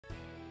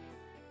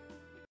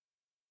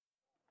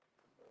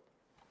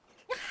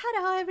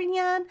Hello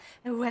everyone,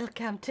 and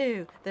welcome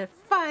to the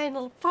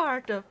final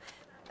part of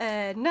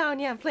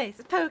Nyan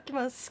plays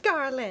Pokémon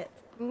Scarlet.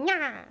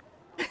 Nya!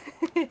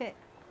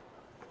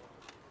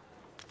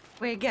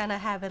 We're gonna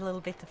have a little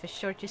bit of a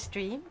shorter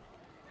stream,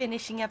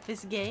 finishing up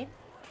this game.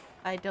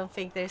 I don't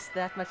think there's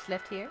that much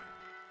left here.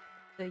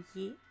 So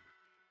yeah.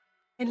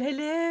 And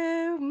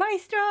hello,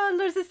 Maestro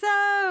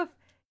Lursasov!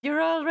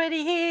 You're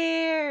already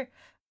here!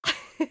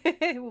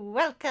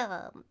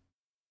 Welcome!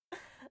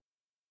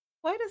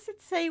 Why does it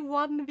say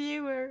one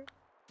viewer?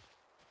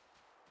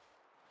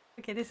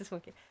 Okay, this is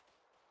okay.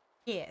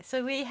 Yeah,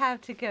 so we have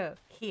to go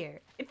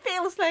here. It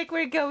feels like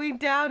we're going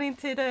down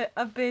into the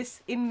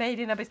abyss in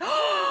Maiden Abyss.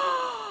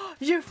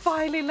 You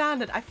finally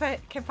landed! I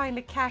can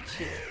finally catch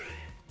you.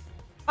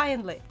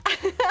 Finally.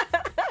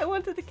 I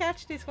wanted to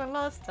catch this one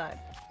last time.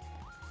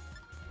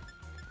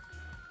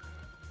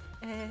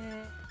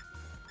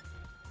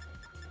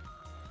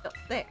 Oh,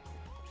 there.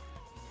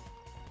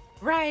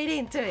 Right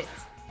into it.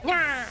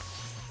 Nah!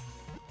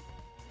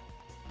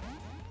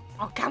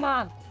 Oh, come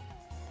on! Okay,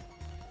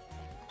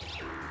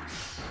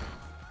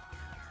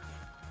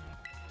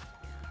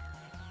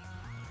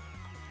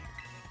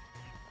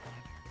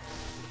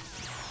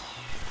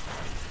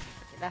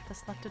 that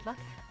was not good luck.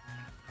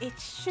 It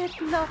should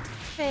not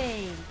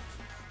faint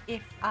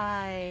if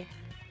I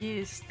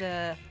use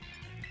the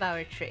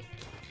flower trick.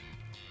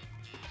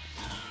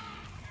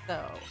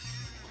 So...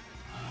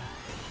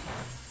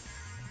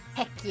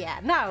 Heck yeah,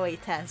 now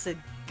it has a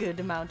good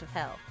amount of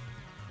health.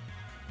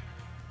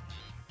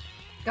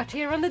 Got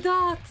here on the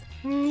dot!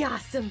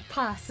 Nyasum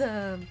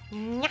possum!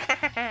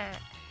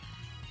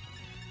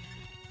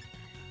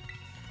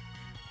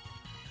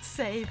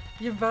 Save,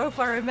 you both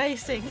are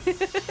amazing!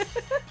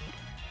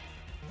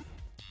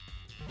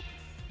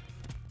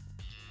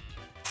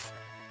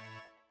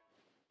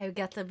 I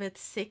got a bit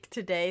sick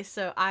today,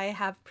 so I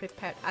have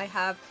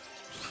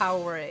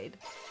Powerade.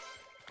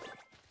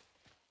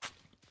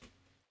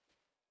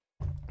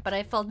 But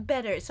I felt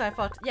better, so I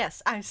thought,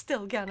 yes, I'm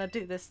still gonna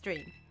do the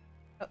stream.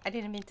 Oh, I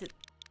didn't mean to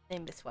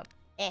name this one.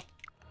 There.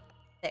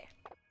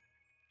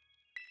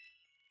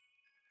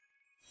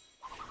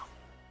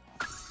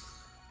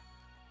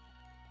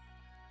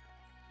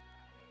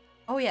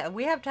 Oh yeah,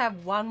 we have to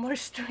have one more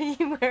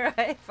stream where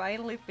I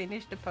finally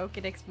finish the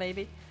Pokédex,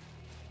 maybe.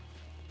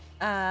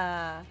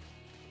 Radio.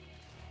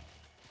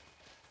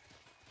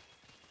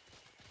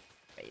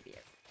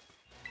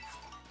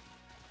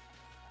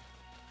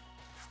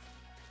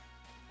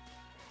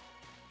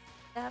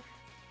 Stuff.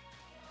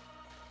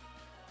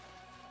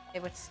 Okay,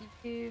 what's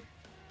you?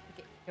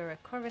 Okay, you're a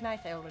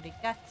Corviknight, I already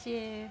got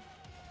you.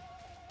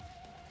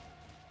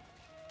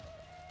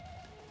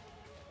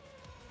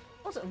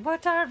 Also,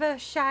 what are the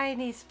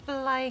shinies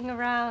flying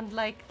around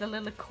like the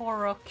little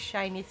Korok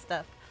shiny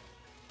stuff?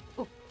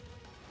 Oh,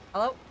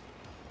 hello?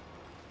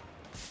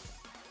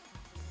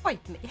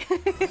 Fight me!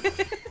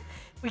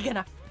 We're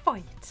gonna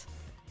fight!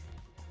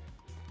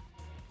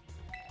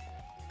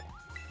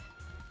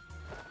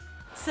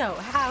 So,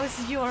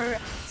 how's your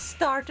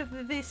start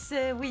of this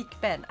week,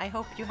 Ben? I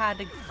hope you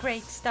had a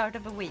great start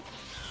of a week.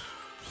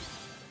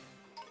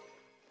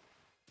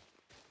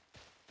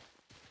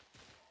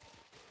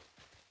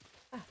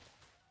 Ah.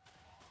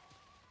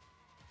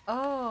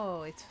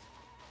 Oh, it's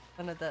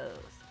one of those.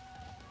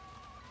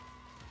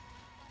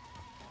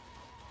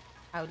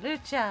 Oh,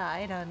 Lucha,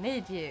 I don't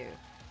need you.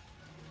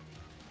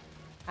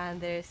 And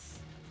there's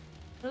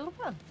a little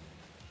one.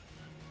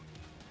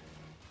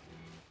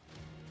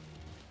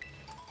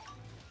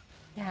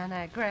 Can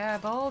I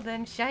grab all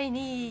them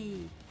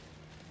shiny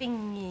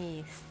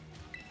thingies?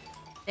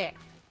 There.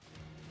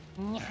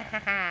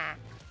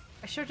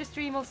 A shorter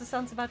stream also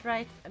sounds about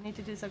right. I need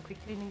to do some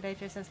quick cleaning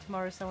later since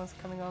tomorrow someone's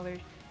coming over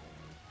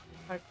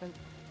apartment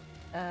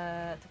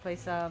to play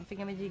some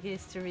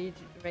thingamajiggies to read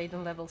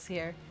radon levels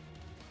here.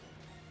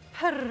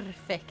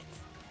 Perfect.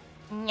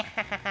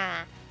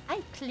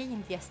 I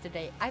cleaned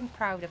yesterday. I'm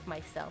proud of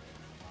myself.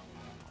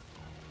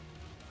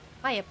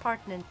 My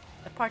apartment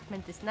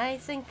is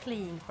nice and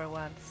clean for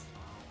once.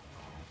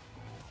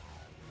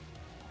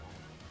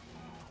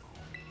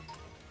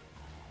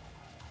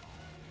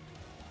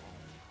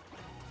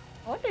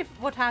 I wonder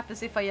what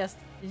happens if I just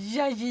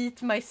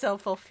yeet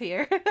myself off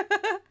here.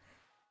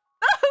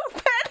 Oh,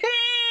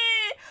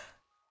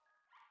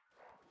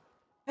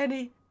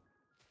 Penny!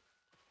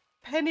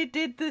 Penny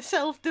did the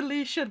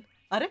self-deletion.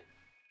 Are it?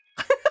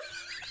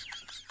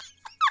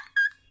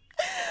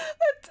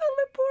 I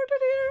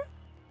teleported here.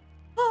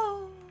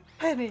 Oh,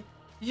 Penny,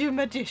 you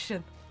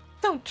magician.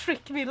 Don't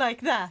trick me like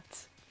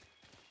that.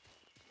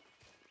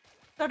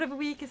 Start of a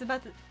week is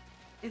about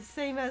the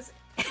same as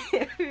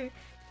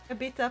a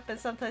bit up and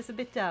sometimes a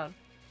bit down.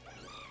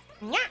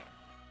 Yeah.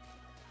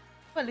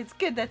 Well, it's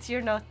good that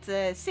you're not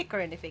sick or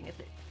anything at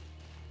least.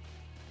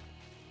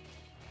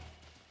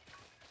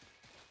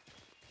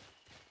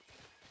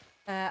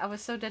 I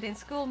was so dead in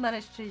school,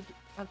 managed to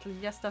until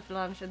just after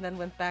lunch and then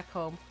went back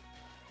home.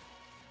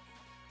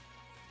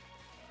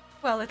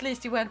 Well, at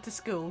least you went to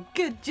school.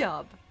 Good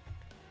job.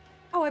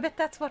 Oh, I bet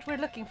that's what we're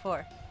looking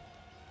for.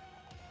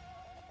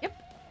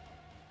 Yep.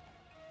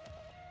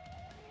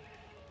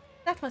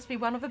 That must be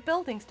one of the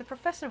buildings the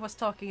professor was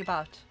talking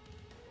about.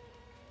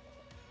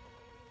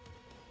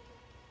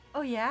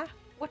 Oh yeah?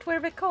 What were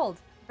they called?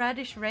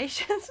 Radish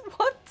rations?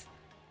 What?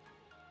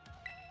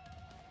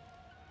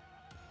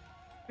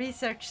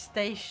 Research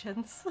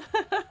stations.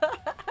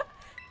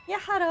 Yeah,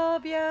 hello,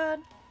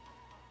 Björn.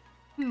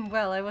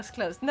 Well, I was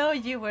close. No,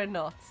 you were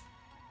not.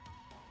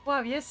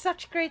 Wow, you have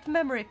such great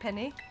memory,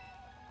 Penny.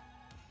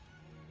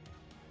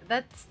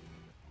 That's...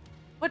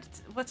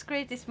 What's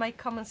great is my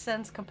common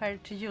sense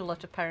compared to you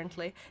lot,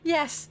 apparently.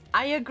 Yes,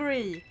 I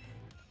agree.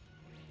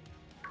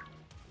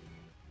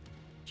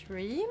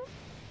 Dream?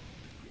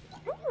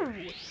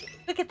 Ooh,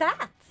 look at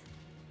that.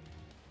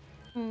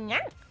 Nyan.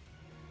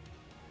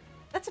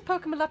 That's a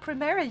Pokemon La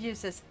Primera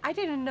uses. I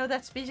didn't know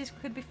that species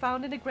could be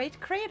found in a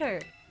great crater.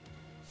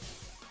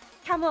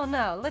 Come on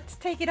now, let's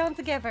take it on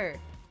together.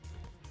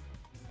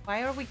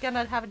 Why are we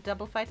gonna have a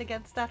double fight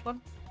against that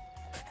one?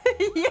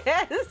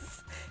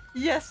 Yes!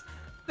 Yes!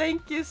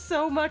 Thank you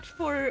so much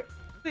for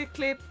the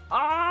clip.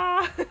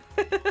 Ah!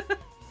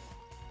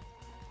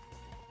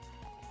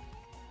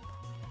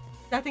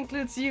 That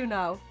includes you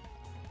now.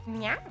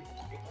 Yeah.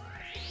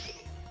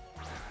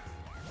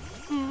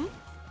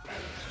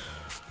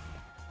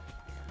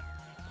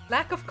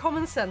 Lack of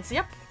common sense.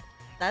 Yep.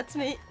 That's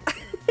me.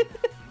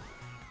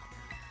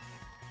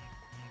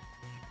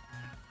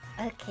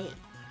 Okay.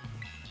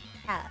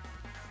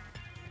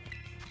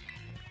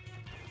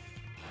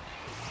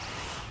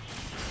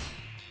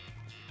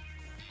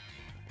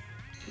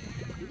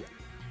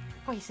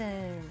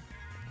 Poison.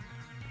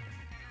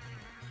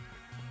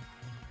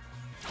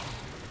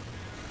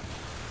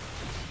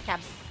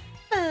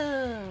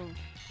 Kaboom!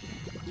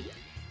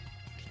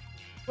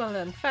 Well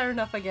then, fair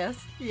enough, I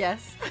guess.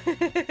 Yes.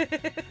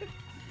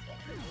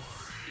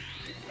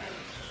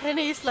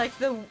 Penny is like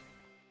the...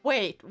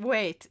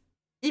 Wait.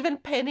 Even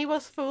Penny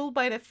was fooled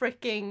by the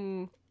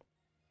freaking...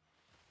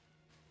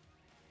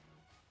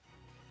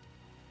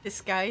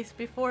 disguise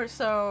before,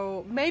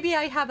 so maybe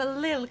I have a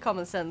little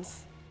common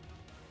sense.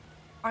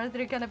 Are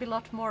there gonna be a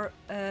lot more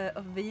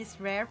of these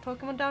rare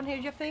Pokemon down here,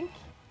 you think?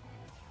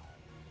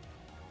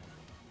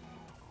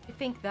 You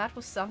think that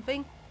was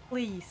something?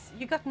 Please,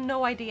 you got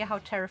no idea how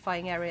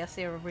terrifying Area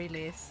Zero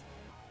really is.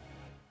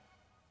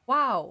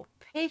 Wow,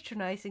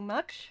 patronizing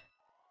much?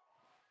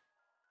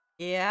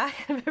 Yeah,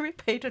 very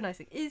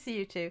patronizing. Easy,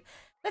 you two.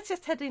 Let's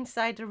just head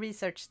inside the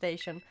research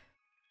station.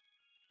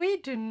 We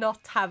do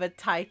not have a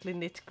tightly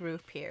knit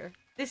group here.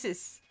 This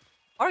is...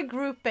 Our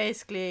group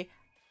basically,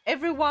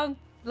 everyone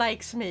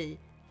likes me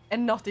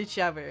and not each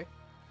other.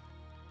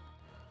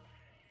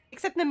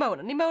 Except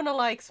Nemona. Nemona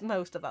likes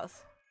most of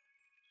us.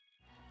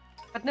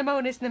 But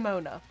Nemona is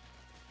Nemona.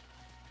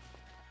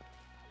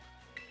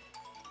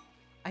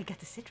 I get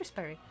the citrus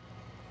berry.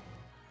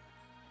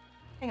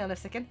 Hang on a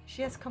second.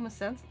 She has common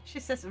sense. She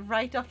says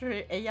right after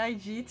her AI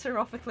yeets her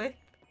off a cliff.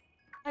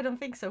 I don't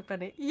think so,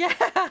 Penny.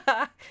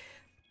 Yeah!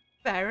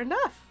 Fair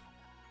enough.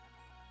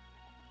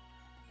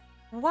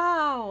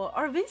 Wow!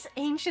 Are these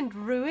ancient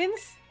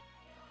ruins?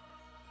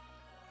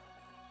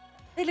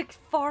 They look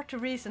far too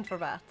recent for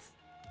that.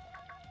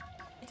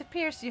 It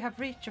appears you have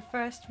reached your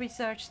first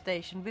research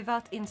station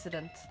without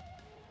incident.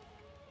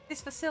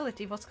 This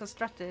facility was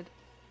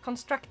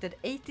constructed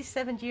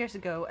 87 years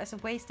ago as a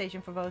way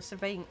station for those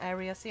surveying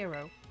Area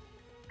Zero.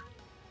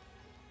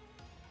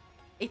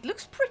 It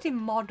looks pretty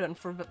modern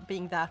for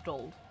being that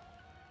old.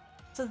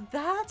 So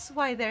that's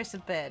why there's a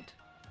bed.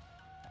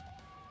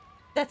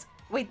 That's...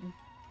 Wait,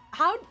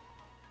 how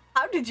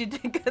did you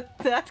get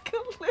that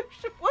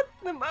conclusion? What,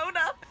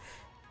 Nemona?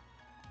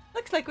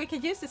 Looks like we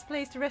could use this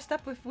place to rest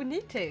up if we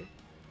need to.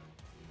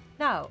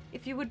 Now,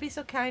 if you would be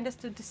so kind as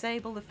to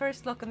disable the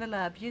first lock on the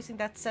lab using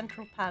that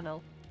central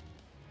panel.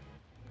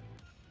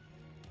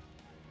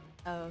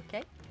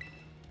 Okay.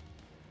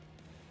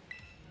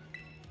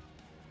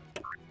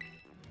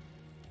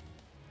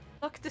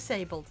 Lock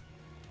disabled.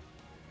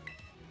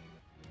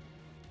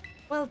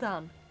 Well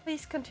done.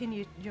 Please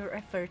continue your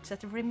efforts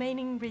at the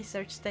remaining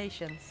research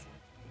stations.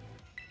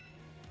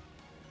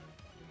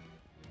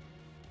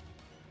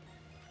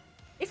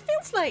 It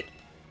feels like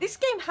this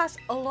game has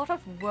a lot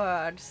of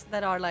words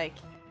that are like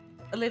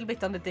a little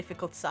bit on the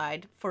difficult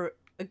side for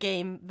a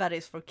game that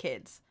is for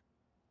kids.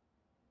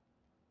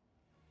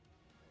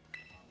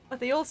 But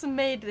they also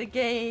made the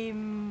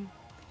game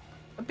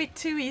a bit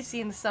too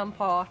easy in some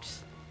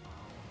parts.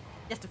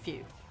 Just a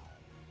few.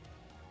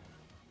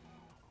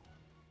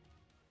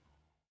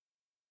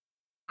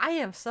 I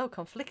am so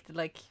conflicted,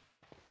 like...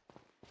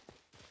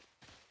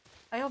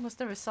 I almost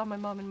never saw my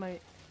mom in my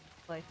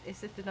life.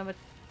 Is it the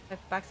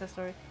backside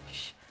story?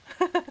 Shh.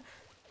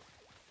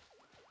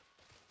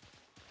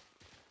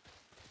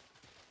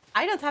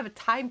 I don't have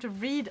time to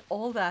read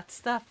all that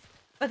stuff,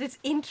 but it's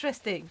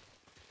interesting.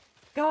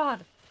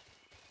 God.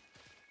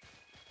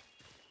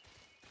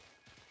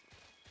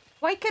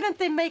 Why couldn't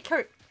they make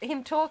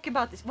him talk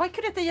about this? Why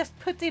couldn't they just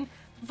put in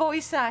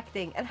voice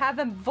acting and have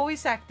him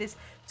voice act this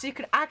so you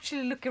could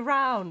actually look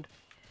around?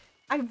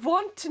 I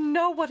want to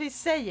know what he's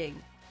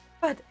saying,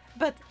 but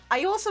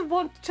I also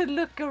want to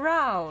look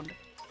around.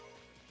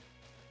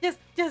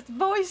 Just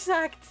voice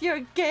act your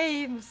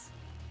games.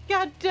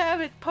 God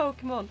damn it,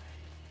 Pokemon.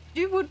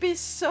 You would be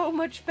so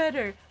much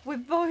better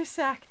with voice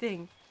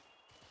acting.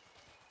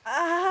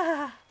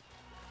 Ah.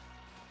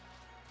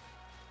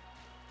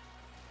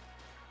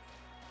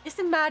 Just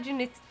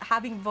imagine it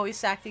having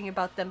voice acting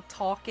about them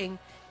talking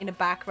in the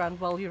background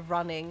while you're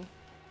running.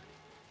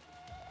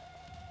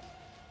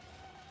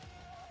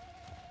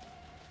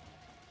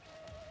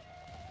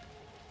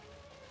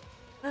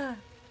 Well,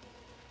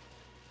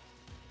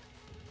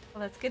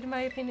 that's good in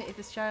my opinion. If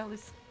this child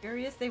is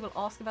curious, they will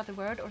ask about the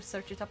word or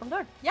search it up and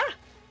learn. Yeah!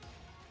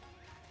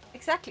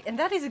 Exactly, and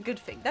that is a good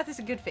thing. That is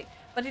a good thing.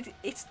 But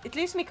it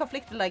leaves me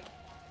conflicted, like,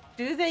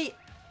 do they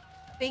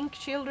think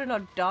children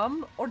are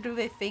dumb, or do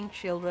they think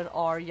children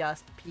are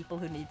just people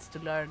who needs to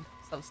learn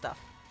some stuff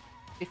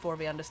before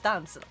they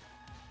understand stuff?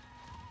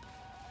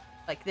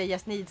 Like, they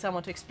just need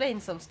someone to explain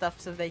some stuff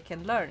so they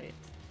can learn it.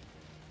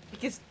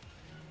 Because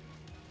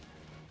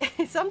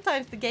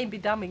sometimes the game be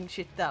dumbing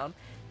shit down,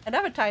 and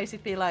other times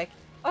it be like,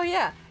 oh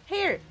yeah,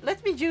 here,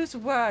 let me use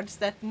words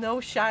that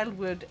no child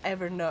would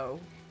ever know.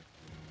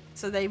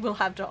 So they will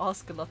have to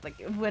ask a lot, like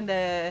when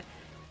the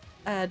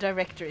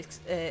director is,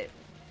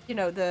 you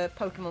know, the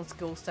Pokemon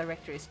School's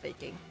director is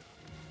speaking.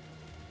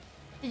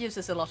 He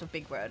uses a lot of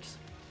big words.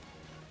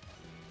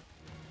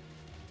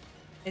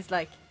 It's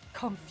like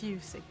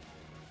confusing.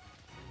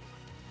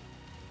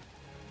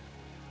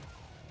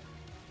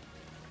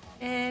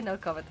 No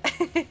comment.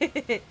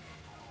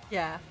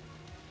 Yeah.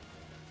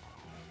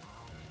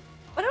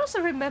 But I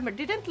also remember,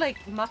 didn't like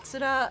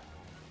Matsuda,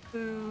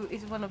 who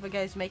is one of the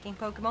guys making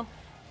Pokemon,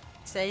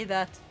 say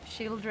that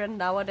children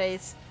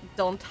nowadays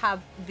don't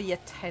have the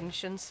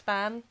attention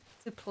span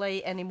to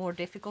play any more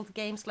difficult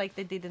games like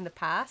they did in the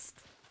past?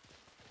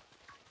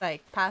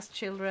 Like, past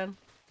children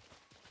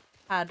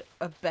had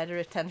a better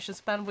attention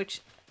span,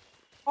 which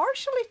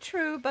partially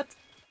true, but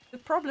the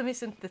problem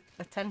isn't the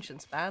attention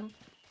span.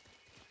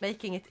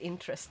 Making it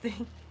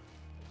interesting.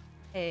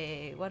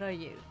 Hey, what are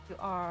you? You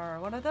are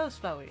one of those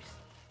flowers.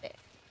 There.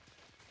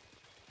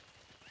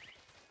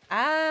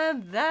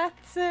 And that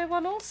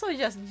one also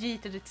just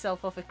yeeted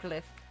itself off a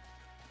cliff.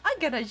 I'm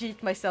gonna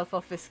yeet myself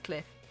off this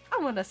cliff.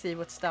 I wanna see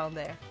what's down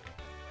there.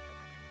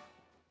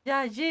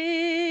 Yeah,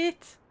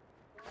 yeet!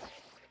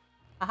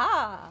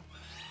 Aha!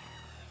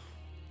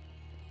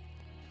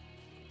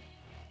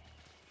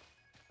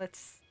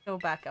 Let's go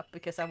back up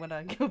because I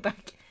wanna go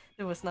back.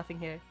 There was nothing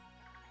here.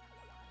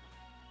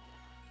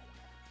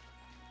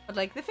 But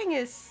like, the thing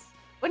is,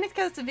 when it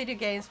comes to video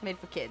games made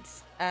for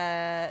kids,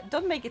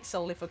 don't make it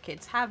solely for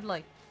kids. Have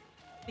like,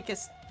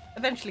 because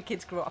eventually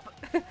kids grow up.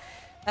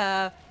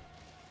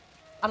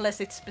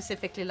 Unless it's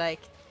specifically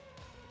like,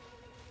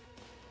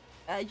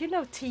 you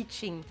know,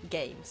 teaching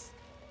games.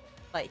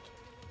 Like,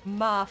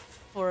 math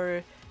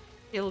for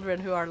children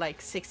who are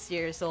like 6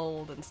 years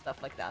old and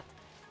stuff like that.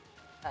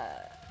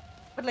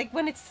 But like,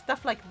 when it's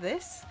stuff like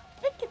this,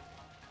 make it,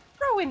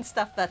 throw in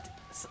stuff that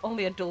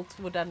only adults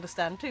would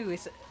understand too.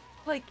 Is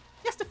like,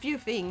 just a few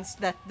things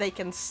that they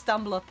can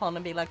stumble upon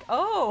and be like,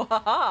 oh,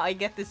 haha, I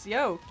get this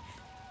joke.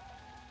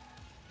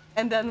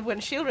 And then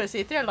when children see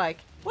it, they're like,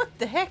 what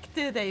the heck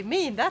do they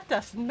mean? That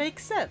doesn't make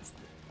sense.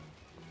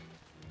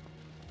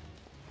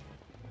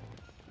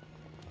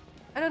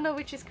 I don't know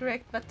which is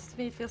correct, but to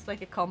me it feels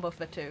like a combo of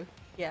the two.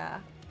 Yeah.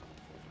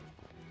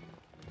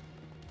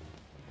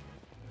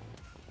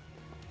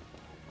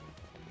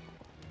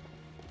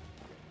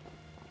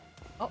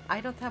 Oh, I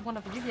don't have one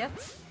of you yet.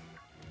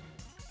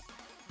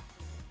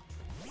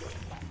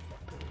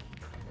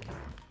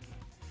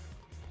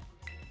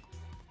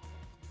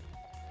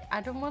 I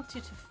don't want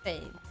you to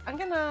faint. I'm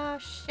gonna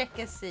check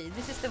and see.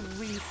 This is the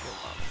weaker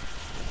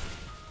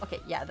one. Okay,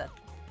 yeah, that's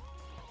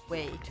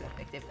way too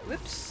effective.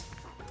 Whoops.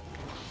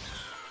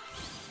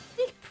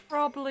 We'll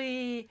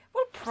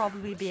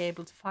probably be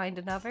able to find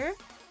another.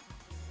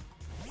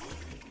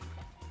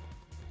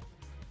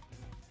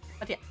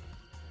 But yeah.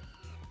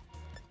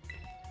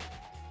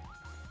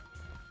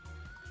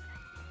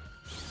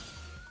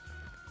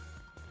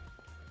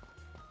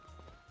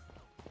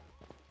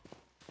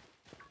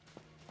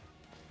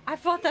 I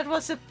thought that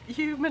was a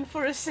human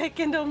for a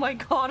second. Oh my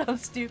god, I'm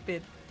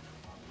stupid.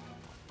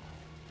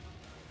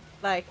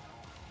 Like,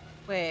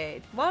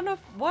 wait,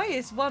 why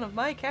is one of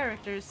my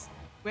characters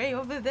way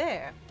over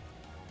there?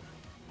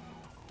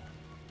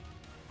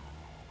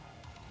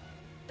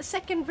 A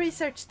second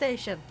research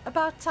station.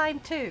 About time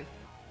too.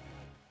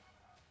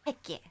 Heck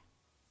yeah.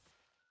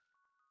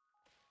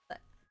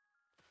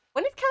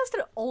 When it comes to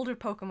the older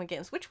Pokemon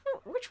games, which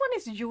one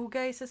is you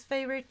guys'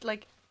 favorite?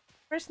 Like,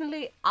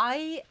 personally,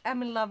 I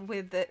am in love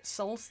with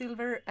Soul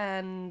Silver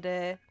and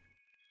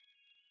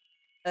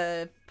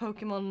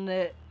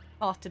Pokemon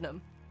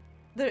Platinum.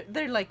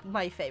 They're like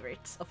my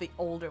favorites of the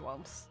older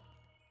ones.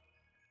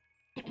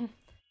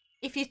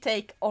 If you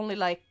take only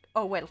like,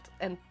 oh well,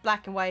 and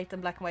Black and White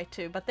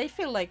 2, but they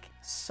feel like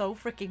so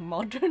freaking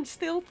modern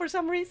still for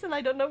some reason.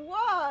 I don't know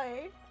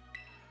why.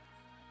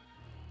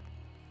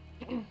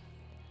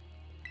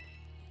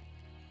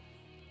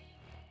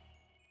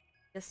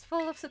 Just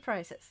full of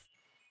surprises.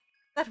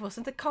 That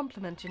wasn't a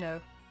compliment, you know.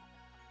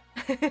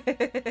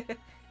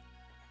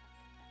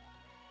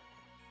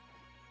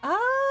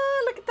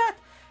 Ah, look at that!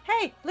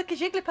 Hey, look at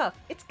Jigglypuff!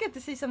 It's good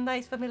to see some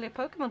nice familiar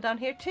Pokemon down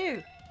here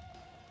too.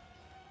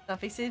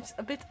 Something seems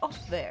a bit off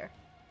there.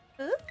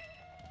 Huh?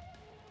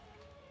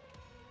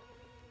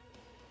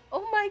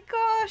 Oh my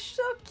gosh,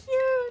 so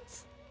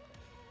cute!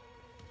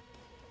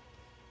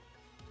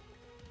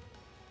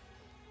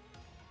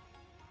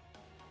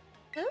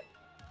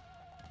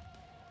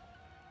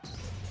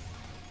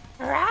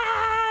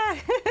 Huh?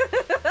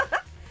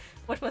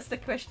 What was the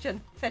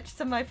question? Fetch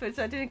some of my food,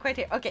 so I didn't quite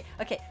hear. Okay,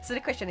 so the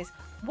question is,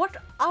 what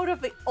out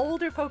of the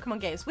older Pokemon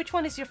games, which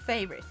one is your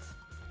favorite?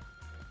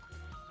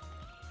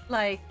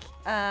 Like,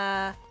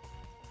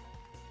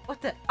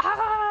 what the...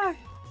 Ah!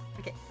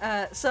 Okay,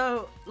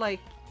 so, like,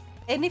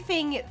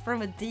 anything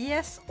from a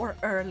DS or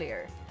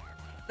earlier.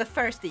 The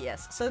first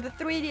DS. So the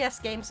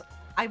 3DS games,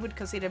 I would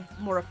consider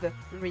more of the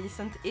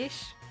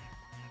recent-ish.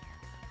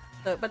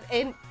 So, but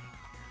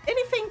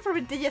anything from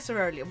a DS or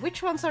earlier,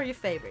 which ones are your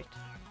favorite?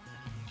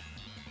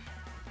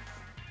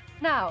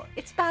 Now,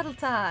 it's battle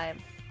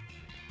time!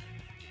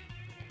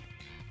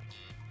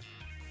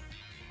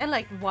 And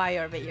like, why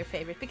are they your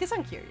favorite? Because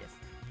I'm curious.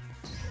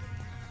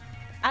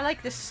 I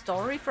like the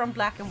story from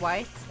Black and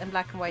White and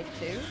Black and White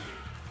 2.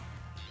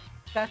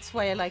 That's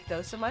why I like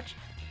those so much.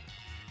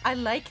 I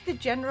like the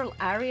general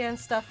area and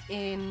stuff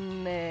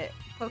in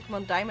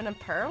Pokemon Diamond and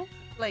Pearl.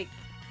 Like,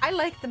 I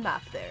like the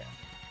map there.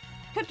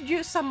 Could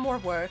use some more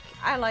work.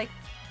 I like,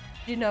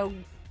 you know,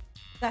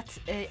 that...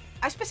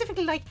 I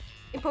specifically like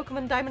in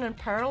Pokemon Diamond and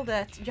Pearl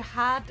that you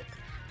had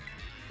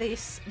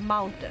this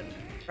mountain,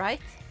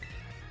 right?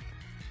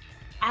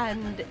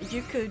 And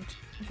you could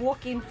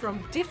walk in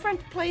from different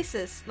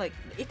places. Like,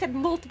 it had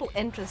multiple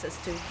entrances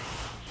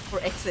for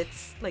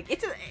exits. Like,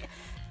 it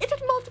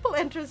had multiple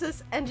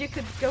entrances, and you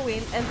could go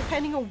in, and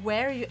depending on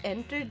where you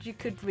entered, you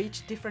could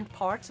reach different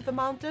parts of the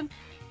mountain.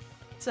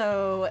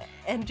 So,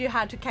 and you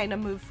had to kind of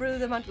move through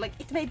the mountain. Like,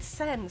 it made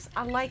sense.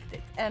 I liked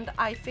it, and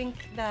I think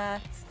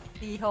that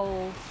the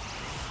whole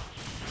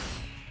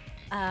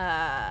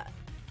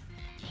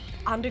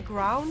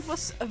underground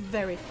was a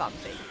very fun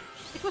thing.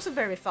 It was a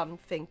very fun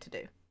thing to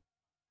do.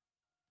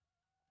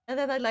 And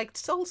then I liked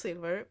Soul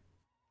Silver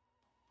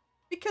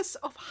because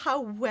of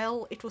how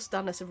well it was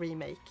done as a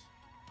remake.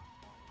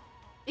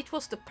 It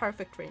was the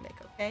perfect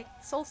remake, okay?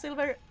 Soul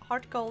Silver,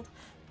 Heart Gold,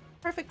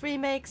 perfect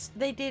remakes.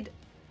 They did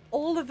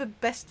all of the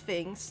best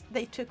things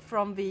they took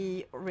from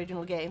the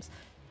original games,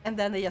 and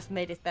then they just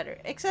made it better.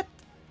 Except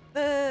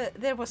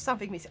there was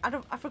something missing.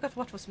 I forgot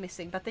what was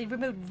missing, but they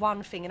removed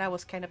one thing, and I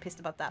was kind of pissed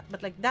about that.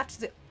 But like, that's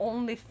the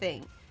only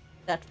thing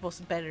that was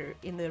better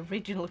in the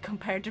original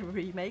compared to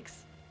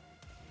remakes.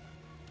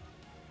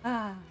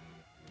 Ah.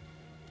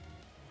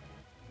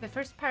 The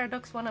first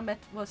Paradox one I met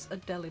was a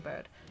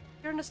Delibird.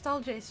 Your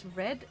nostalgia is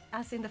red,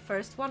 as in the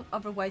first one,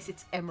 otherwise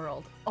it's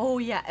Emerald. Oh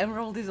yeah,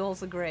 Emerald is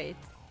also great.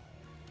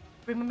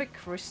 Remember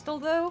Crystal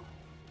though?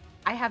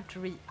 I have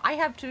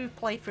to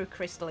play through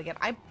Crystal again.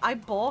 I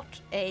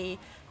bought a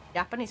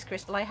Japanese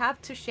Crystal. I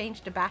have to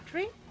change the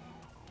battery,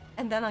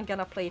 and then I'm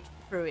gonna play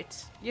through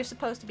it. You're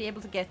supposed to be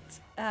able to get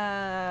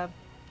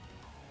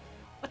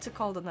what's it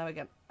called now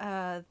again?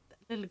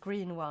 Little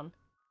green one.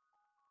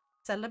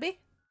 Celebi,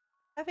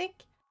 I think.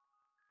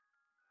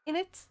 In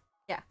it?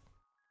 Yeah.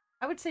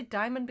 I would say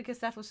Diamond because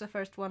that was the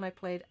first one I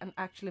played and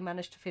actually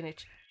managed to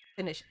finish.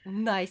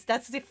 Nice.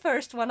 That's the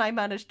first one I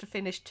managed to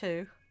finish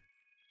too.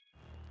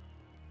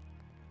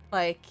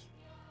 Like,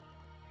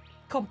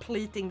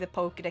 completing the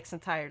Pokédex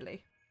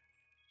entirely.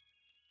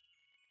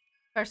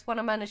 First one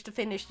I managed to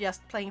finish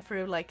just playing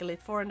through like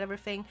Elite Four and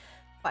everything.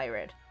 Fire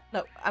Red.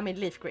 No, I mean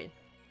Leaf Green.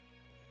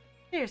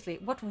 Seriously,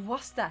 what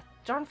was that?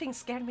 Darn thing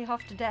scared me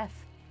half to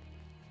death.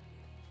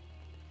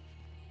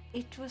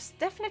 It was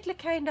definitely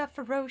kind of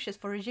ferocious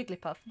for a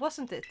Jigglypuff,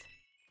 wasn't it?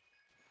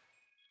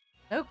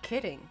 No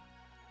kidding.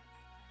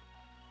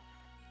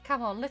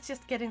 Come on, let's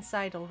just get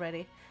inside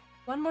already.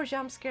 One more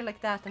jump scare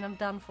like that and I'm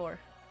done for.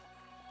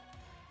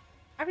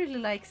 I really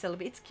like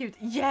Celebi, it's cute.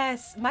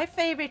 Yes! My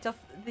favorite of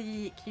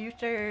the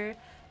cuter,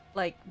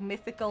 like,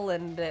 mythical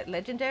and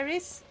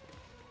legendaries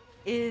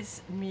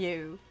is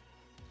Mew.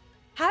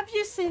 Have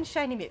you seen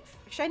Shiny Mew?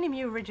 Shiny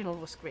Mew original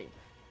was green.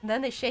 And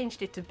then they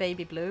changed it to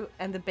Baby Blue,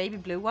 and the Baby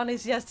Blue one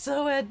is just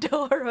so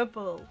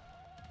adorable.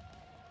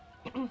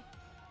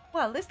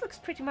 Well, this looks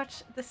pretty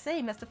much the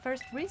same as the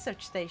first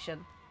research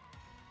station.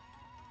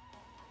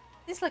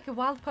 Seems like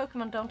wild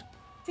Pokemon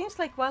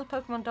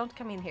don't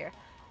come in here.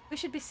 We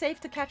should be safe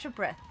to catch our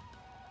breath.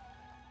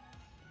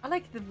 I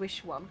like the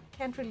Wish one.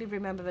 Can't really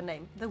remember the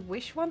name. The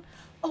Wish one?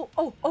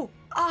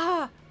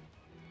 Ah!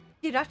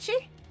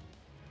 Hirachi?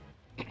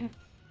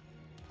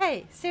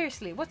 Hey,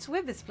 seriously, what's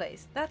with this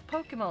place? That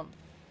Pokemon.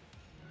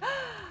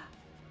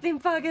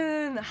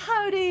 Limpagen!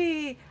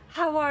 Howdy!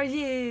 How are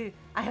you?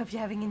 I hope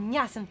you're having a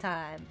awesome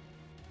time.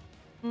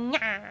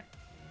 Nya!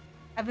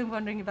 I've been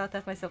wondering about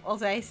that myself.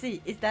 Also, I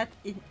see. Is that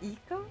an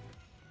Eco?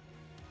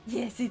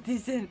 Yes, it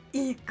is an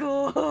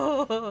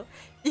Eco!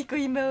 Eco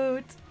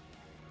emote!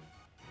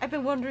 I've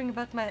been wondering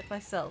about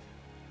myself.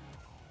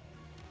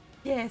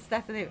 Yes,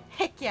 that's the name.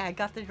 Heck yeah, I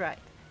got it right.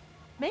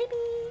 Maybe,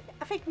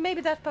 I think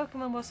maybe that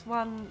Pokemon was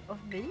one of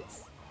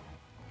these?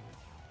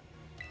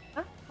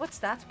 Huh? What's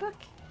that book?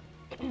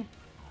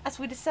 As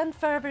we descend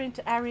further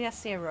into Area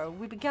Zero,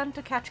 we began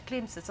to catch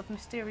glimpses of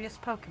mysterious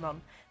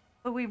Pokemon,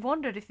 but we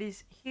wondered if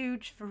these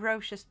huge,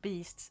 ferocious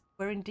beasts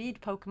were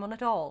indeed Pokemon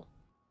at all.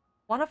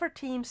 One of our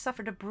team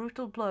suffered a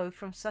brutal blow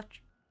from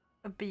such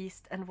a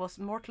beast and was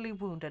mortally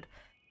wounded,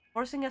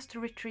 forcing us to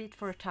retreat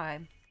for a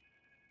time.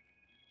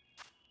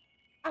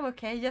 I'm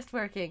okay, just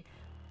working.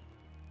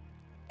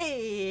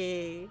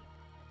 Hey!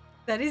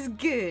 That is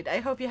good. I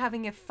hope you're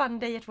having a fun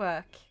day at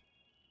work.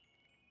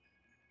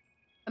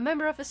 A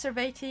member of a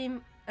survey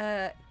team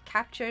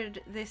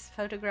captured this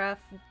photograph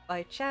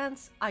by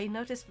chance. I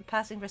noticed the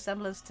passing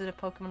resemblance to the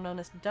Pokemon known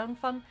as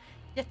Dunfun,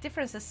 yet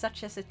differences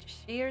such as its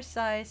sheer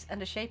size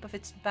and the shape of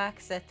its back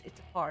set it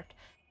apart,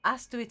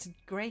 as do its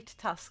great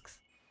tusks.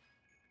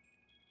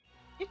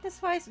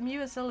 Fitness-wise,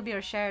 Mew and Celebi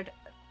shared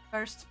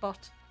first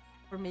spot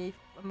for me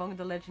among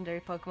the legendary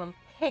Pokemon.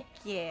 Heck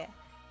yeah!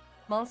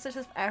 Monsters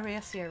of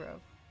Area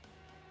Zero.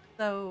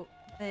 So,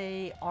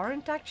 they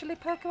aren't actually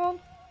Pokemon?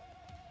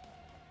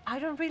 I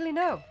don't really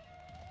know.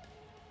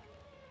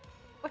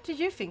 What do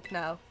you think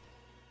now?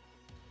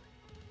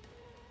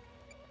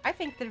 I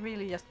think they're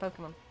really just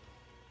Pokemon.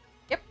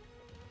 Yep.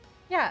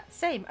 Yeah,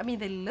 same. I mean,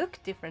 they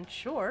look different,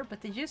 sure, but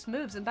they use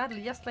moves and battle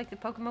just like the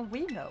Pokemon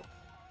we know.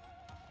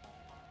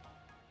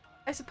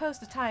 I suppose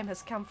the time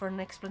has come for an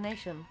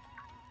explanation.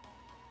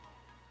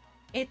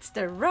 It's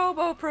the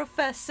Robo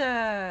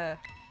Professor!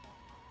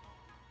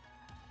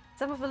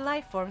 Some of the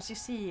life forms you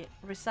see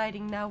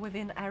residing now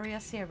within Area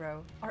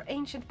Zero are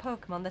ancient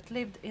Pokemon that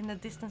lived in the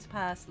distant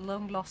past,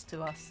 long lost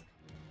to us.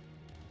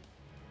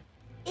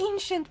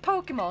 Ancient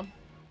Pokemon?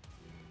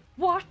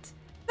 What?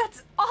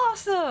 That's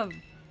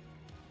awesome!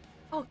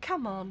 Oh,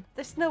 come on.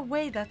 There's no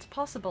way that's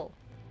possible.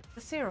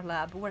 The Zero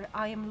Lab, where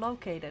I am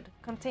located,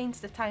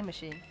 contains the time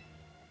machine.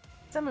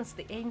 It summons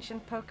the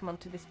ancient Pokemon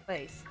to this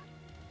place.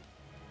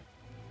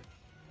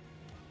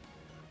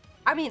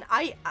 I mean,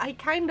 I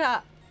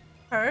kinda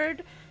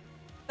heard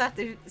that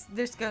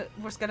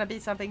was gonna be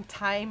something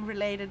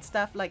time-related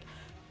stuff, like...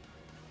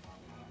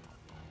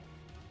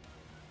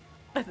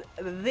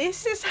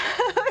 This is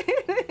how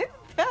it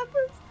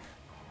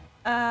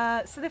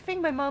happens? So the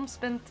thing my mom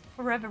spent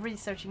forever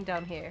researching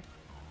down here,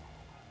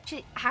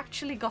 she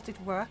actually got it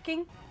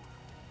working.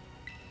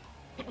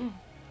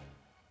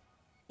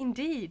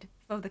 Indeed,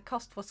 though the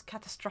cost was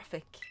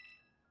catastrophic.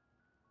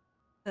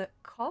 The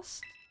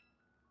cost?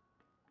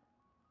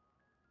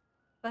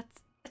 But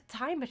a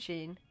time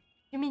machine?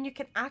 You mean you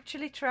can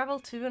actually travel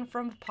to and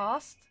from the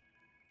past?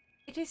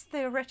 It is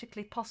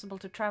theoretically possible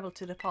to travel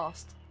to the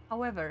past.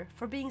 However,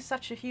 for being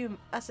such a human,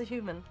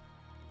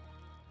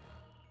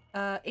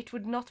 it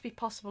would not be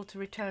possible to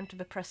return to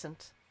the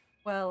present.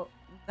 Well,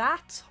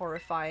 that's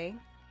horrifying.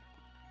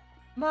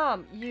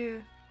 Mom,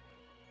 you...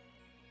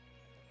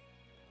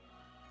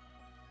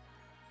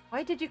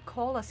 Why did you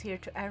call us here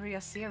to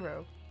Area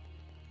Zero?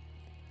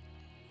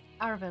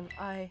 Arven,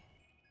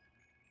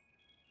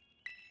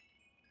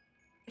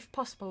 If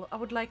possible, I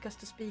would like us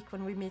to speak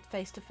when we meet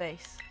face to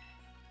face.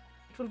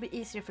 It will be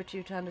easier for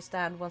you to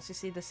understand once you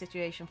see the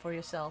situation for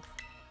yourself.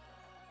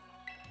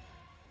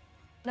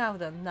 Now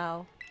then,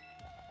 now.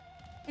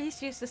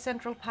 Please use the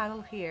central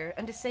panel here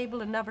and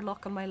disable another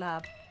lock on my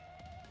lab.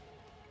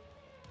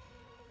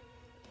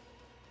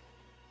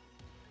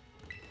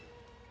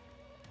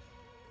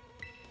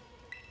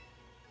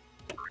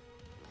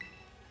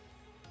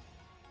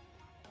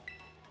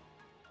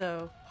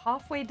 So,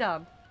 halfway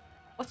done.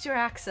 What's your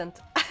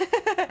accent?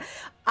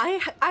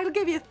 I'll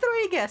give you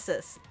 3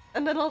 guesses,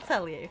 and then I'll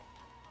tell you.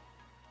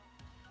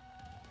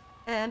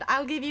 And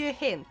I'll give you a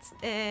hint.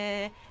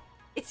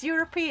 It's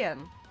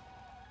European.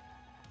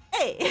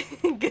 Hey!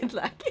 Good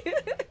luck.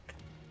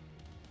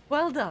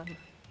 Well done.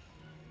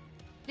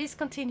 Please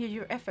continue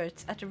your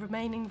efforts at the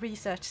remaining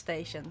research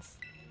stations.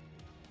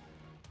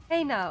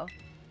 Hey now.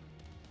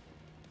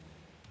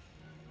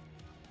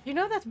 You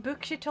know that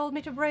book she told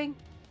me to bring?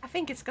 I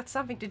think it's got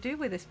something to do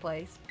with this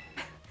place.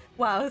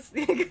 Wow,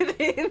 good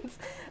hints.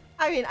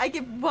 I mean, I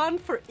give 1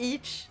 for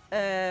each,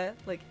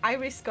 like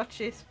Irish,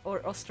 Scottish,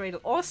 or Australian.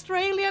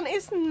 Australian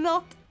is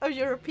not a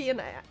European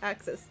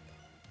accent.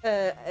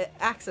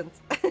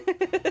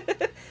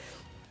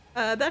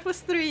 That was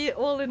 3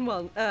 all in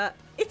one.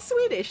 It's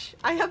Swedish.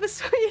 I have a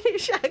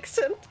Swedish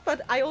accent,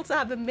 but I also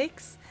have a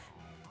mix.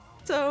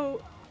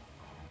 So,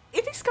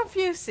 it is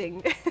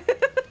confusing.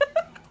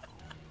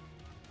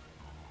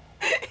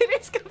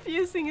 It is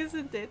confusing,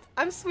 isn't it?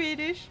 I'm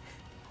Swedish.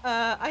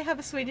 I have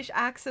a Swedish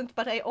accent,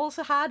 but I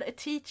also had a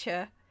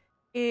teacher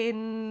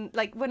in,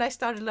 like, when I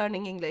started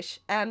learning English,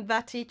 and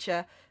that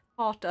teacher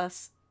taught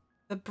us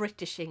the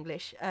British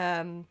English.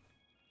 And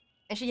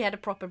she had a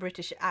proper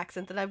British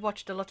accent, and I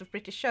watched a lot of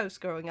British shows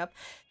growing up.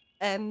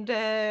 And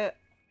a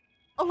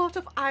lot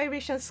of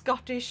Irish and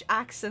Scottish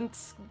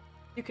accents,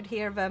 you could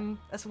hear them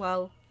as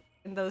well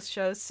in those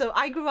shows. So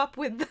I grew up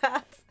with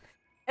that.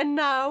 And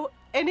now,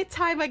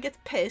 anytime I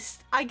get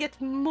pissed, I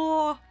get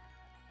more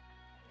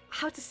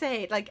how to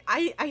say it? Like,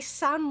 I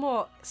sound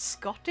more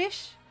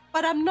Scottish,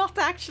 but I'm not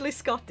actually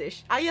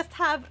Scottish. I just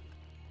have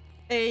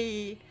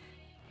a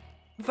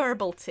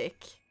verbal tick.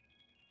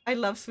 I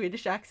love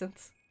Swedish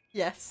accents.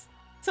 Yes.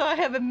 So I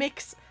have a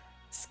mix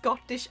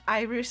Scottish,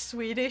 Irish,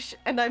 Swedish,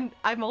 and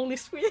I'm only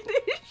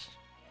Swedish.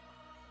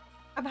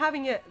 I'm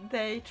having a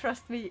they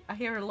trust me, I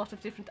hear a lot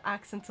of different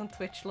accents on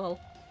Twitch, lol.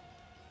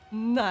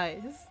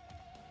 Nice.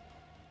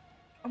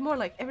 I'm more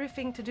like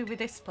everything to do with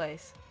this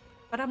place.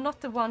 But I'm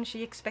not the one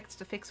she expects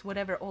to fix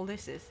whatever all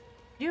this is.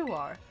 You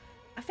are.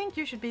 I think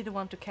you should be the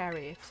one to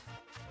carry it.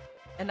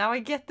 And now I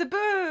get the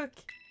book!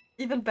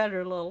 Even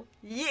better, lol.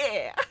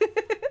 Yeah!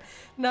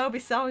 Now be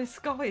sounding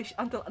Scottish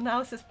until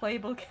Now's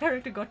playable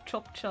character got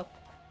chop.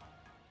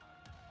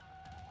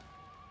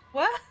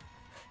 What?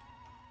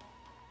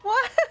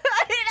 What?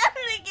 I didn't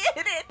actually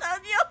get it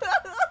on you!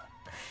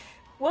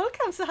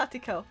 Welcome,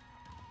 Sahatiko.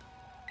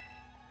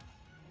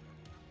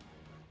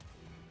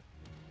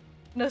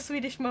 No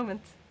Swedish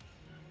moment.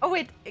 Oh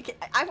wait, okay,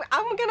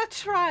 I'm gonna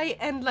try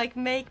and like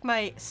make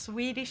my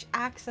Swedish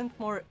accent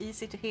more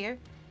easy to hear.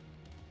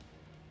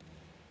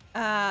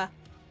 How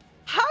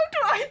do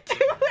I do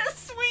a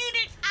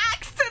Swedish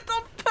accent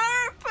on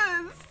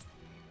purpose?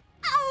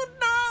 Oh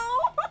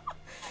no!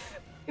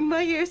 In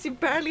my years you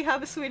barely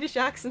have a Swedish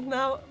accent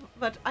now,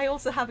 but I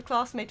also have a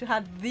classmate who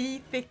had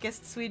the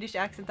thickest Swedish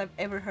accent I've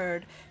ever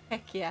heard.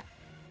 Heck yeah.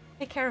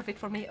 Take care of it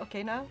for me,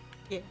 okay now?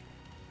 Yeah.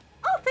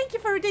 Oh, thank you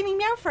for redeeming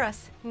meow for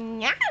us.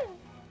 Nyan!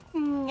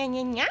 Nyan,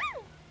 nyan, nyan.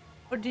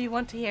 Or do you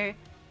want to hear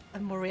a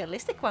more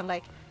realistic one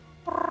like...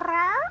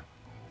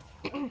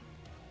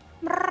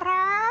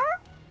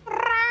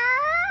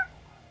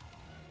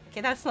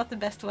 Okay, that's not the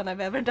best one I've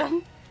ever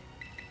done.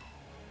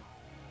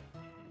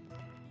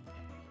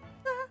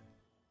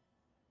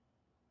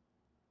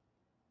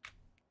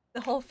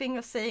 The whole thing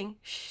of saying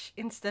shh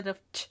instead of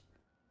ch.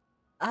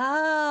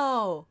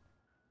 Oh!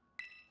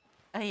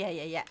 Oh,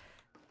 yeah.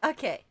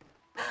 Okay.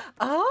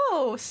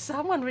 Oh,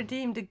 someone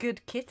redeemed a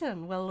good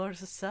kitten. Well, or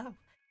so.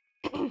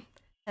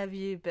 Have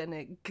you been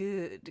a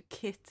good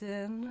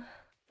kitten?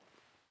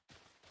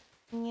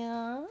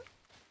 Yeah.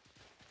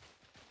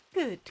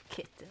 Good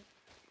kitten.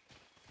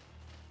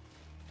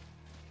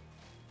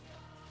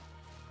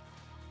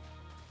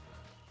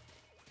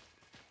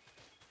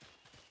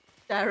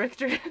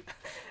 Character.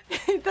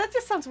 That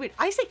just sounds weird.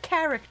 I say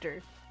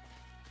character.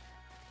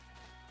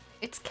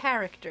 It's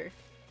character.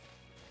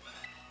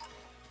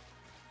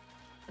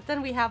 But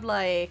then we have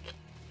like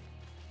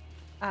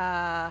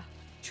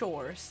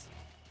chores.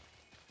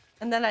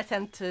 And then I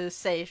tend to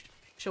say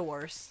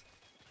chores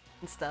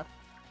and stuff.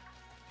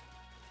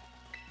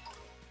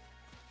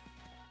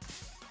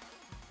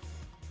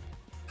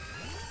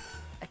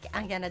 Okay,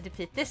 I'm gonna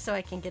defeat this so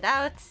I can get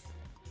out.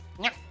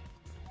 Yeah.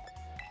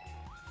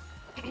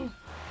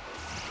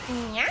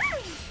 Yeah.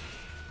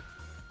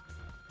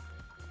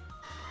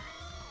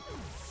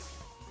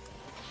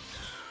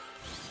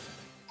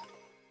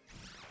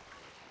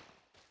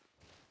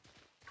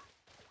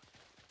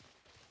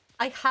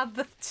 I have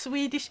the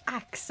Swedish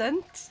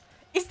accent.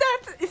 Is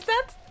that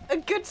a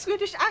good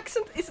Swedish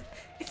accent? Is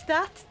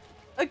that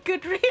a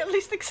good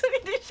realistic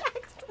Swedish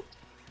accent?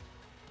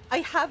 I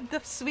have the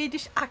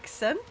Swedish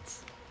accent.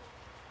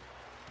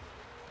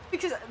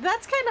 Because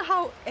that's kind of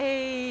how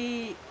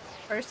a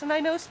person I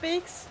know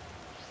speaks.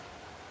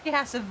 He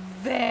has a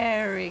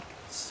very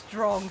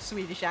strong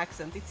Swedish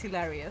accent. It's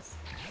hilarious.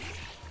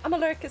 I'm a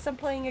lurk because I'm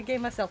playing a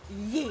game myself.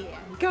 Yeah,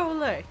 go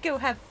lurk, go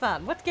have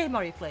fun. What game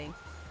are you playing?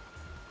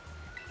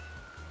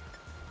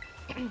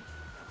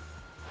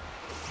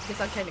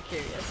 Because I'm kind of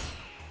curious.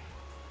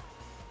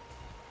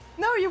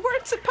 No, you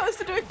weren't supposed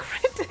to do a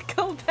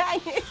critical, dang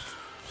it!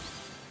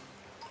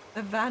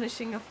 The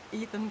Vanishing of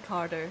Ethan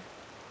Carter.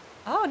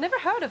 Oh, never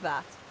heard of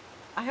that.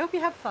 I hope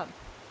you have fun.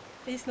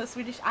 Please no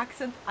Swedish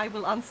accent, I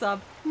will unsub.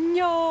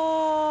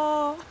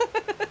 No.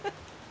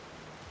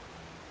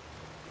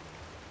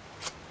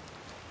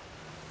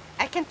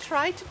 I can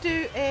try to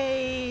do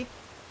a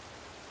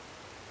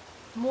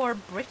more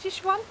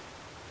British one.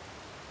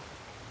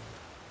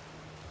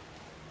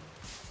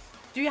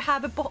 Do you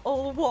have a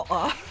bottle of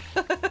water?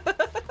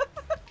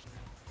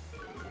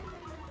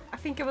 I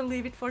think I will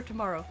leave it for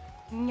tomorrow.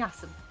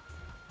 Nyasen.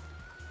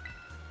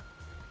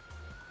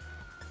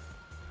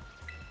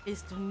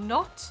 Please do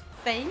not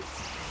faint.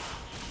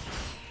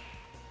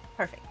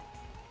 Perfect.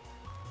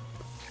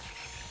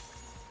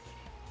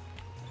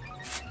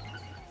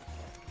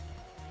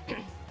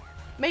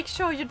 Make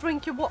sure you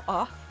drink your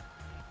water.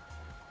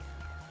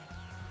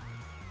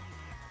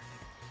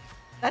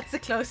 That's the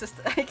closest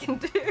I can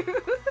do.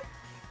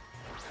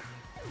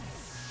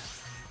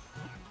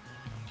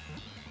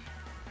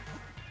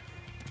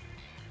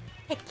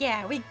 Heck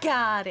yeah, we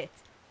got it!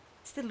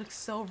 It still looks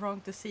so wrong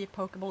to see a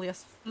Pokeball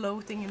just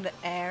floating in the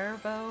air,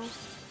 though.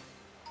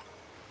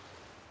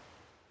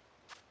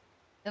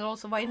 And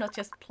also, why not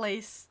just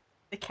place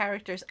the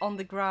characters on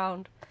the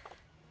ground?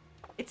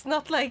 It's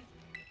not like...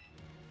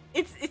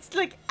 It's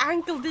like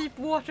ankle-deep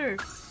water!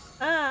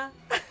 Ah!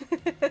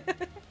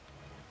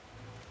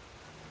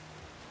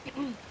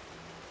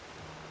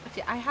 But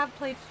yeah, I have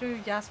played through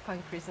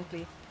Jazzpunk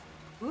recently.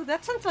 Ooh,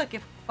 that sounds like a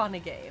funny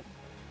game.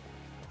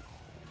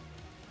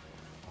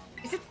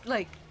 Is it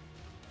like...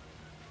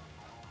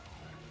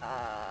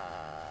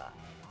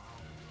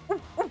 Ooh,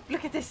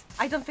 look at this!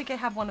 I don't think I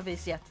have one of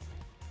these yet.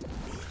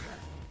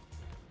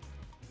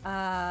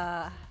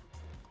 Oh,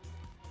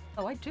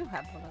 I do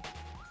have one of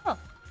them.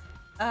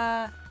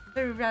 Huh.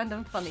 Very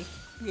random funny.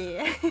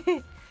 Yeah.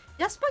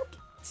 Jazzpunk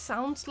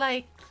sounds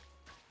like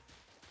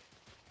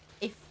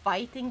a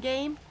fighting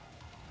game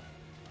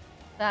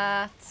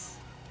that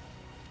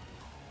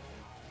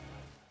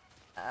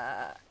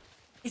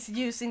is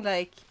using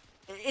like...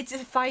 It's a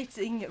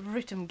fighting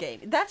rhythm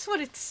game. That's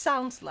what it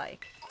sounds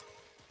like.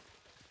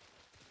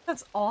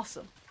 That's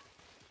awesome.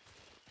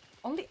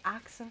 Only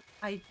accent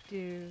I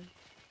do...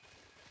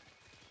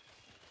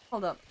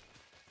 Hold on.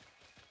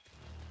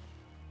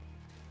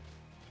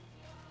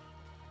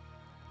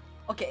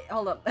 Okay,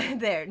 hold on.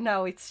 There,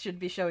 now it should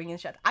be showing in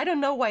chat. I don't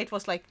know why it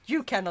was like,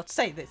 you cannot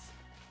say this.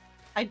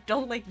 I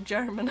don't like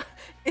German.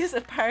 Is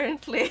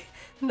apparently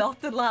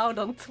not allowed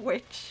on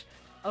Twitch.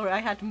 Or I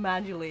had to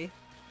manually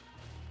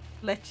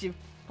let you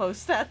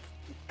post that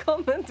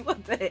comment.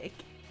 What the heck?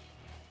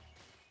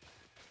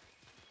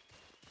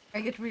 I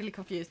get really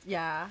confused.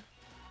 Yeah.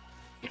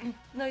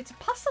 No, it's a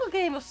puzzle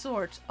game of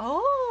sorts.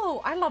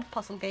 Oh, I love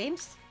puzzle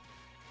games.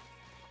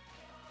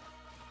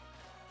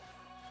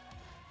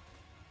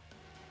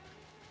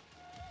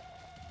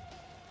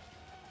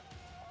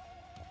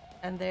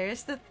 And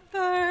there's the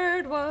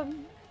third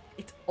one.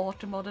 It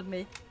auto-modded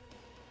me.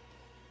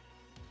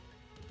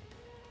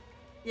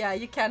 Yeah,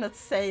 you cannot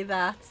say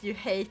that you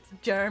hate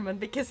German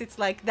because it's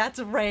like, that's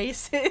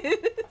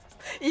racist.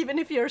 Even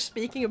if you're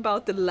speaking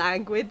about the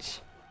language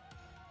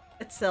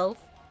itself.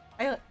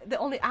 The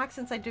only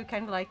accents I do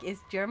kind of like is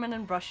German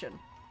and Russian.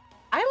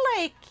 I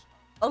like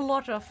a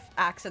lot of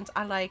accents.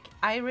 I like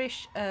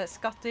Irish,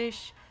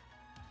 Scottish,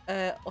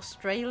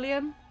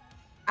 Australian.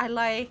 I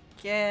like...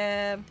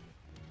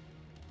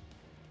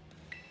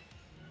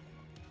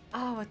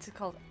 oh, what's it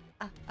called?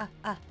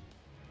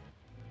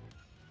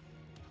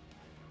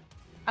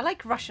 I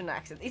like Russian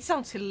accent. It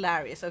sounds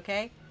hilarious,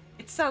 okay?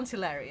 It sounds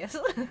hilarious.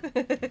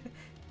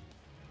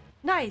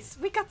 Nice.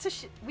 We get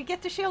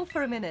to chill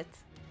for a minute.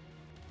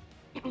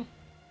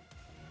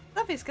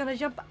 Stuffy's gonna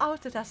jump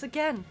out at us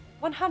again.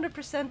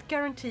 100%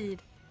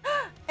 guaranteed.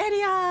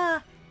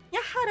 Eria!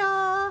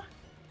 Yahara!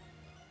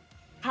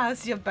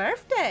 How's your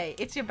birthday?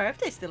 It's your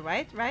birthday still,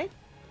 right? Right?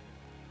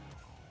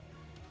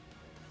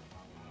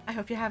 I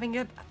hope you're having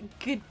a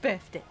good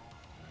birthday.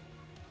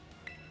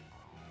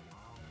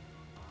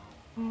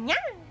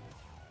 Nyan!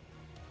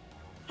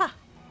 Ha!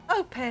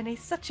 Oh, Penny,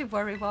 such a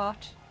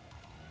worrywart.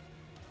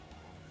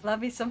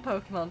 Love me some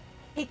Pokemon.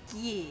 Heck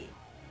yeah!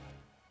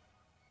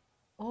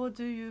 Or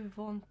do you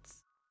want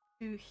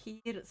to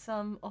hear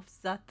some of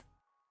that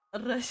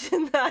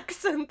Russian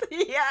accent?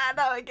 Yeah,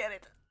 now I get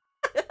it.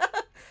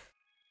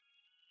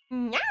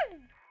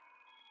 Nyan!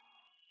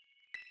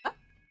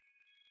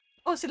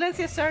 Oh,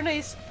 Silencia Cerno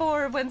is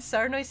for when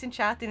Cerno is in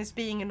chat and is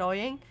being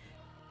annoying.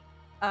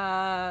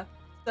 So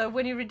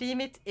when you redeem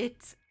it, it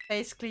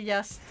basically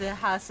just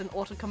has an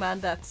auto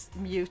command that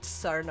mutes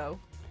Cerno.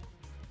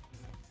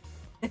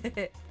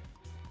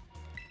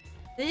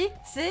 See?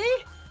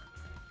 See?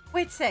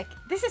 Wait a sec.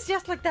 This is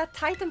just like that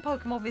Titan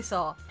Pokemon we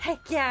saw.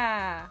 Heck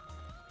yeah!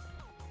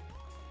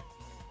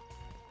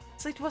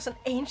 So it was an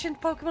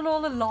ancient Pokemon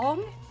all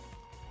along?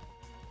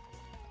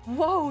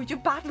 Whoa, you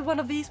battled one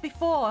of these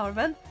before,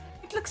 Arven.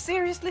 It looks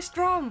seriously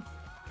strong.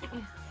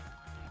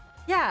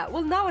 Yeah,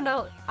 well now I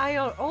know I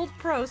are old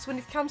pros when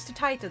it comes to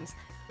Titans.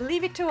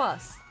 Leave it to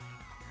us.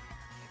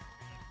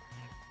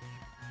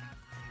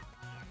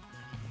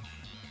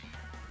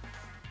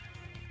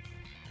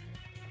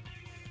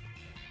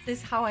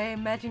 This is how I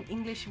imagine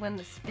English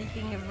when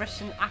speaking a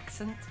Russian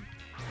accent,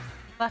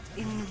 but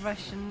in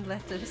Russian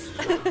letters.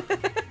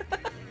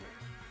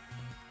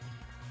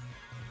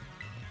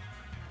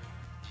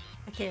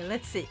 Okay,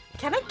 let's see.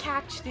 Can I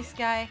catch this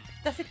guy?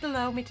 Does it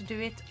allow me to do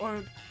it,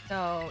 or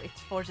no? It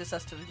forces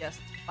us to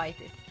just fight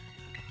it.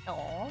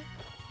 Aww.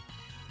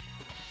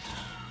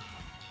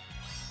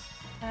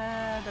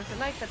 Does it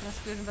like that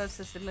Masculine Bird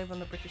says they live on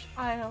the British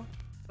Isle?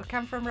 Or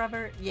come from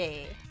rubber?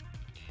 Yeah.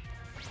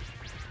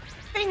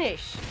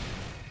 Finnish!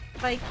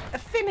 Like, a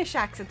Finnish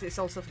accent is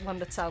also one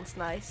that sounds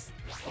nice.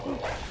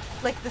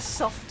 Like the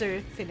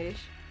softer Finnish.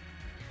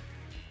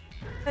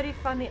 Very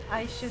funny,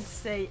 I should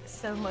say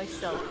so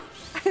myself.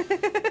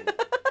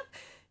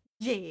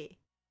 Yeah.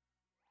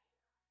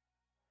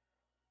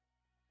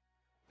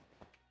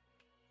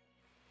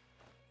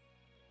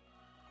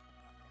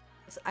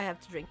 So I have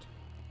to drink.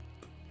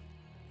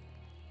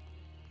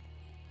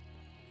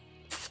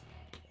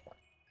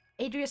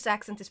 Adria's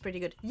accent is pretty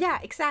good. Yeah,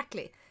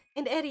 exactly.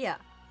 And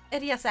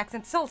Eria's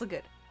accent is also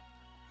good.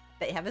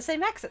 They have the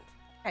same accent,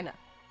 kinda.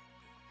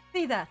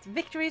 See that?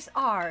 Victory is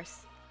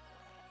ours.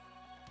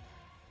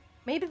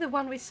 Maybe the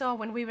one we saw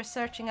when we were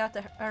searching out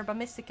the Herba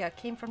Mystica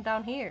came from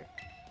down here.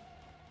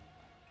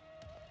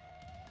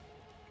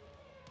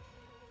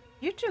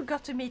 You two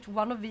got to meet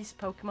one of these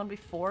Pokemon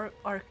before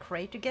our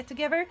crater get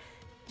together.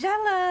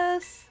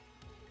 Jealous!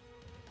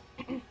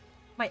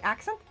 My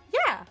accent?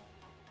 Yeah!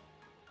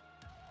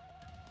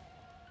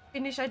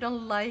 Finnish I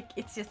don't like,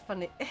 it's just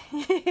funny.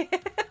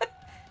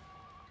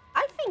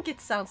 I think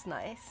it sounds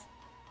nice.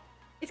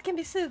 It can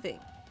be soothing.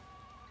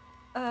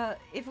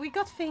 If we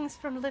got things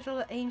from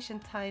little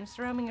ancient times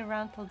roaming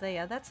around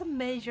Paldea, that's a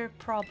major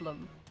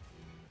problem.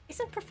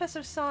 Isn't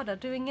Professor Sada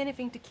doing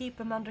anything to keep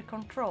them under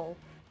control?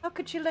 How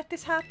could she let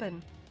this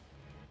happen?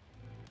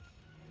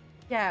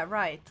 Yeah,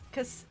 right.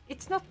 Because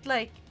it's not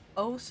like,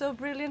 oh so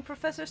brilliant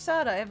Professor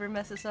Sada ever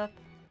messes up.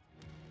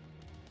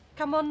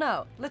 Come on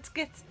now, let's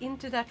get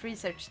into that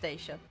research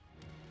station.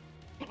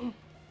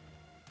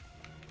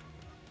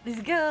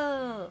 Let's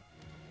go!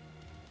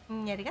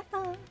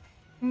 Arigato!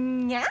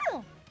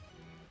 Meow!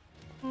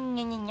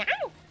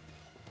 Meow!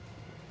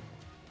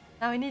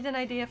 Now I need an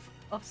idea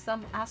of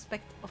some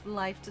aspect of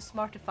life to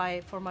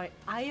smartify for my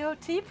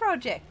IoT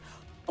project.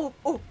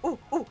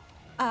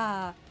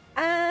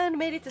 And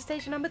made it to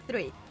station number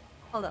 3.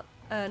 Hold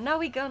on. Now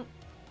we gone.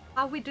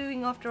 How we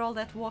doing after all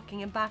that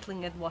walking and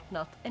battling and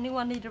whatnot?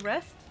 Anyone need a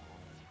rest?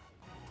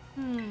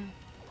 You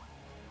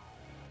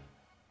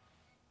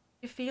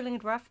feeling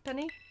it rough,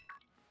 Penny?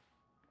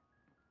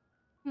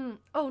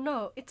 Oh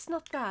no, it's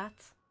not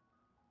that.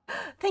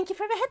 Thank you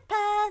for the head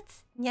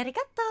pats!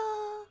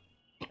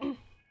 Arigato!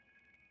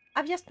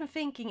 I've just been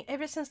thinking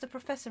ever since the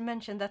professor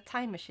mentioned that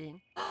time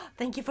machine.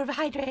 Thank you for the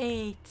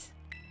hydrate!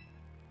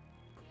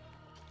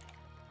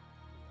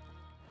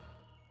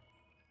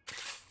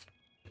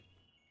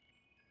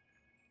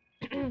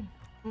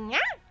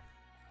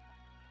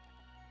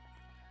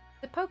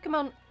 The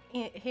Pokemon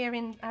here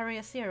in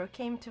Area 0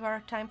 came to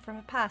our time from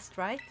the past,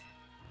 right?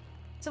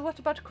 So what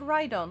about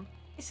Koraidon?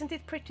 Isn't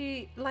it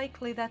pretty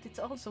likely that it's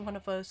also one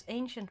of those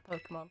ancient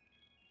Pokemon?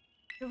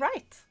 You're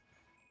right.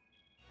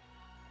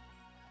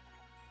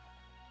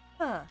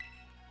 Huh.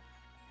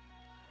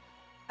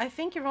 I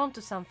think you're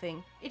onto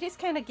something. It is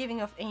kind of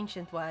giving off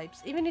ancient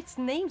vibes. Even its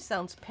name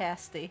sounds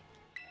pasty.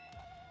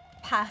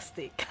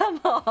 Pasty, come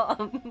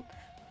on!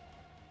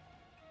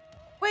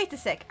 Wait a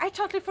sec, I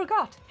totally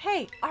forgot.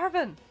 Hey,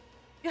 Arven!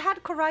 You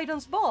had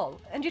Koraidon's ball,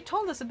 and you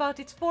told us about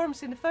its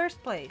forms in the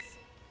first place.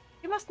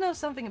 You must know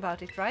something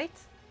about it, right?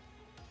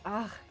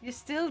 Ugh, you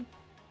still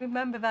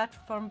remember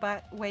that from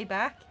way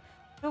back?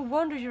 No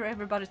wonder you're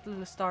everybody's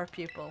little star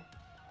pupil.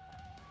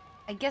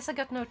 I guess I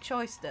got no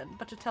choice then,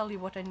 but to tell you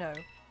what I know.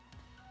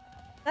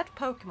 That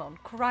Pokemon,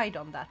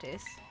 Koraidon that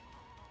is,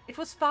 it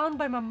was found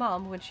by my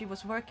mom when she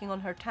was working on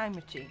her time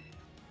machine.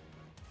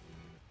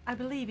 I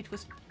believe it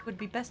would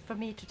be best for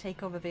me to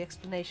take over the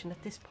explanation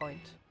at this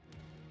point.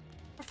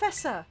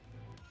 Professor!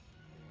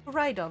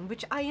 Koraidon,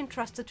 which I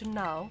entrusted to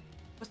now,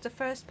 was the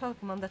first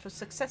Pokemon that was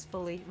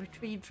successfully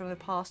retrieved from the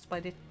past by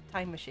the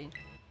time machine.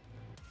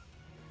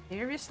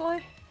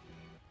 Seriously?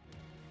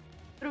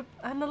 Through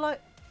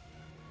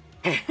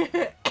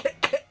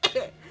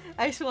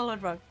I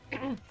swallowed wrong.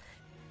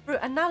 Through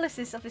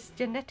analysis of its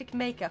genetic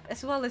makeup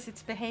as well as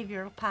its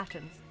behavioral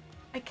patterns,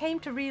 I came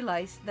to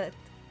realize that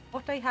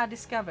what I had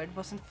discovered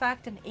was in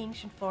fact an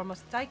ancient form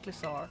of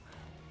Cyclosaur,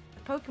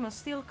 a Pokemon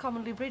still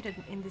commonly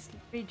ridden in this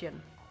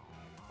region.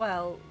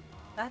 Well,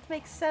 that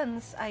makes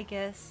sense, I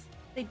guess.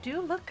 They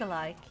do look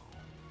alike.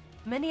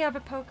 Many other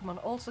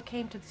Pokemon also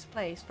came to this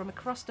place from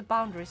across the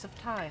boundaries of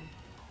time.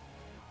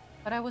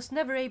 But I was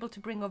never able to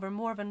bring over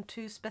more than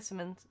 2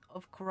 specimens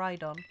of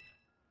Koraidon.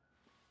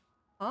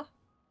 Huh?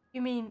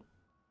 You mean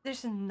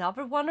there's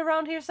another one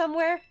around here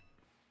somewhere?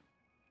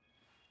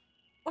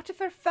 What if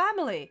her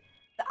family?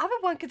 The other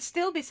one could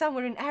still be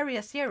somewhere in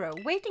Area 0,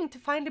 waiting to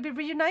finally be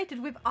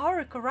reunited with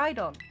our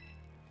Koraidon.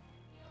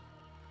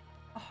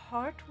 A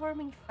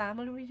heartwarming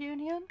family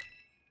reunion?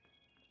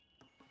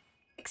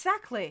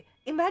 Exactly!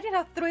 Imagine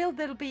how thrilled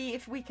they'll be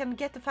if we can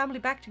get the family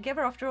back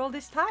together after all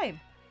this time.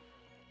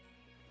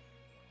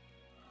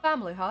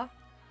 Family, huh?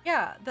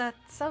 Yeah, that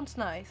sounds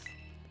nice.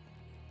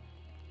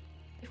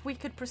 If we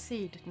could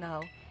proceed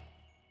now.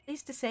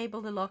 Please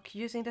disable the lock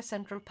using the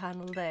central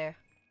panel there.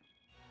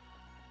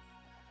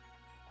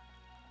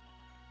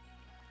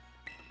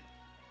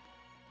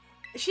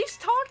 She's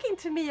talking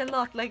to me a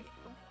lot, like...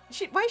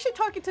 why is she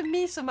talking to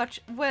me so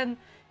much when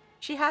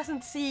she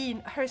hasn't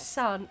seen her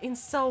son in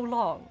so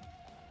long?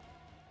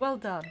 Well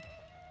done.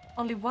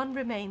 Only one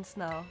remains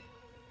now.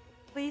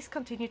 Please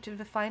continue to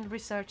the final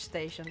research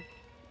station.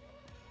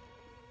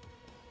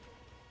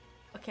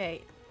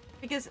 Okay,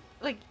 because,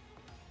 like,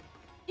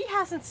 she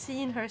hasn't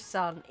seen her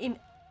son in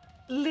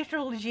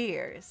literal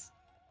years.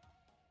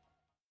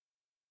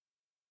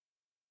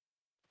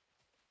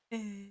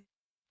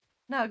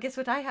 Now, guess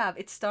what I have?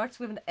 It starts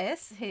with an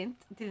S,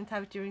 hint. Didn't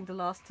have it during the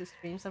last 2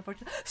 streams,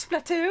 unfortunately.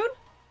 Splatoon?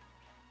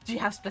 Do you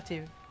have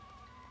Splatoon?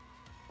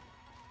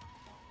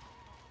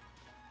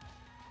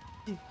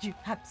 Do you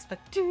have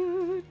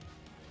Splatoon?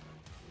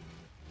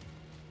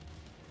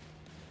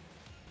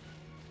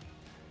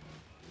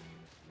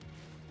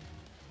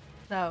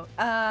 No,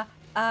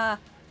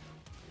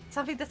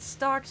 something that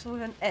starts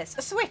with an S.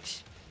 A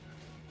Switch!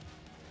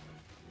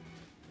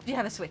 Do you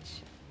have a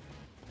Switch?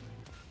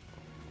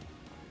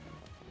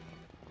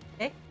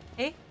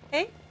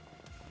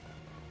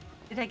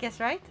 Did I guess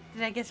right?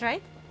 Did I guess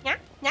right? Yeah,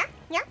 yeah,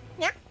 yeah,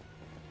 yeah.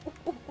 Oh,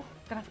 oh, oh.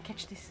 Gonna have to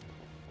catch this.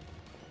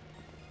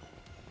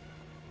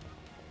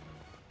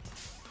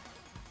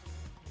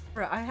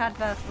 Bro, I had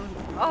that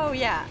one. Oh,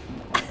 yeah.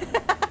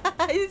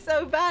 I'm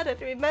so bad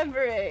at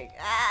remembering.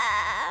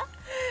 Ah!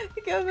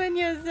 Come on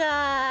your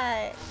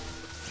side.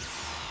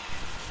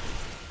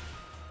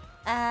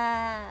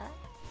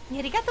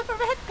 Arigato for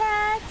red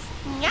pets.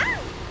 Yeah.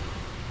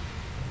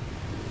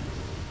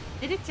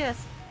 Did it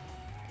just?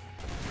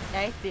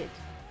 Yeah, it did.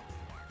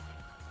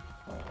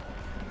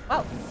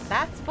 Well,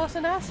 that was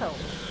an asshole.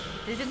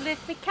 Didn't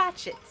let me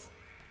catch it.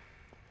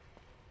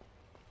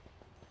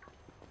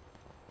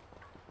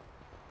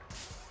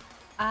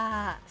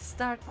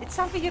 Start. It's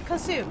something you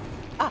consume.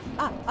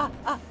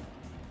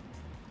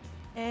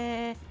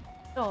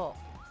 So.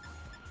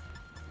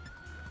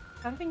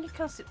 Something you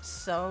consume.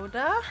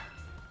 Soda?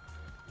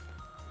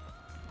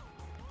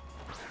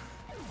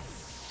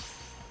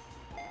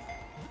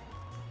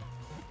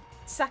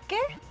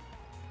 Sake?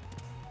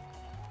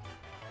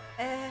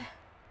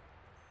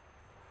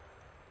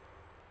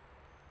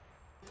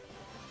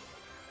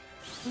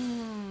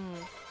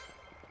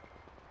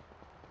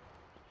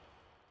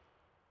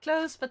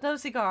 Close, but no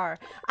cigar.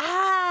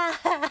 Ah!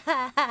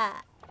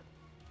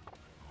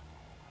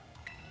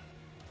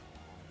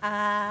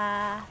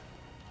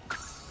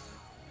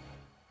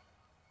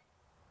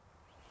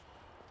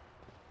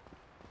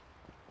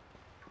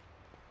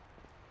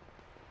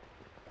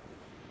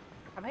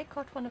 Have I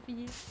caught one of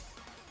these?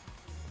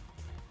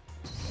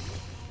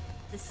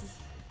 This is...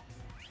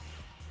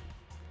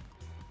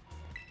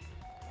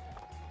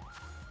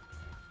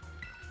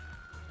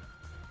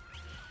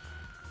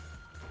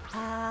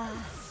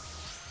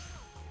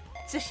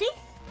 Sushi?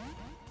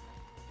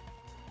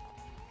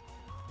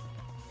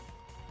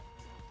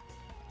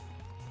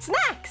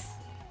 Snacks!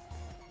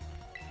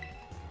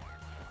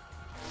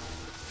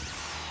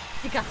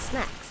 You got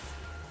snacks.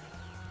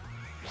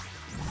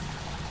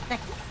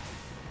 Snacks.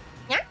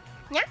 Yeah,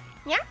 yeah,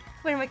 yeah.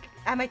 Where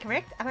am I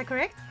correct? Am I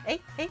correct?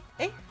 Hey, hey,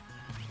 hey.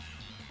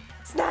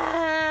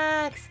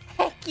 Snacks!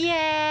 Heck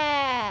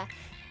yeah!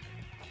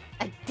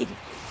 I did it.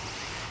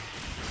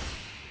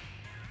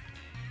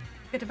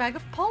 Got a bag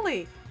of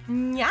Polly.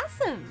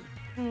 Nyasum.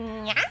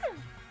 Nya.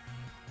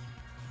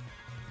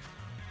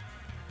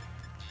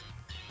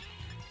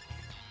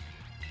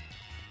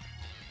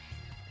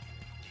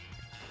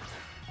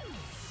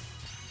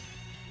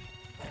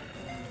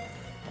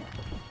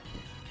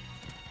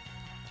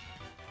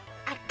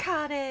 I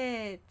caught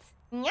it.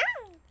 Nya.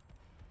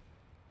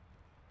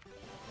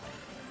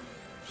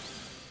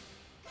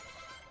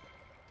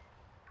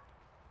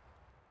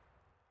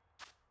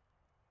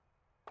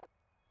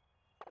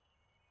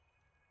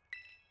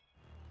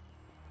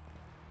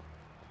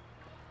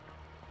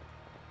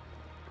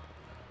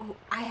 Oh,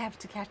 I have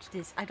to catch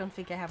this. I don't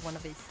think I have one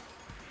of these.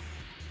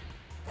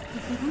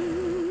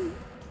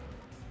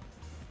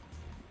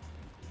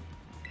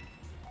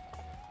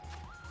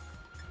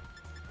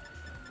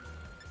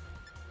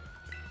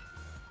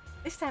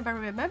 This time I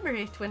remember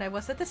it when I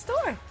was at the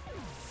store.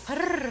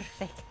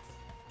 Perfect.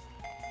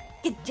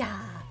 Good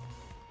job.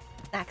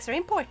 Snacks are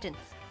important.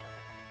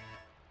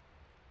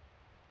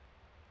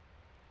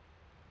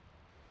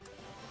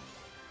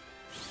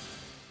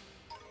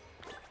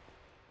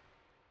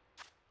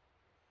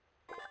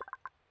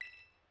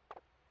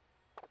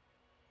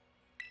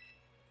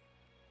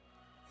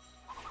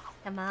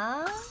 Come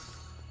on.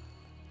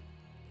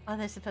 Oh,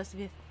 there's supposed to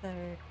be a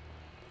third.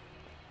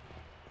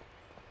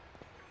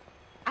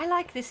 I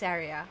like this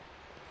area.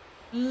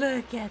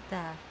 Look at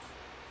that.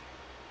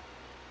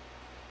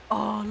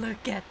 Oh,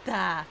 look at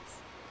that.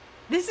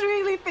 This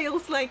really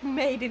feels like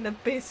Made in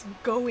Abyss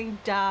going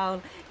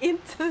down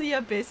into the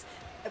abyss,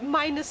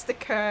 minus the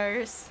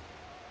curse.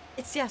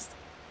 It's just...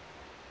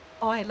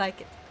 Oh, I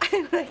like it.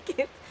 I like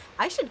it.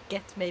 I should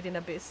get Made in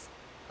Abyss.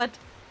 But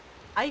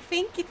I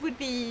think it would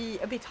be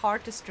a bit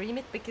hard to stream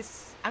it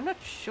because I'm not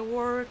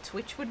sure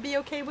Twitch would be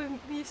okay with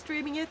me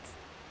streaming it.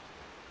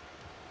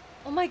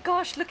 Oh my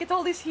gosh, look at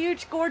all these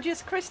huge,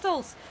 gorgeous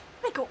crystals.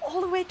 They go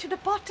all the way to the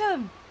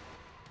bottom.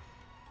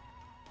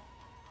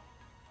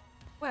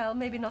 Well,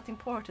 maybe not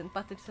important,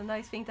 but it's a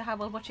nice thing to have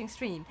while watching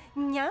stream.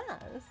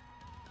 Nyas.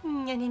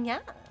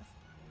 Nyas.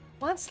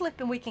 One slip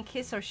and we can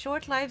kiss our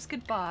short lives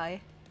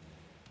goodbye.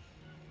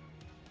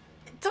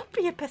 Don't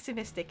be a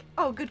pessimistic.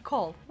 Oh, good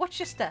call. Watch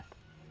your step.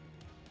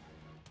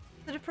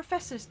 So the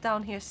professor's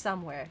down here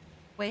somewhere,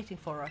 waiting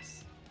for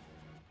us.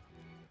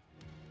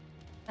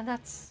 And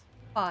that's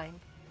fine.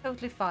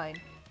 Totally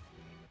fine.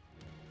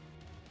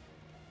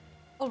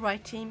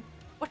 Alright, team.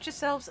 Watch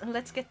yourselves and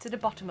let's get to the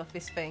bottom of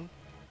this thing.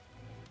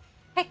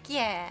 Heck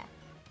yeah!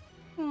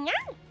 No!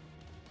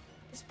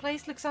 This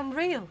place looks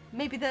unreal.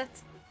 Maybe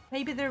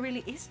there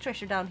really is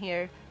treasure down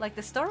here, like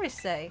the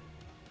stories say.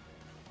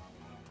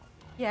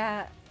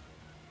 Yeah,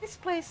 this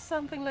place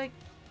something like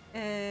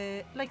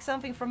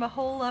something from a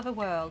whole other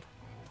world.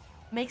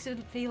 Makes it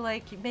feel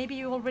like maybe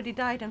you already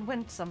died and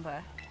went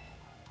somewhere.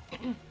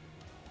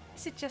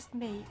 Is it just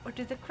me, or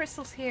do the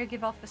crystals here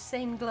give off the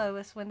same glow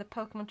as when the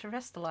Pokémon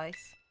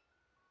terrestrialize?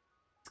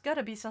 It's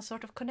gotta be some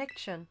sort of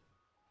connection.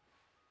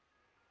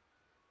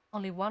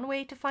 Only one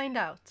way to find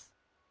out.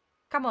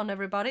 Come on,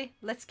 everybody.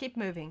 Let's keep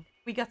moving.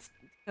 We got to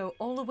go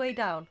all the way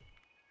down.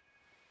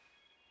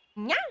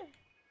 Nyan!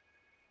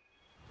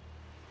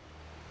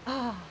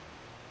 Ah.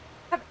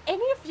 Have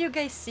any of you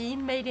guys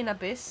seen Made in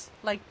Abyss?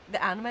 Like,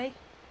 the anime?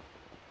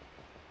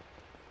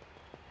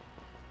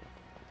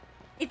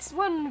 It's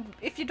one...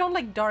 If you don't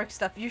like dark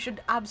stuff, you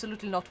should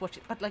absolutely not watch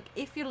it. But, like,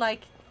 if you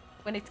like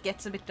when it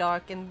gets a bit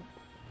dark and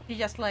you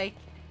just like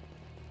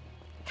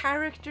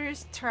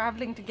characters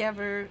traveling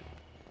together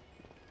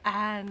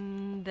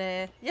and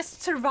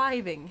just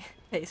surviving,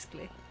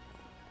 basically,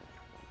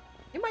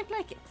 you might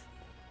like it.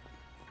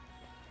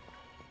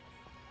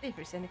 See if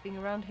there's anything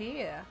around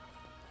here.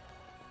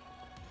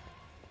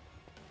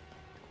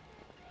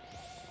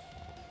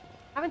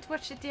 Haven't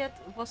watched it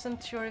yet,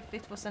 wasn't sure if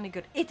it was any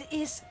good. It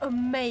is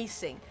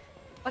amazing!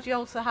 But you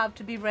also have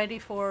to be ready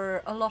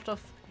for a lot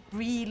of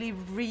really,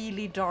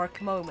 really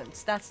dark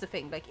moments. That's the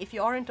thing. Like, if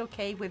you aren't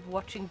okay with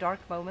watching dark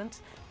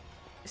moments,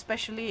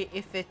 especially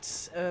if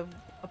it's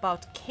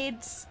about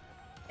kids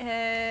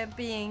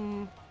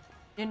being,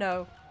 you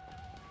know,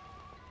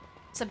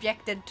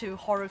 subjected to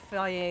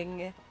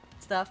horrifying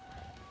stuff.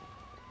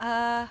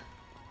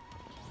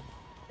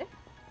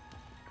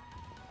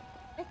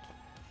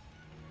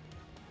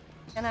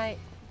 Can I...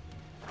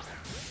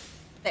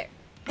 There.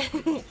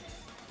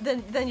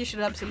 then you should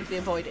absolutely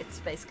avoid it,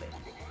 basically.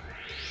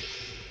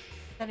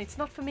 And it's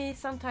not for me.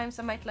 Sometimes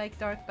I might like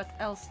dark, but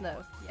else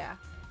no. Yeah.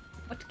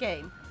 What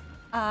game?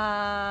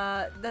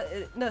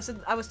 No, so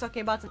I was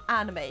talking about an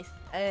anime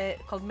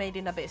called Made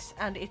in Abyss,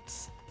 and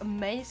it's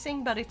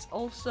amazing, but it's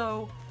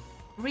also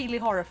really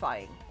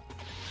horrifying.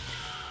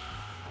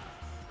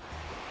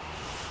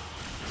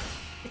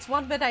 It's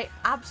one that I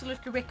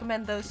absolutely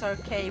recommend those who are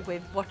okay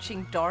with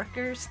watching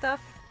darker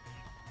stuff,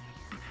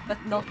 but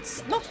not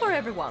for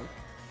everyone.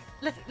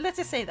 Let's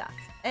just say that,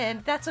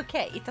 and that's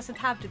okay. It doesn't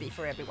have to be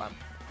for everyone.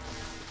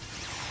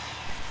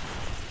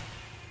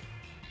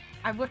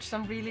 I've watched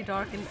some really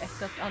dark and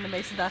effed up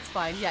anime, so that's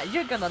fine. Yeah,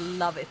 you're gonna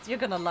love it. You're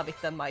gonna love it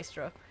then,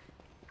 Maestro.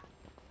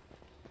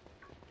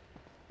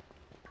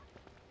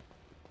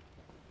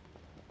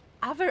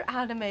 Other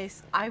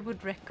animes I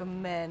would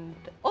recommend...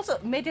 Also,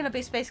 Made in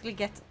Abyss basically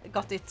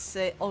got its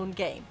own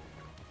game.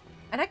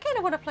 And I kind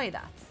of want to play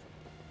that.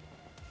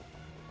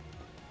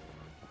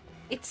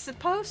 It's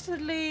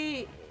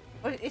supposedly...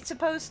 It's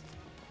supposed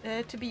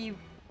to be,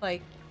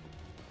 like,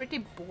 pretty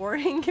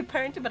boring,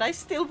 apparently, but I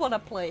still want to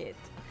play it.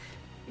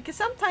 Because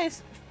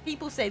sometimes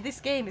people say this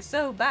game is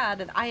so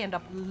bad, and I end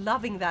up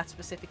loving that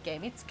specific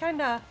game. It's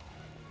kind of...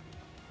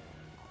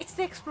 It's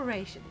the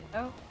exploration, you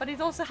know? But it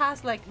also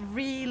has, like,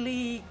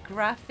 really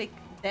graphic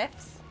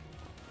depths.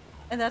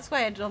 And that's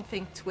why I don't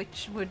think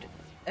Twitch would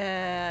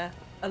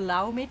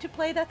allow me to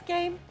play that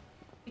game.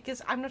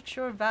 Because I'm not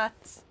sure that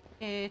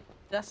it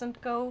doesn't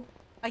go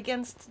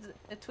against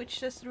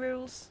Twitch's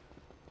rules.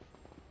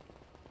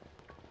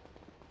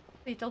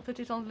 Wait, I'll put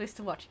it on the list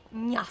to watch.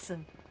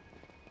 Nyasen.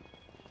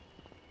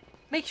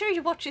 Make sure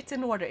you watch it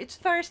in order. It's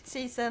first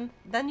season,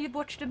 then you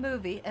watch the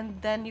movie,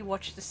 and then you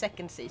watch the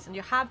second season.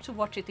 You have to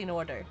watch it in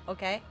order,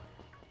 okay?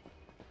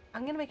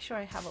 I'm gonna make sure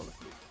I have all of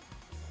these.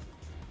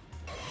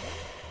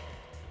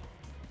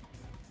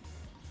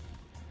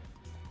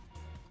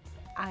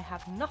 I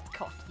have not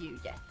caught you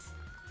yet.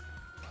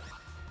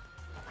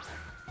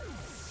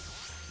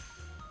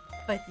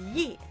 But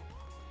yeah.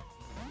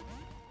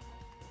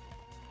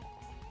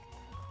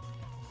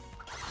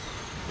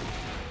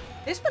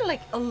 There's been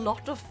like a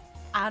lot of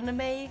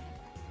anime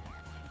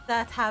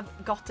that have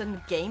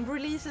gotten game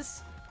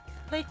releases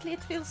lately,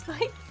 it feels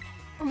like.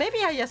 Or maybe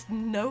I just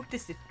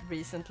noticed it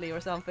recently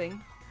or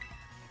something.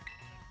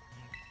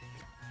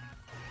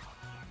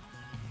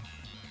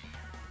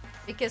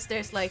 Because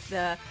there's like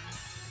the...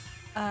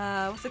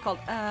 what's it called?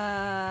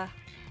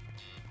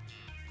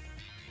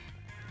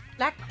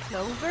 Black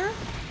Clover?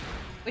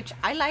 Which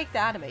I like the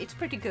anime, it's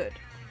pretty good.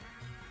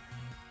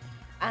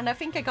 And I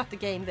think I got the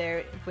game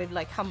there with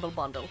like Humble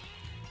Bundle.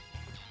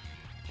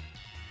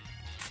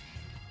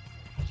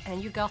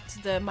 And you got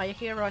the My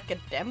Hero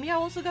Academia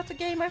also got the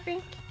game, I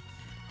think.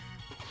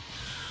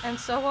 And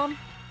so on.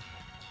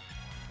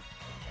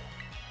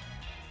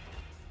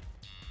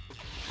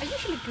 I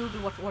usually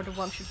Google what order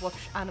one should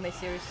watch anime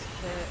series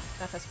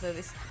that has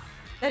movies.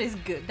 That is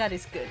good, that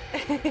is good.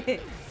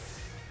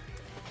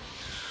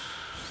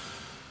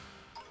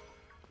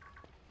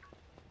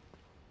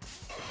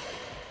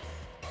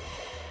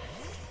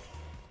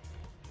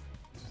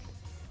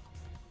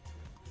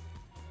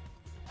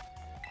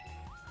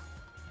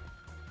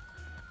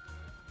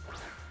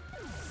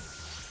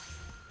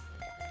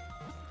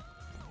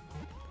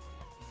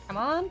 Come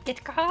on,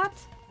 get caught!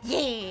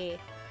 Yeah!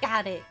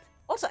 Got it!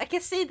 Also, I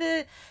can see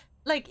the...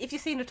 Like, if you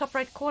see in the top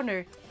right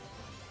corner,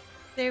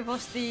 there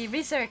was the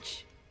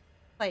research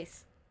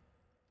place.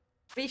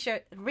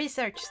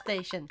 Research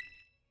station.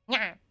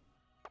 Yeah.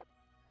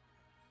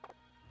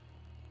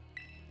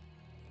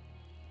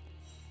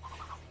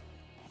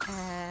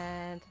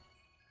 And...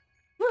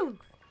 Woo!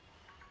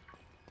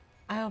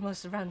 I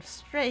almost ran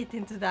straight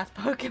into that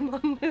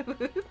Pokemon.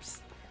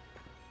 Oops.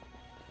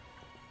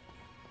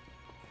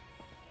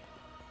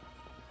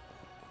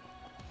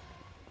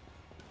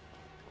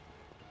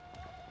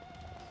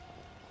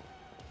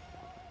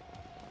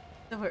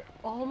 So we're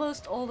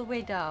almost all the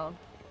way down.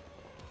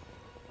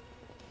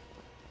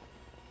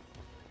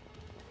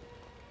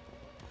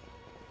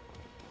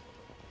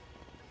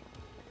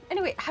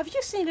 Anyway, have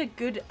you seen a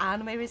good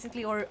anime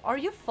recently, or are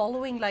you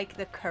following like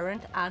the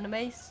current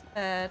animes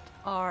that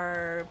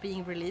are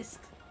being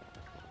released?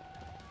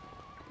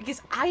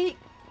 Because I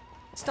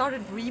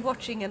started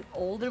rewatching an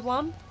older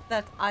one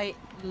that I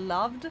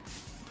loved. Oh,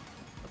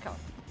 come on.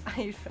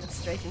 I went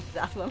straight into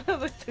that one. I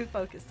was too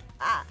focused.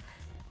 Ah!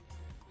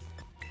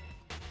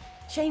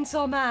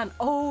 Chainsaw Man!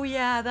 Oh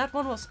yeah, that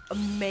one was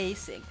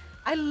amazing.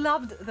 I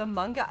loved the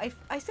manga.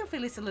 I still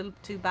feel it's a little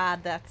too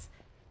bad that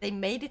they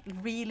made it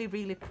really,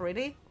 really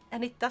pretty.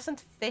 And it doesn't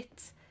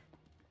fit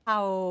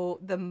how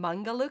the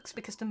manga looks,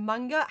 because the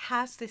manga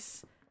has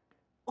this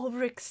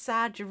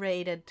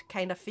over-exaggerated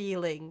kind of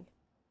feeling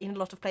in a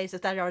lot of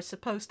places that are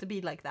supposed to be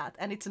like that,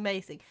 and it's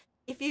amazing.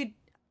 If you...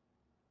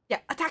 Yeah,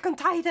 Attack on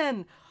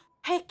Titan!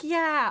 Heck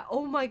yeah!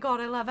 Oh my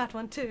god, I love that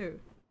one too.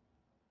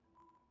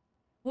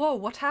 Whoa,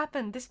 what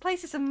happened? This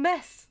place is a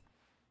mess!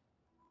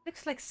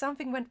 Looks like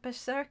something went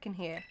berserk in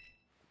here.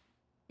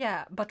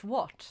 Yeah, but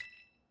what?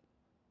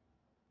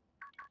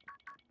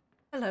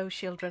 Hello,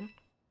 children.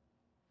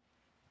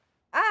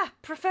 Ah,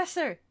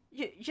 Professor!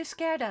 You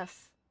scared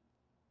us.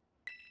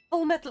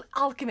 Full Metal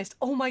Alchemist!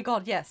 Oh my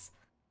god, yes!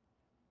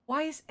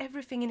 Why is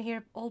everything in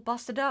here all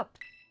busted up?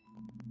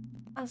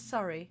 I'm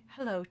sorry.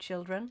 Hello,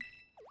 children.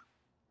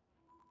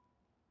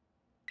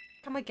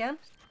 Come again?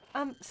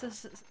 I'm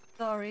sorry.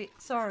 Sorry.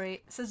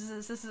 Sorry.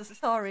 I'm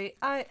sorry.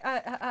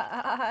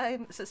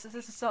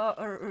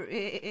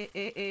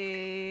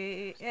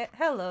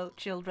 Hello,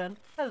 children.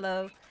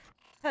 Hello.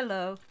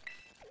 Hello.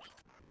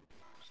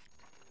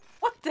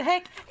 What the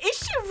heck? Is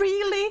she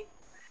really?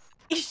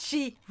 Is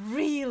she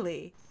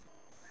really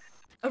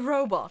a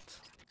robot?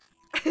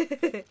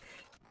 The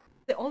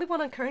only one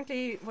I'm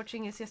currently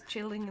watching is just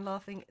chilling and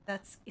laughing.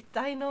 That's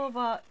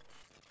Itainova.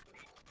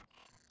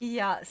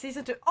 Yeah,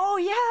 season 2. Oh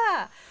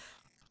yeah!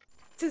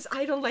 Since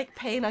I don't like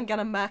pain, I'm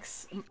gonna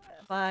max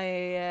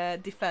my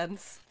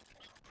defense.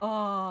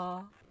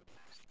 Oh.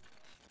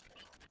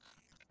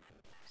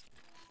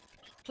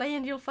 Play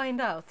and you'll find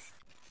out.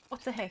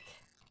 What the heck?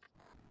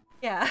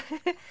 Yeah.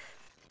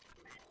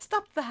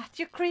 Stop that!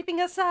 You're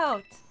creeping us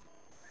out!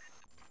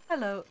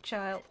 Hello,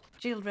 children.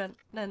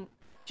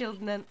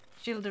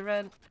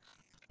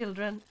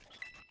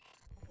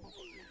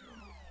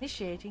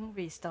 Initiating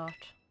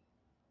restart.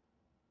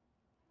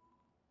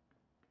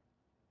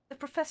 The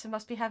professor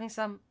must be having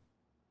some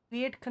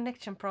weird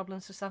connection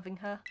problems or something,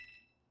 huh?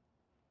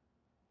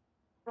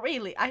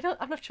 Really? I'm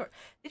not sure.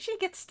 Did she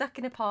get stuck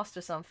in a past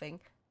or something?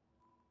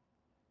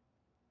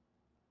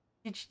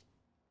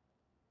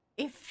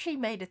 If she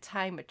made a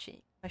time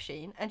machine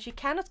and she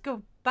cannot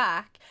go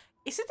back,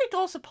 isn't it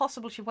also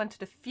possible she went to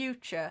the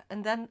future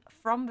and then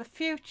from the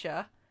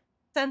future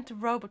sent a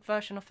robot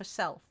version of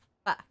herself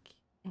back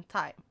in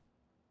time?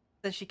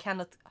 Then she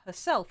cannot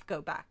herself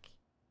go back.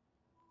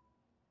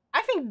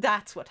 I think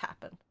that's what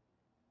happened.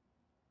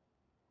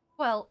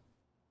 Well,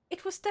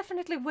 it was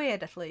definitely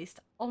weird at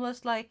least.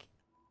 Almost like,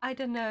 I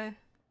don't know.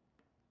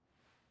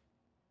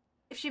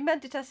 If she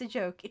meant it as a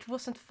joke, it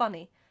wasn't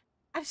funny.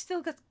 I've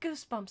still got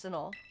goosebumps and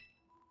all.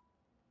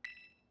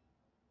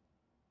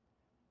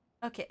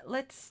 Okay,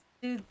 let's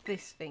do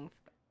this thing.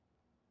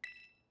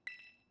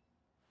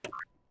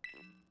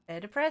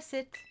 Better press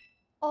it.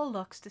 All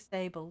locks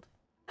disabled.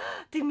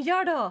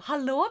 Dimjardo,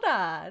 hallå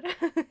där!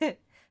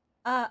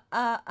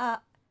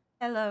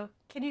 Hello,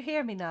 can you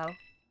hear me now?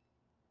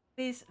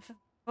 Please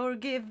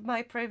forgive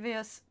my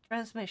previous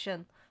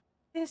transmission.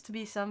 Seems to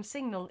be some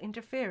signal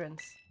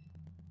interference.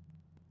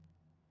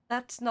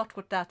 That's not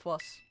what that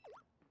was.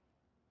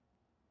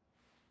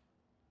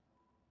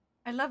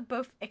 I love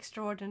both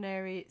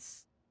extraordinary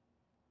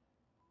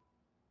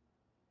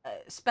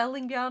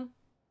spelling, Björn.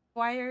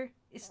 Wire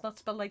is not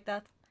spelled like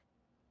that.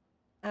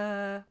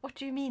 What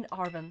do you mean,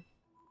 Arven?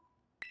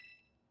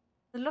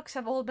 The locks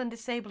have all been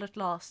disabled at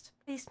last.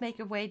 Please make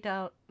your way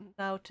down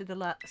now to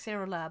the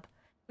Zero Lab,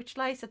 which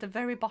lies at the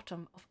very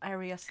bottom of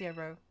Area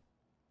 0.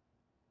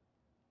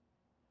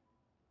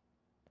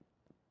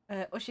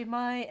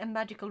 Oshimai and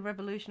Magical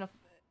Revolution of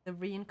the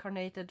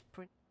Reincarnated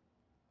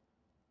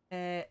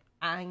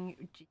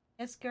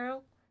Genius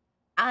Girl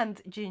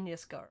and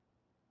Genius Girl.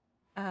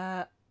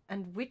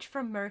 And Witch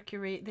from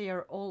Mercury, they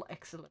are all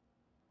excellent.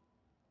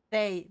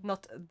 They,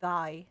 not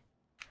thy.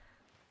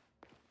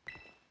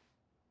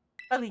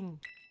 Spelling.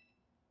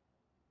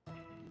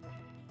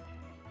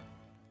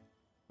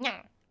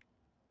 Yeah.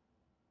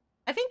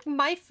 I think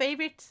my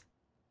favorite,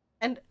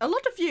 and a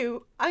lot of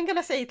you, I'm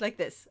gonna say it like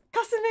this.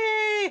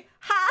 Kasumi!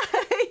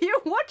 Hi!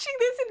 You're watching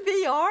this in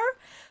VR?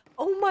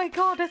 Oh my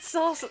god, that's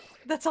awesome.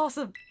 That's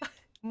awesome.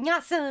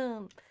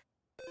 Awesome.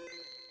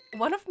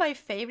 One of my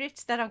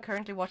favorites that I'm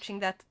currently watching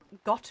that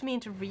got me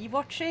into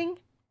rewatching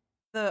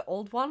the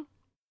old one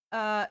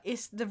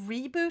is the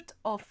reboot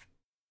of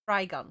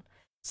Trigun.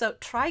 So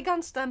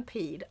Trigun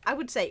Stampede, I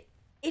would say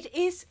it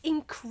is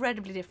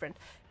incredibly different.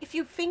 If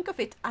you think of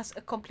it as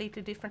a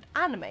completely different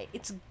anime,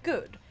 it's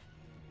good.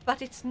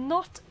 But it's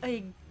not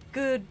a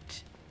good,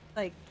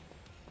 like,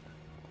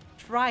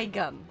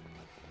 Trigun.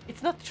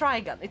 It's not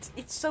Trigun.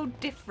 It's so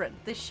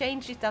different. They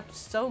changed it up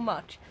so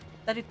much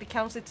that it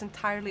becomes its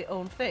entirely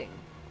own thing.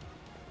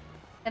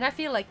 And I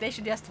feel like they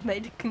should just have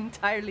made an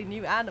entirely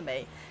new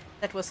anime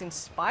that was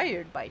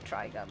inspired by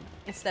Trigun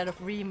instead of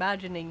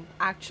reimagining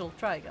actual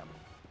Trigun.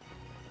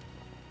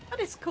 But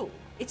it's cool.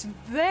 It's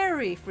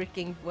very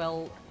freaking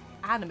well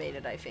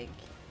animated, I think.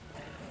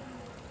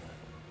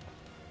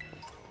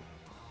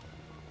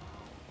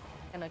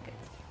 And okay.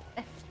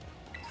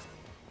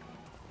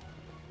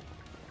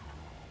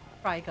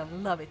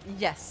 Trigun, love it.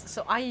 Yes.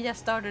 So I just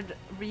started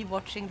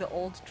rewatching the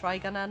old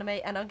Trigun anime,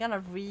 and I'm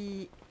gonna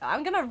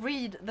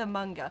read the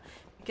manga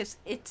because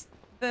it's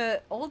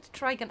the old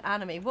Trigun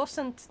anime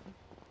wasn't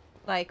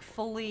like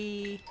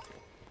fully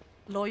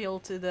loyal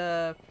to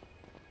the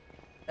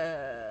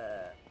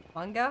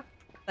manga.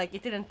 Like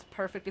it didn't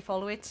perfectly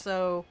follow it,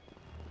 so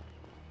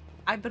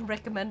I've been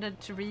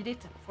recommended to read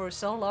it for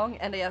so long,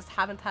 and I just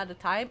haven't had the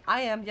time.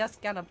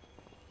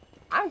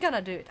 I'm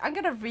gonna do it. I'm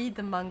gonna read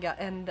the manga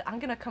and I'm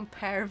gonna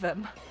compare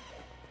them.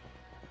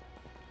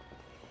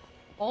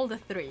 All the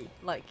three.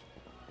 Like,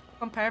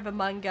 compare the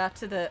manga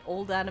to the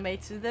old anime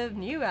to the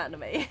new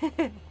anime.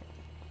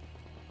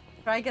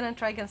 Trigun and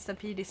Trigun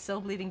Stampede is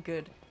so bleeding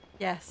good.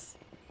 Yes.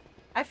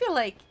 I feel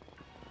like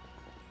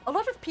a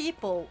lot of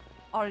people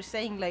are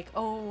saying like,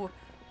 oh,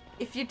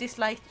 if you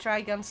dislike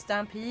Trigun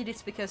Stampede,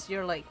 it's because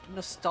you're like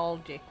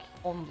nostalgic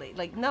only.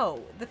 Like,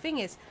 no. The thing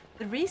is,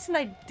 the reason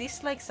I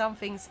dislike some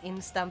things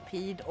in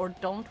Stampede or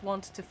don't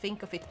want to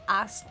think of it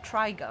as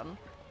Trigun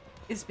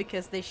is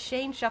because they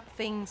change up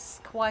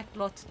things quite a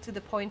lot to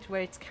the point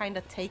where it's kind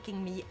of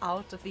taking me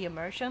out of the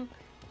immersion.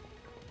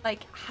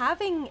 Like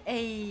having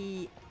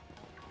a...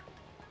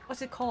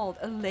 what's it called?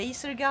 A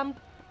laser gun,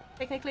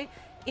 technically,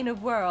 in a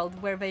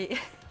world where they...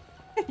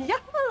 yeah,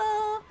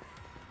 hello!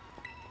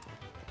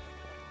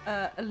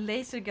 A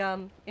laser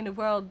gun in a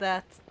world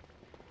that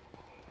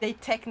they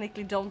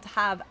technically don't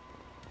have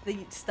the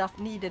stuff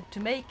needed to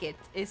make it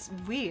is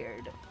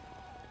weird.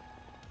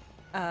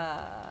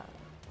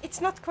 It's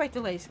not quite a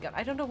laser gun.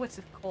 I don't know what's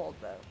it called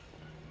though.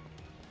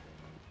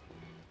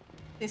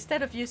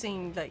 Instead of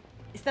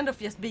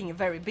just being a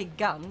very big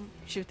gun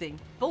shooting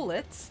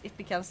bullets, it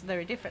becomes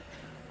very different.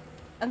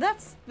 And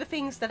that's the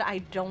things that I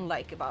don't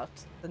like about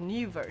the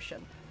new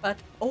version. But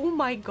oh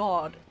my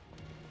god,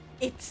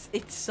 it's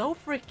so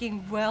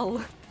freaking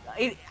well.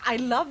 I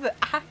love the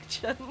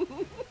action.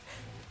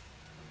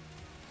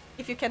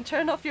 If you can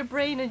turn off your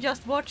brain and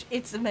just watch,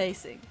 it's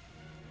amazing.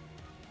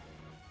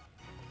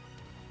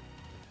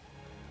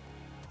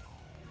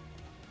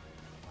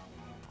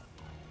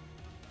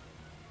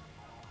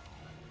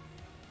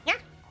 Yeah.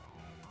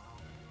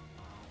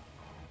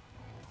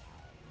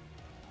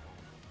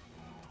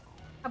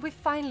 Have we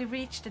finally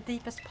reached the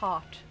deepest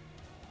part?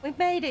 We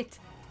made it!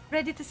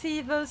 Ready to see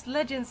if those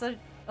legends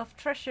of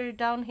treasure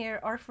down here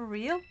are for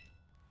real?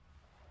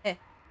 Eh,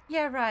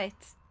 yeah, right.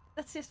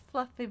 That's just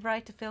fluffy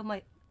right to fill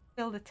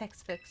the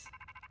textbooks.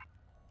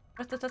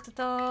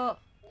 Ra-ta-ta-ta-ta.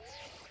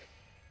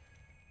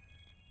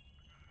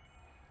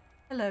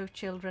 Hello,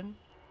 children.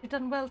 You've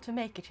done well to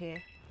make it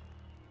here.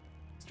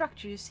 The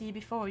structure you see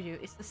before you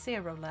is the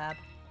Zero Lab.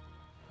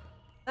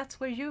 That's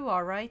where you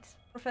are, right,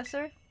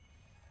 Professor?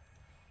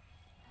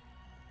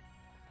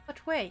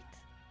 But wait.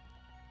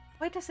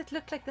 Why does it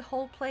look like the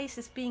whole place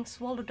is being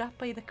swallowed up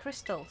by the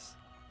crystals?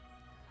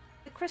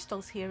 The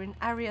crystals here in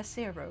Area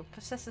Zero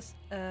possesses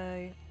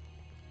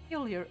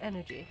peculiar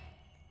energy.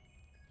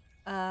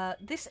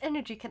 This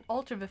energy can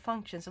alter the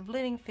functions of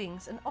living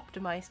things and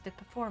optimize the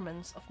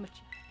performance of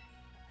machinery.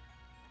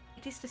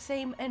 It is the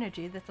same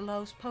energy that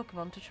allows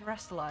Pokémon to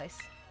terrestrialize.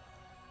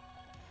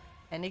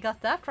 And you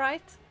got that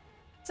right.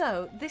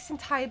 So, this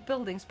entire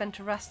building's been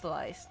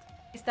terrestrialized.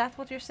 Is that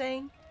what you're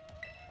saying?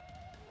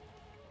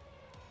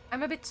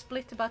 I'm a bit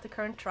split about the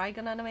current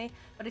Trigun anime,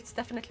 but it's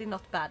definitely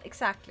not bad.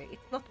 Exactly,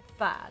 it's not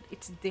bad,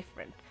 it's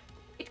different.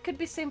 It could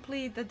be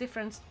simply the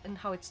difference in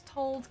how it's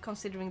told,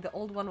 considering the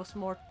old one was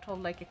more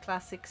told like a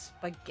classic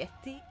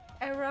spaghetti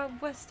era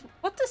western.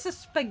 What is a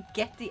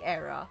spaghetti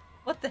era?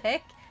 What the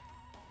heck?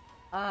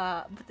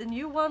 But the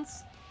new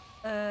one's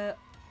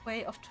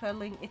way of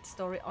telling its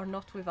story are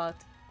not without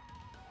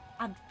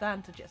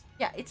advantages.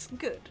 Yeah, it's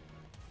good.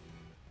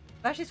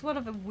 Vash is one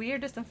of the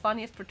weirdest and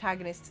funniest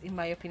protagonists in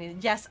my opinion.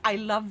 Yes, I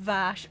love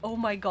Vash. Oh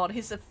my god,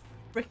 he's a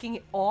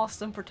freaking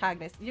awesome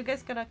protagonist. You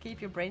guys gonna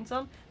keep your brains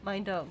on?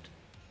 Mine don't.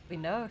 We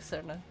know,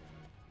 Cerna.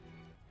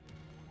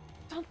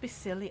 Don't be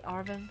silly,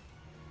 Arven.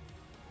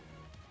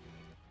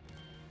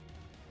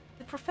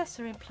 The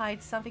professor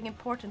implied something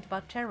important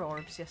about terror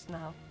orbs just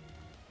now.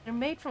 They're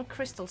made from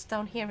crystals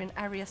down here in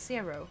Area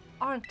Zero,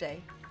 aren't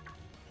they?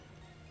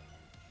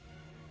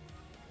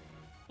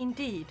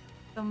 Indeed,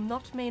 though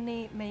not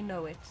many may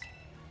know it.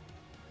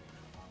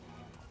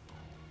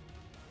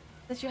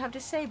 Since you have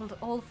disabled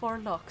all 4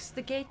 locks,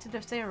 the gate to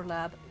the Zero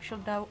Lab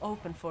should now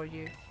open for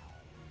you.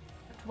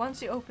 But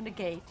once you open the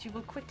gate, you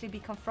will quickly be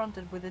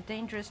confronted with a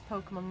dangerous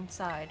Pokémon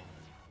inside.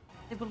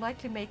 They will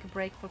likely make a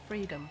break for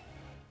freedom.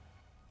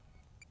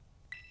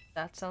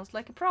 That sounds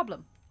like a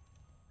problem.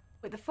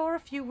 With the 4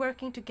 of you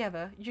working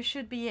together, you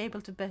should be able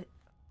to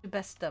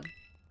best them.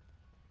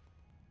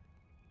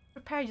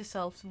 Prepare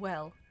yourselves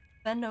well,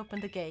 then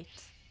open the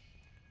gate.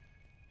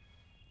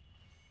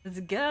 Let's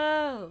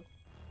go!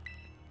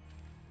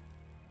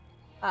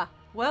 Ah,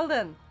 well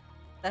then.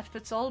 That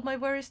puts all my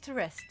worries to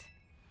rest.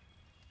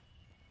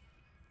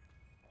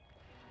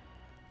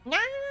 Nah!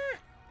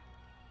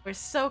 We're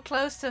so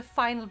close to a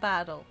final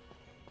battle.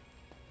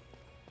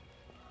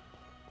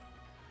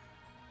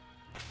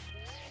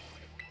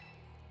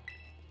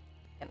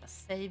 Gonna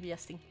save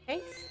just in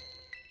case.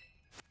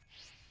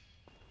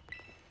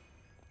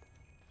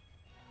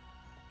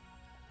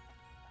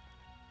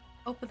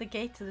 Open the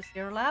gate to the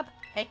Zero Lab?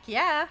 Heck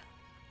yeah!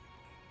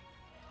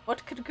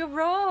 What could go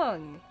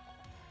wrong?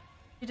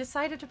 You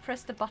decided to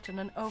press the button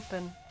and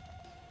open.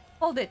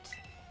 Hold it!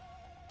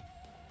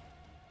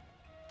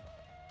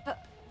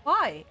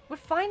 Why? We're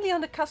finally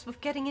on the cusp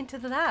of getting into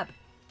the lab.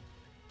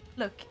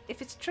 Look,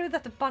 if it's true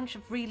that a bunch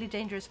of really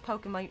dangerous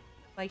Pokemon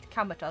might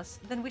come at us,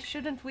 then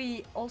shouldn't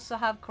we also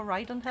have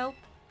Koraidon help?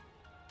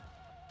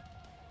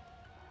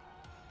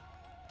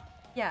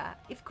 Yeah,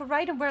 if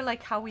Koraidon were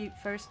like how we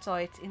first saw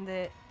it in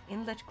the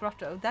Inlet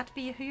Grotto, that'd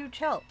be a huge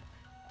help.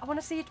 I want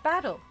to see it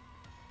battle.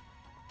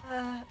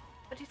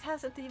 But it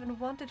hasn't even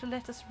wanted to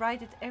let us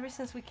ride it ever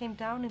since we came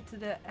down into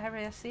the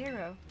Area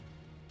Zero.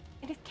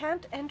 And it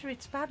can't enter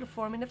its battle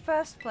form in the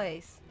first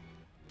place.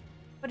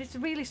 But it's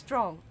really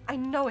strong. I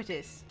know it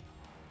is.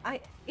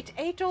 It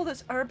ate all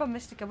this Herba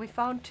Mystica we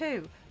found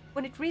too.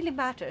 When it really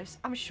matters,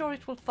 I'm sure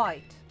it will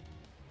fight.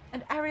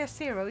 And Area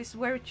Zero is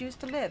where it used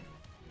to live.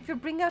 If you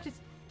bring out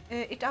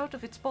it out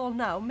of its ball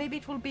now, maybe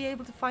it will be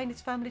able to find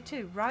its family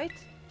too,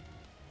 right?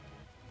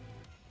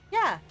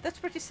 Yeah, that's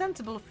pretty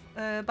sensible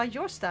by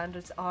your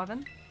standards,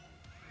 Arven.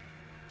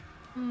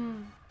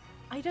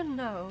 I don't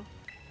know.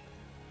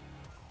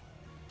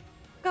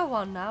 Go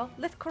on now,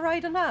 let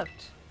Koraidon out.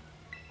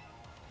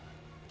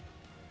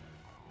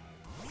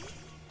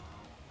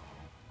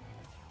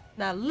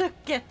 Now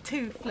look at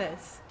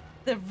Toothless,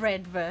 the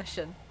red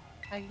version.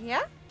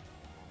 Yeah?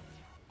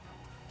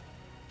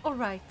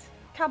 Alright,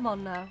 come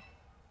on now.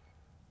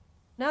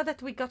 Now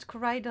that we got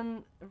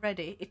Koraidon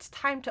ready, it's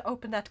time to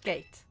open that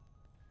gate.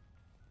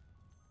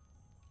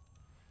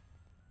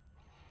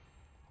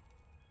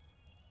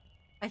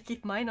 I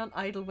keep mine on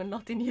idle when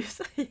not in use.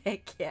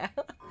 Heck yeah.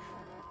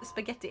 The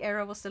spaghetti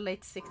era was the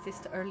late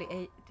 60s to early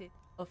 80s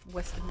of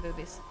Western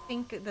movies.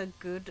 Think the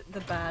good, the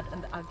bad,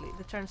 and the ugly.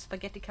 The term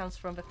spaghetti comes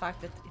from the fact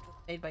that it was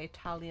made by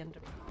Italian.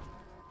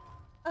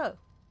 Oh.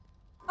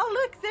 Oh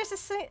look, there's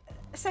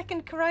a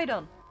second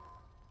Koraidon.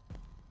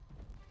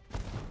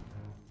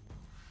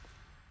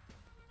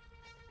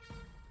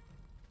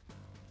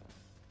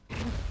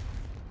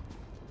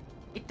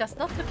 It does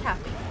not look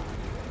happy.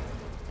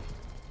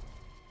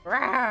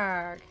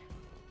 Rargh.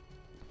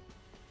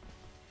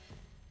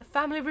 A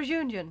family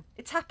reunion.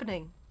 It's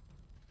happening.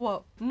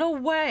 Whoa, no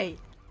way.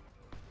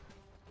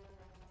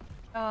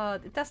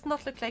 It does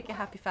not look like a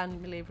happy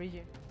family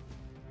reunion.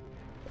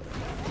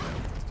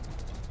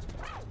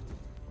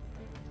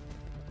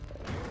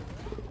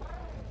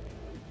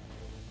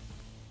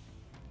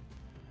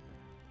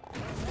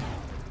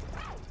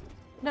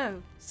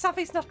 No,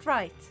 something's not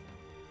right.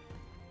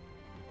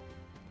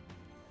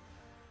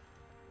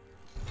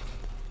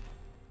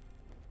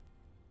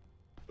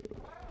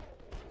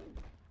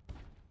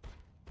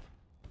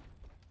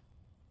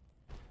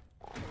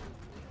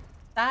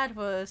 That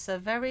was a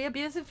very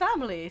abusive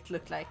family, it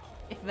looked like,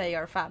 if they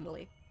are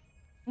family.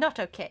 Not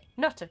okay,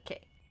 not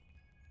okay.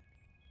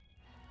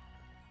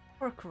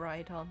 Poor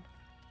Koraidon.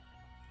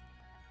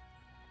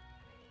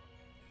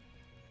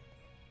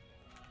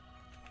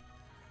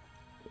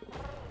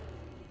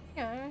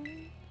 Yeah.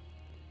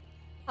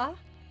 Huh?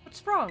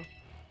 What's wrong?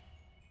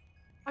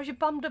 Are you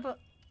bummed about?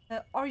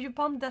 Are you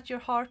bummed that your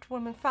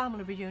heartwarming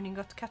family reunion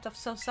got cut off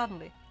so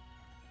suddenly?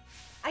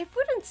 I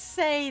wouldn't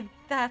say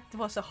that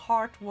was a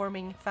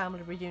heartwarming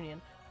family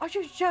reunion. Are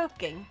you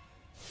joking?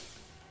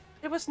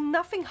 There was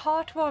nothing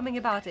heartwarming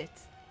about it.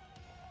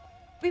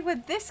 We were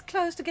this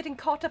close to getting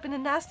caught up in a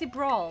nasty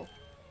brawl.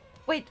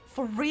 Wait,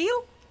 for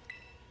real?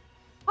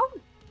 Oh,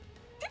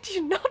 did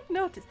you not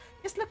notice?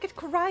 Just look at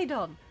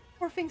Koraidon.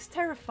 Poor thing's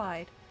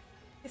terrified.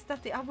 Is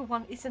that the other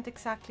one isn't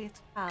exactly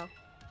its pal?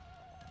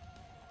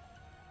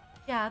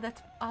 Yeah,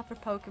 that other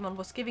Pokemon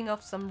was giving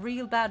off some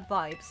real bad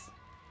vibes.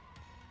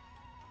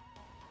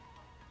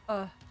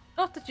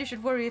 Not that you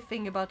should worry a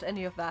thing about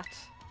any of that.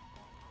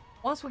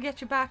 Once we get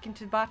you back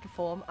into battle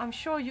form, I'm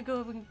sure you're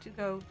going to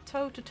go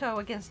toe to toe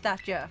against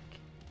that jerk.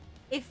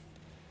 If,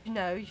 you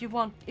know, if you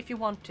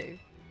want to.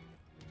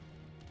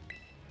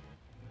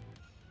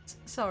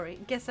 Sorry,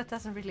 guess that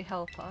doesn't really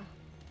help, huh?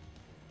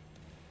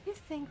 Do you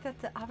think that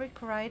the other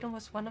Koraidon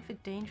was one of the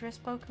dangerous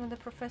Pokemon the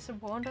professor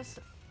warned us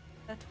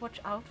to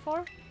watch out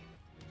for?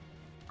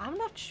 I'm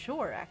not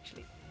sure,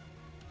 actually.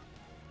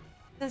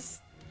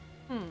 This...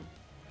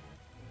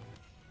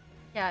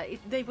 Yeah,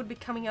 they would be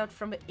coming out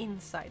from the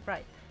inside,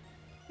 right.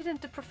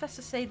 Didn't the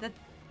professor say that...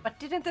 But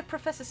didn't the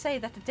professor say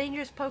that the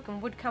dangerous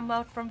Pokemon would come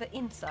out from the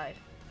inside?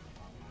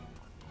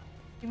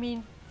 You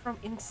mean from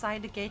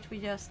inside the gate we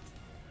just...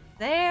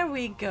 There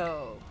we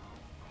go!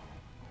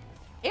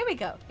 Here we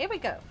go, here we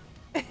go!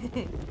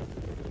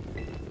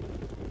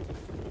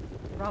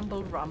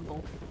 Rumble,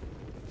 rumble.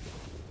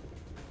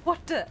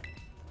 What the...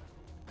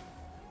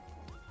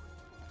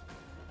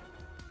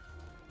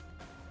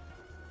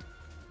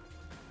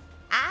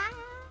 Ah!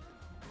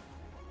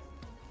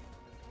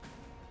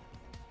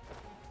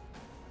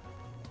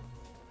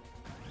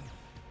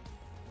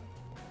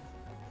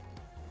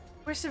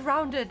 We're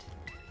surrounded.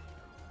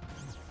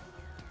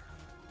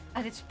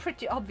 And it's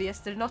pretty obvious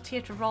they're not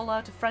here to roll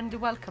out a friendly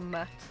welcome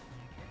mat.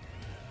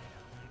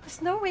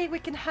 There's no way we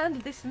can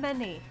handle this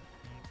many.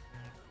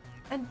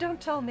 And don't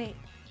tell me,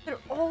 they're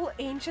all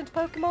ancient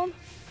Pokemon?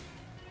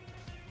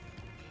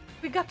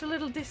 We got a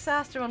little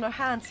disaster on our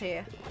hands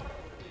here.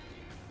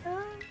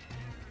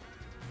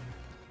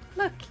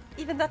 Look,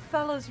 even that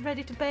fellow's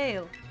ready to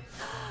bail.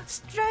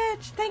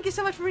 Stretch! Thank you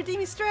so much for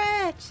redeeming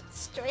Stretch!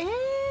 Stretchies!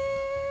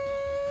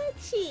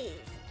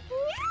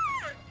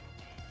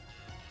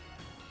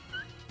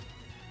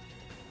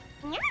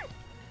 Yeah.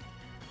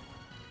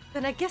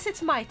 Then I guess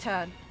it's my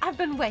turn. I've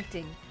been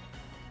waiting.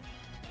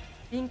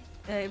 Being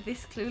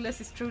this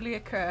clueless is truly a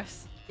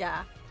curse.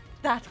 Yeah,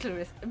 that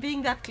clueless.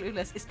 Being that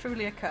clueless is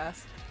truly a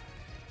curse.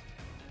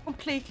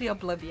 Completely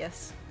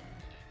oblivious.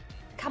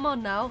 Come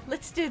on now,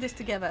 let's do this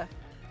together.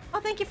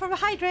 Oh, thank you for the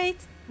hydrate.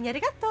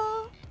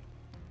 Arigato.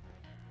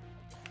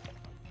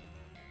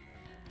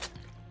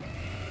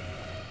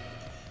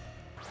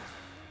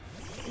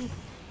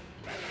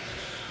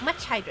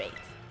 Much hydrate.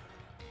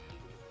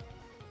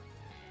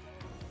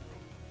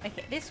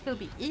 Okay, this will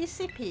be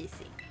easy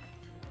peasy.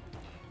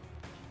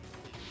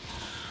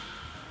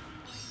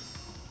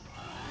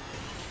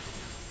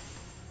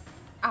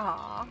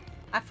 Ah,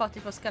 I thought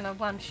it was gonna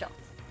one shot.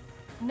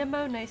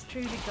 Nemona is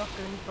truly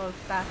gotten both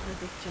battle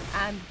addiction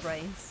and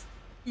brains.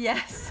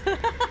 Yes.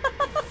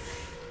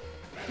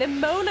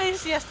 Nemona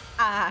is just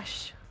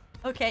Ash.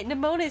 Okay,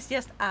 Nemona is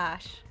just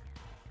Ash.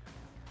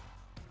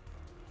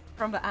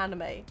 From the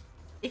anime.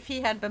 If he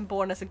had been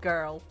born as a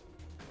girl.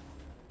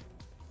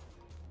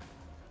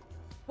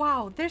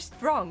 Wow, they're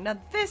strong. Now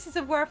this is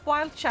a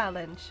worthwhile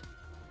challenge.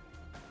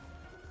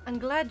 I'm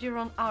glad you're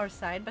on our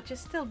side, but you're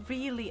still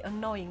really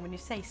annoying when you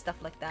say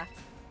stuff like that.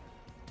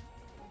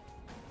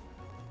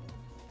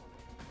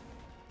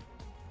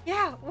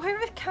 Yeah, why are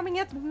they coming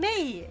at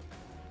me?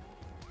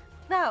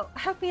 Now,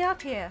 help me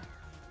out here.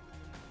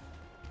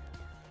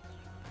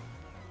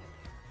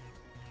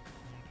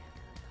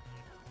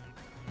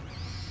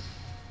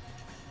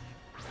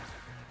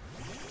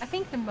 I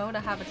think the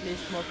Mona have at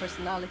least more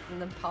personality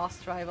than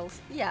past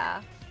rivals.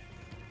 Yeah.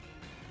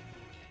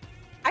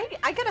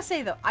 I gotta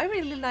say though, I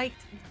really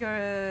liked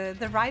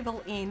the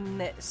rival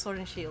in Sword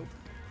and Shield.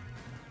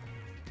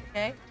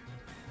 Okay?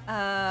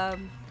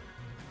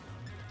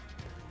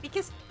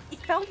 Because it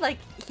felt like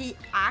he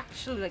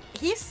actually, like,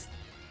 he's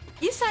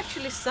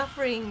actually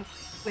suffering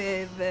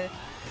with,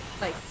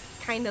 like,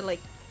 kind of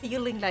like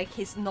feeling like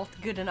he's not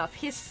good enough.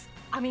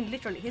 I mean,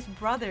 literally, his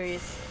brother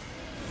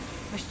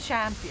was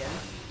champion.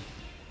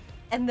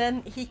 And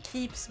then he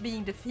keeps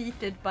being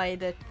defeated by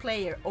the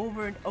player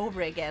over and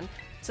over again.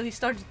 So he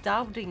starts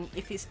doubting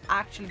if he's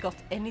actually got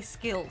any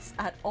skills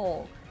at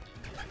all.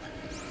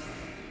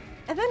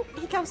 And then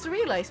he comes to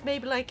realize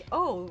maybe like,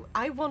 oh,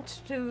 I don't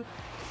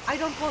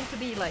want to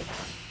be like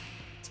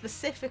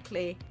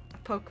specifically a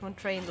Pokemon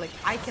trained, like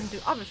I can do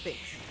other things.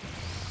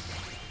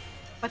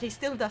 But he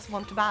still does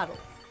want to battle.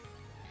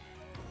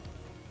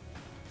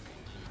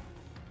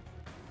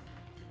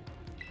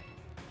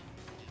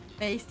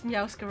 Based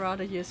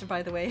Meowscarada user,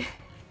 by the way.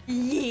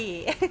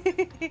 Yeah!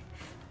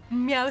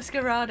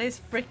 Meowscarada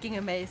is freaking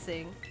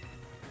amazing.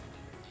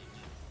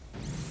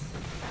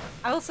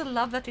 I also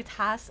love that it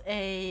has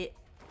an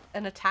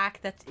attack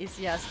that is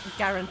just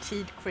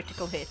guaranteed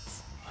critical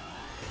hits.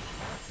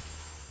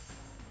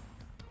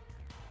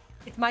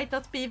 It might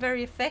not be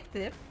very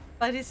effective,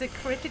 but it's a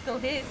critical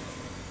hit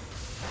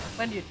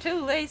when you're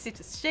too lazy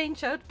to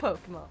change out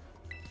Pokemon.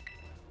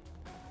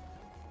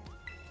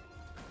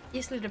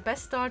 Easily the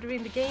best starter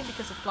in the game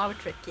because of Flower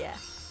Trick, yeah.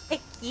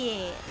 Heck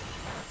yeah!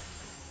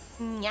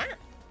 Yeah.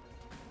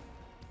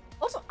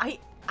 Also, I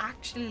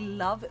actually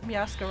love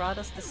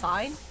Meowscarada's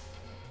design.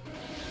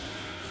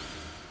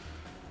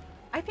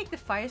 I pick the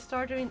fire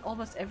starter in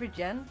almost every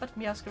gen, but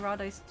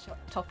Meowscarada is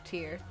top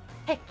tier.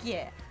 Heck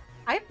yeah!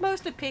 I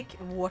mostly pick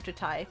water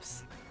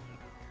types.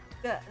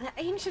 The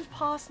ancient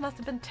past must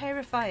have been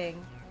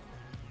terrifying.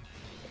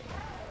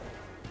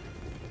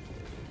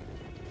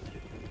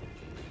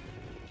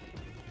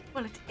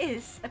 Well, it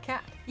is a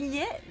cat.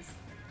 Yes,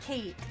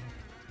 Kate.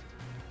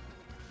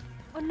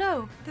 Oh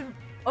no,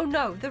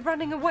 they're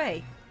running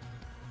away.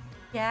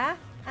 Yeah,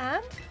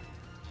 and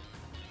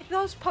if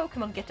those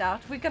Pokemon get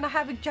out, we're gonna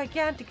have a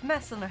gigantic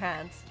mess on our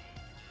hands.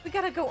 We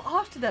gotta go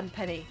after them,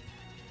 Penny.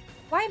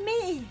 Why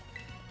me?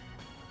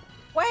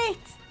 Wait!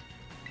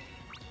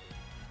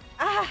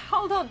 Ah,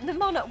 hold on,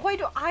 Nimona. Why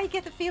do I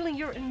get the feeling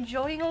you're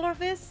enjoying all of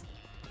this?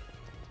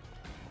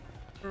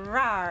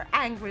 Rawr,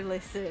 angry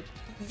lizard.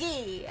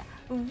 Yeah!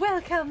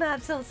 Welcome,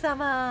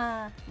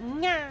 Absol-sama!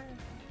 Nya!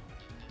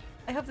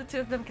 I hope the two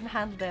of them can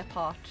handle their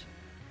part.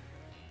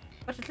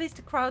 But at least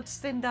the crowd's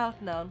thinned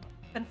out now.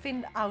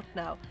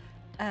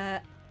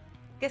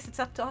 Guess it's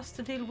up to us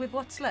to deal with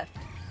what's left.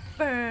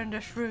 Burn the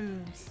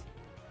shrooms.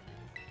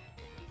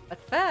 But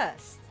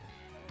first,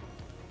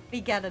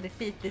 we gotta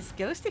defeat this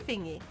ghosty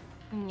thingy.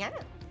 Nya!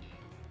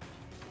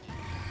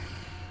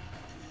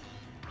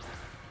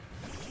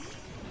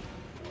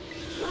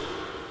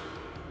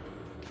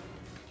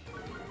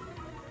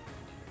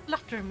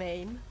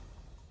 Fluttermane.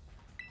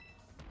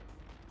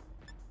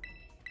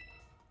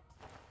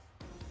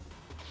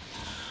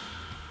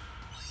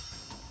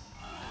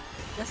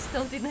 Just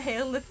don't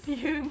inhale the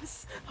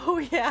fumes. Oh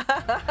yeah.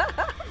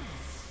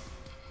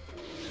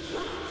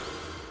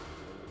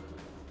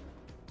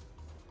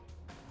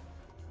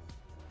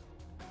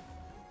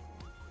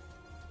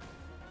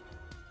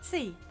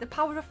 See, the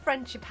power of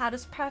friendship had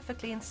us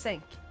perfectly in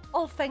sync.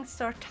 All thanks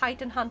to our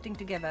titan hunting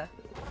together.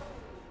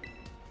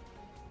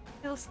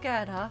 Still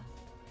scared, huh?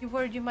 You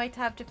worried you might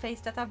have to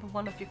face that other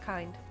one of your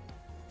kind.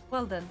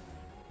 Well then,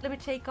 let me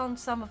take on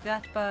some of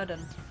that burden.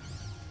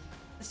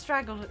 The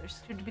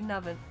stragglers should be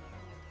nothing.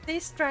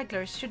 These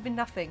stragglers should be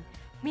nothing.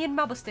 Me and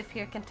Mubblestiff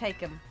here can take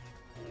them.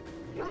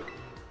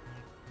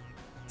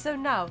 So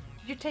now,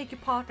 you take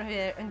your partner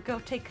here and go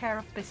take care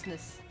of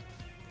business.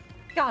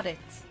 Got it.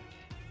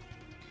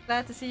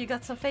 Glad to see you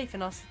got some faith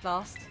in us at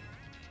last.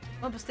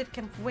 Mubblestiff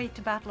can't wait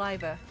to battle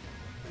either.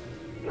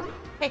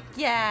 Heck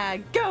yeah!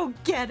 Go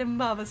get him,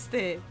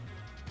 Mubblestiff!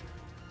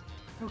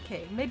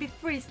 Okay, maybe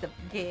freeze them.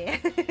 Yeah.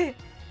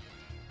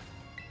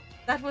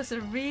 That was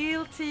a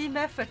real team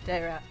effort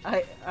there,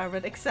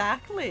 Arvid.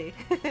 Exactly.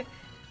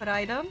 But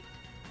I done?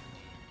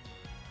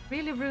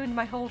 Really ruined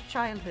my whole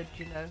childhood,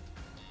 you know.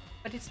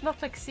 But it's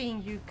not like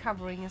seeing you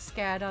covering and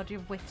scared out of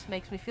your wits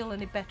makes me feel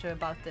any better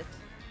about it.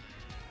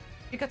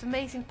 You got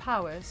amazing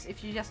powers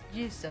if you just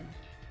use them.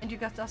 And you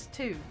got us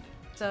too.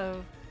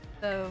 So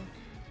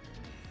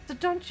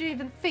don't you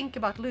even think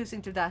about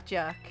losing to that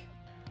jerk.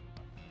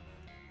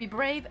 Be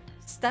brave,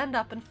 stand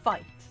up and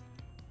fight.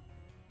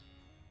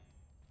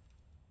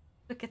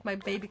 Look at my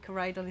baby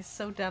Koraidon, he's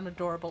so damn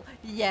adorable.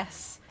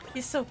 Yes,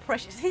 he's so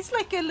precious. He's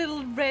like a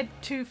little red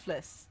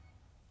toothless.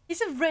 He's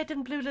a red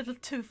and blue little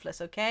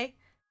toothless, okay?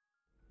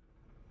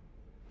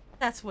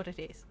 That's what it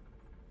is.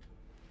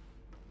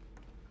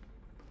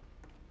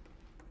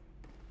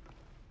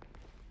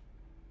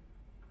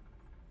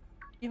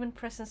 Human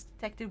presence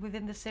detected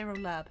within the Zero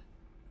Lab.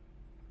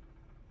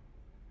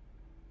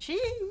 She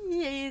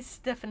is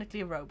definitely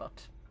a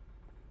robot.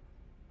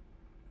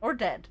 Or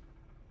dead.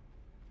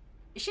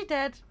 Is she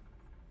dead?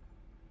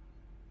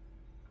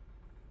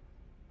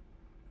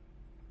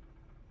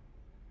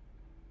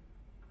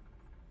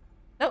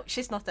 No,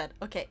 she's not dead.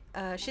 Okay,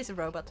 she's a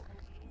robot.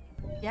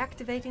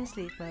 Deactivating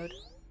sleep mode.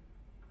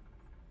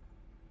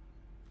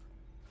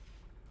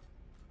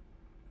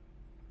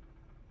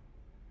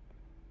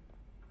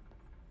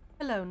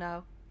 Hello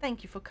now.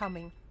 Thank you for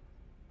coming.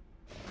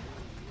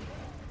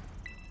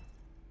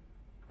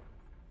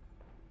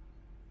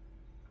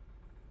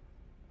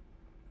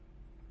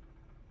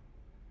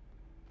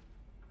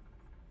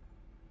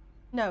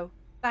 No,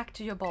 back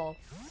to your ball.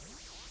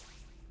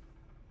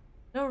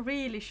 No,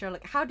 really,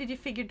 Sherlock. How did you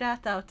figure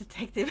that out,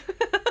 detective?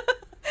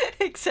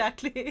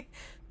 Exactly.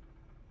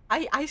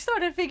 I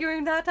started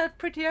figuring that out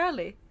pretty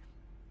early.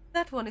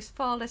 That one is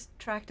far less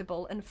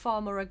tractable and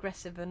far more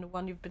aggressive than the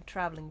one you've been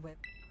traveling with.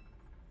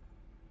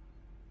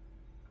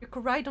 Your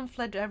Koraidon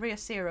fled to Area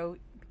Zero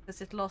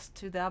because it lost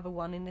to the other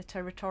one in a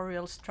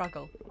territorial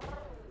struggle.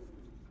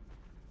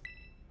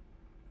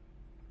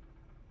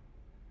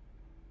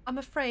 I'm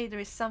afraid there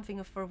is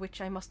something for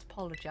which I must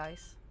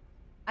apologize.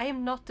 I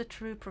am not the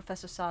true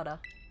Professor Sada.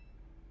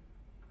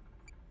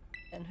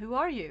 Then who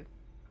are you?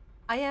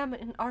 I am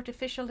an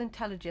artificial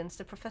intelligence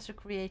the Professor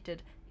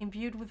created,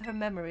 imbued with her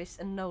memories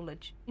and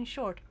knowledge. In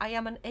short, I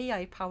am an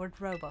AI-powered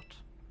robot.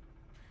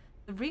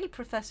 The real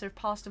Professor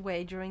passed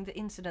away during the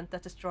incident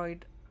that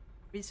destroyed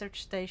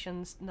Research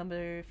Stations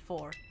number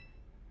 4.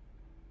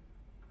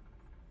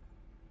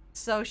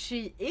 So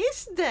she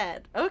is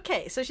dead!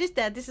 Okay, so she's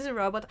dead, this is a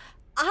robot.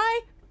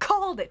 I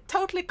called it!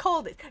 Totally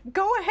called it!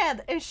 Go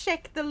ahead and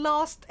check the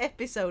last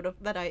episode of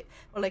that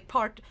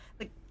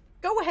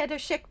go ahead and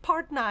check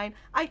part 9.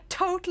 I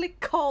totally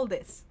called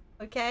this,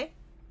 okay?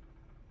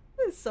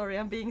 Sorry,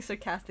 I'm being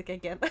sarcastic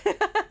again.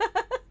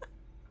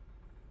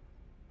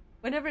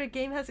 Whenever a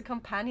game has a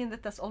companion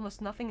that does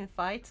almost nothing in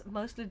fights,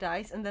 mostly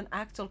dies, and then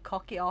acts all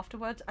cocky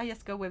afterwards, I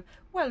just go with,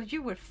 well,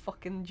 you were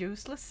fucking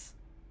useless.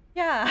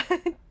 Yeah,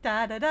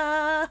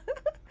 da-da-da.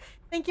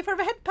 Thank you for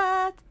the head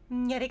pat.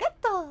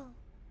 Arigato.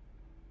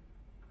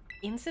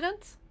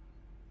 Incident?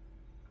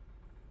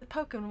 The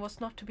Pokémon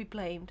was not to be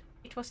blamed.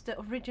 It was the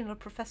original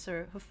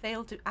professor who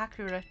failed to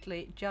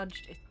accurately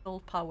judge its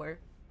full power.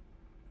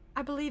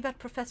 I believe that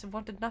professor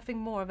wanted nothing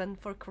more than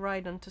for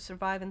Corydon to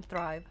survive and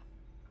thrive.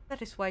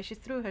 That is why she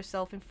threw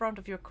herself in front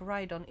of your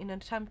Corydon in an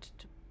attempt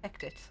to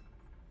protect it.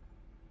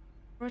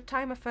 For a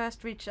time I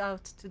first reached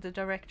out to the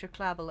director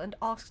Clavel and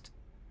asked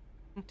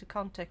him to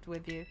contact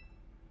with you.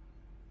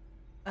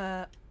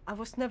 I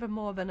was never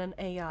more than an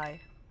AI.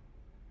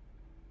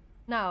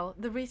 Now,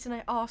 the reason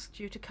I asked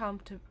you to come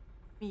to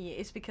me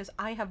is because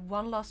I have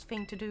one last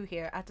thing to do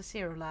here at the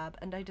Zero Lab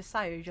and I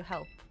desire your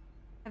help.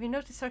 Have you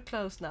noticed her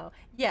clothes now?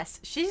 Yes,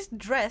 she's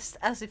dressed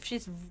as if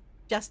she's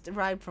just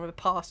arrived from the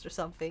past or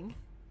something.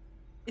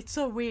 It's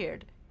so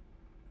weird.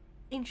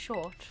 In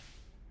short,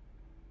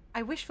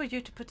 I wish for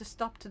you to put a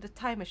stop to the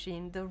time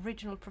machine the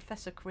original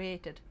professor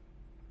created.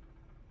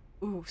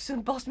 Ooh,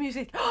 soon boss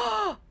music!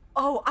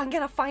 Oh, I'm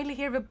gonna finally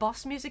hear the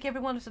boss music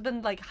everyone has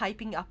been like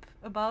hyping up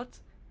about.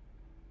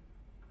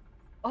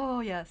 Oh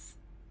yes.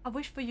 I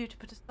wish for you to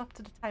put a stop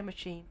to the time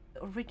machine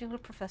the original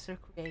professor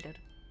created.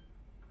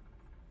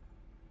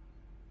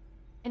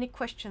 Any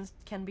questions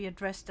can be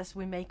addressed as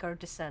we make our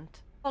descent.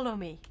 Follow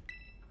me.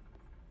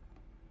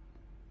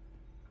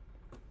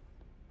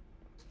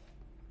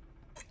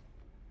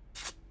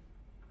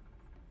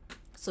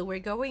 So we're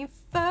going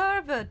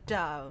further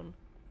down.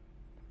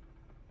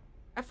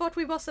 I thought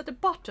we was at the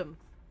bottom.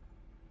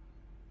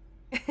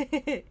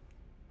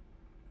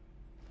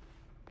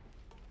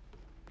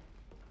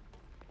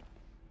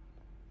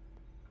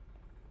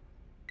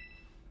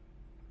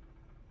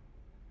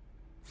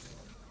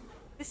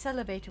 This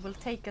elevator will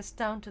take us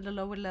down to the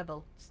lower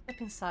level.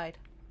 Step inside.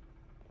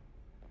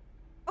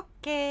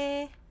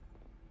 Okay.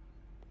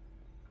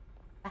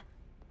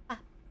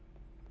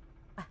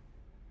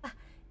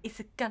 Is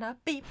it gonna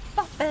be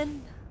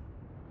poppin'?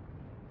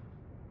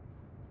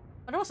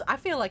 But also, I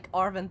feel like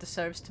Arven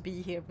deserves to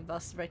be here with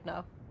us right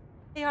now.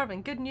 Hey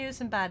Arven, good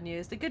news and bad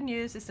news. The good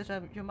news is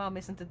that your mom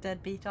isn't a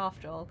deadbeat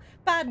after all.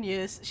 Bad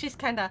news, she's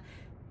kinda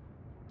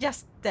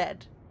just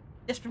dead.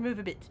 Just remove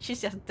a bit.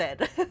 She's just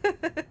dead.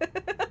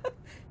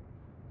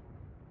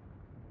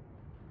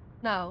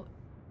 Now,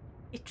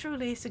 it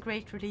truly is a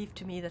great relief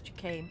to me that you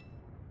came.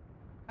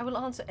 I will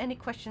answer any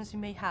questions you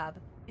may have.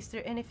 Is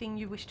there anything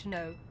you wish to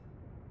know?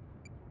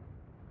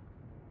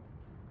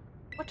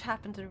 What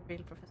happened to the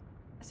real professor?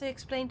 As I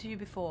explained to you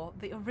before,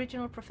 the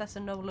original professor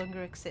no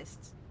longer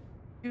exists.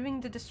 During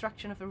the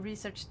destruction of a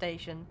research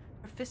station,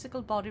 her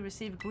physical body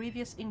received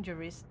grievous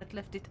injuries that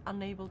left it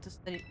unable to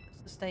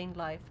sustain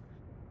life.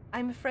 I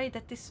am afraid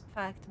that this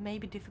fact may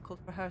be difficult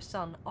for her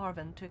son,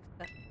 Arven, to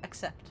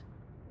accept.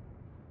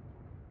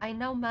 I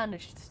now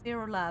manage the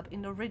Zero Lab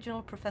in the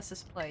original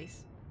professor's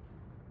place.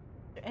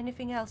 Is there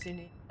anything else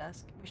you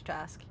wish to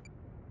ask?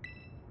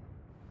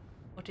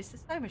 What is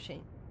this time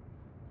machine?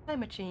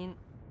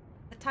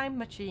 The time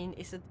machine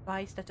is a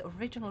device that the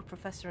original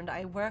professor and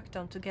I worked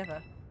on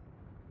together.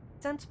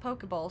 It sends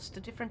Pokeballs to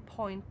a different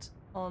point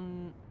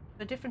on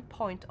the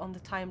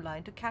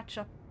timeline to catch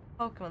up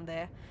Pokemon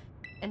there,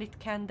 and it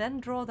can then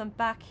draw them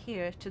back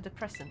here to the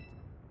present.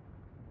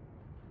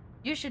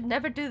 You should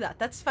never do that.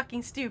 That's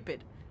fucking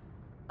stupid.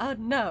 Oh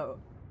no.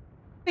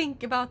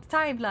 Think about the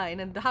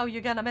timeline and how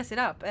you're gonna mess it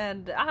up.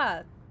 And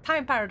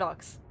time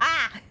paradox.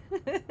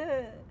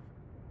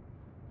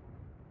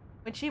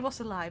 When she was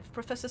alive,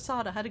 Professor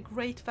Sada had a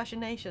great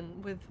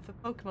fascination with the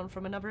Pokemon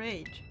from another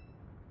age.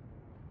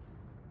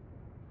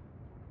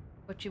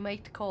 What you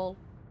might call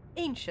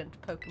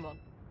ancient Pokemon.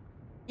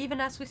 Even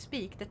as we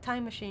speak, the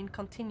time machine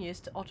continues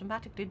to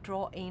automatically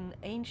draw in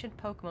ancient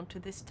Pokemon to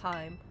this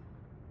time.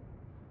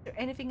 Is there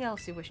anything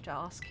else you wish to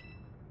ask?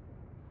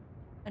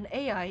 An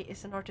AI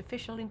is an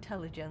artificial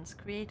intelligence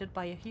created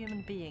by a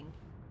human being.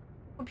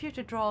 The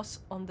computer draws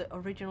on the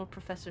original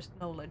professor's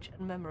knowledge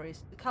and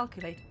memories to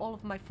calculate all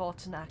of my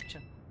thoughts and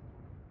actions.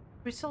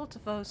 The results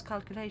of those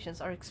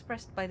calculations are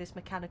expressed by this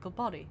mechanical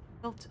body,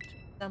 built to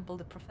resemble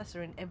the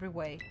professor in every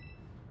way.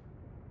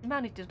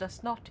 Humanity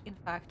does not, in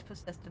fact,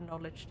 possess the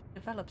knowledge to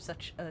develop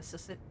such a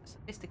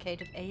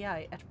sophisticated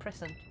AI at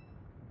present.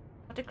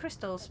 But the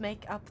crystals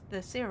make up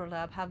the Zero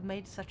Lab have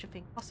made such a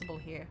thing possible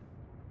here.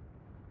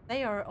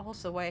 They are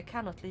also why I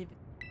cannot leave it.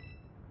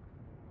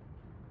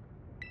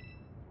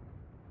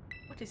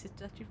 What is it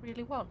that you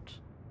really want?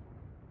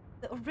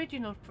 The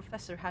original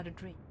professor had a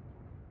dream.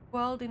 A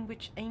world in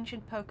which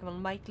ancient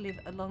Pokemon might live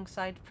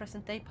alongside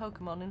present-day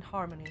Pokemon in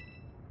harmony.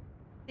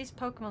 These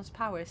Pokemon's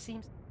power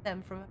seems to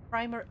stem from a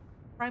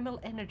primal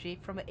energy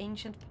from an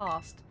ancient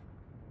past,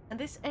 and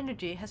this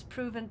energy has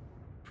proved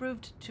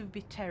to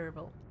be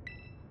terrible.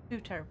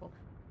 Too terrible.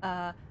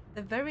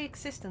 The very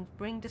existence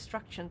bring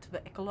destruction to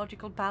the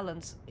ecological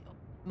balance of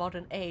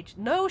modern age.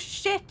 No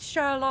shit,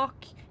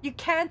 Sherlock! You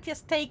can't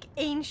just take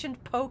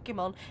ancient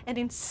Pokemon and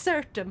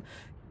insert them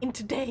in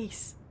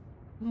today's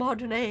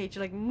modern age.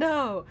 Like,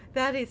 no!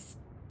 That is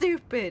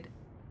stupid!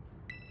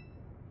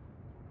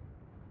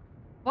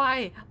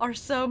 Why are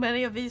so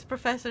many of these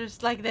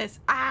professors like this?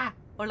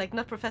 Or like,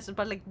 not professors,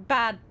 but like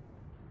bad...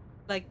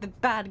 Like the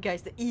bad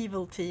guys, the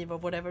evil team or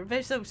whatever.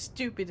 They're so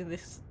stupid in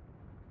this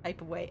type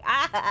of way.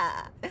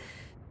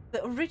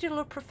 The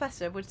original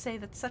professor would say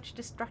that such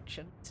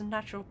destruction is a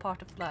natural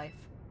part of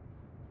life.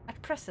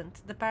 At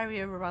present, the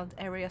barrier around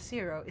Area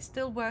Zero is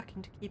still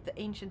working to keep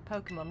the ancient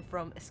Pokémon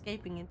from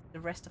escaping into the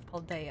rest of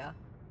Paldea.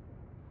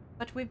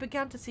 But we've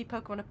begun to see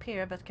Pokémon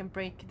appear that can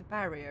break the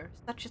barrier,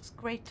 such as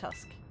Great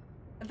Tusk.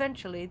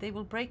 Eventually, they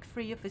will break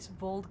free of this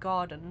walled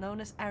garden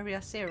known as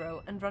Area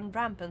Zero and run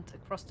rampant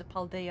across the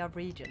Paldea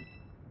region.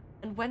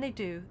 And when they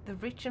do, the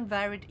rich and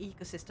varied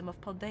ecosystem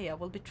of Paldea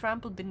will be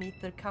trampled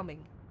beneath their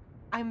coming.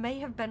 I may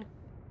have been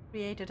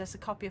created as a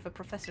copy of a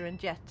professor,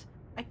 and yet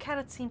I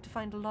cannot seem to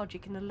find the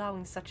logic in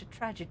allowing such a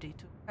tragedy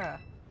to occur.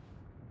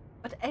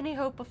 But any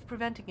hope of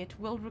preventing it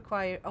will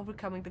require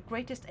overcoming the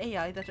greatest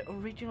AI that the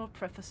original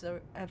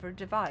professor ever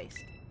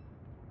devised.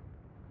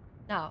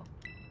 Now,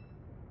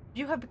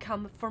 you have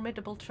become a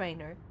formidable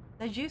trainer.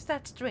 Now use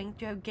that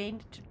strength you have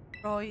gained to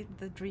destroy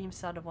the dream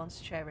Sada once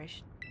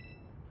cherished.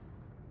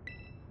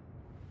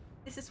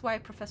 This is why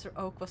Professor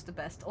Oak was the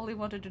best. All he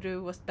wanted to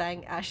do was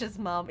bang Ash's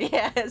mom.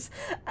 Yes,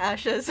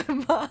 Ash's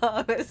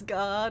mom has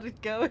got it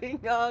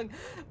going on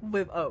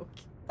with Oak.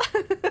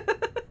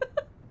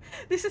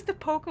 This is the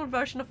Pokemon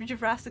version of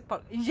Jurassic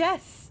Park.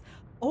 Yes!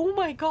 Oh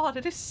my god,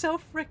 it is so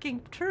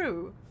freaking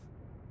true.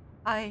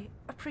 I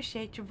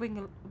appreciate your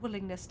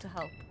willingness to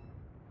help.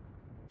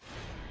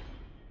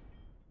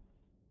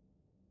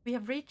 We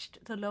have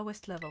reached the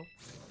lowest level.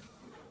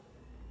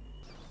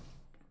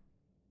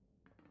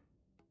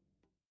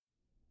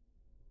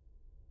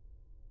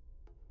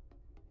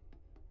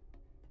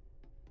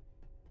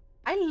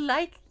 I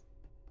like...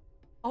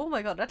 Oh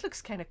my god, that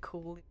looks kind of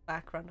cool in the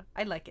background.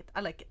 I like it. I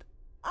like it.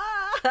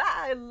 Ah,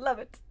 I love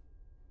it.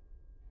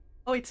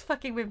 Oh, it's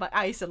fucking with my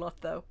eyes a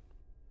lot, though.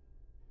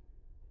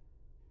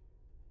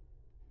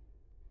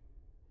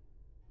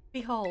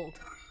 Behold.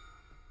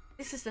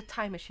 This is the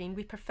time machine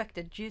we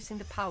perfected using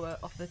the power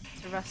of the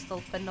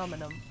terrestrial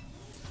phenomenon.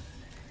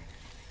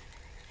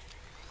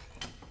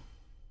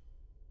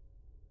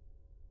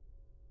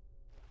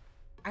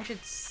 I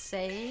should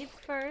save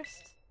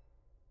first.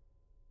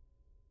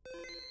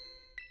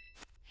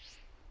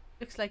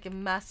 Looks like a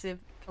massive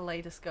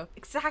kaleidoscope.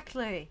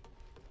 Exactly!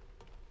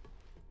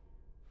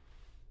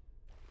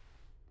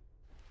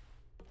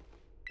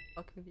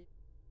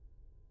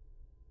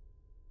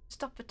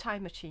 Stop the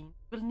time machine.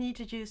 We'll need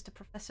to use the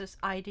professor's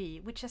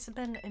ID, which has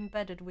been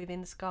embedded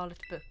within the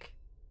Scarlet book.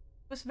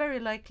 It was very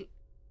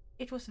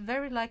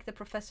like the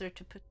professor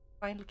to put the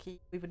final key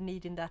we would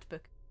need in that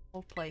book.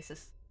 All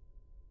places.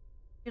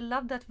 He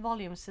loved that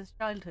volume since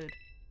childhood.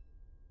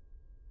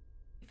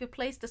 If you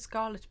place the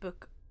Scarlet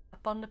book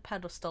upon the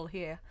pedestal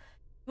here,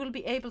 you will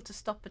be able to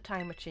stop the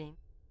time machine.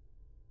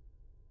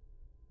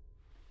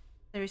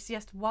 There is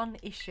just one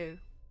issue.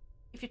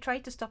 If you try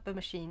to stop the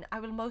machine, I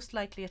will most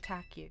likely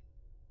attack you.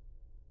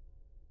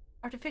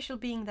 Artificial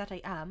being that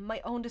I am,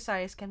 my own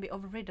desires can be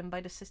overridden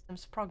by the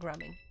system's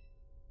programming.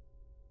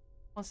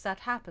 Once that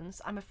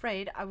happens, I'm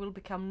afraid I will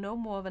become no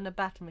more than a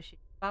battle machine,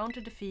 bound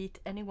to defeat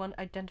anyone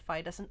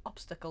identified as an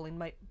obstacle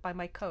by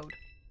my code.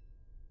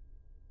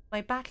 My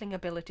battling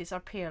abilities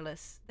are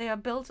peerless. They are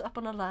built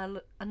upon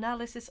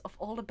analysis of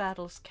all the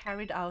battles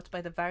carried out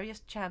by the various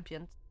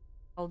champions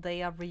of the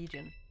Paldea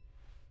region.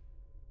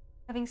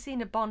 Having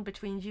seen a bond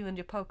between you and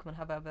your Pokémon,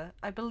 however,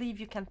 I believe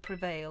you can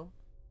prevail.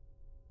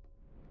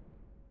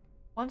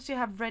 Once you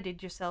have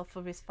readied yourself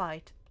for this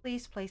fight,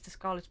 please place the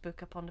Scarlet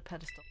book upon the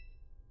pedestal.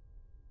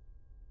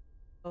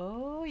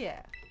 Oh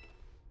yeah.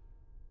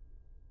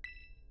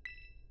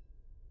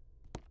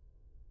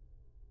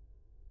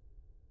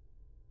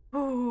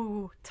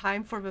 Ooh,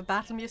 time for the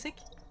battle music.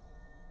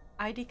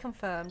 ID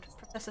confirmed.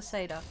 Professor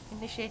Sada,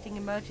 initiating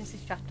emergency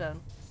shutdown.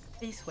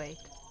 Please wait.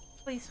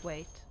 Please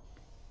wait.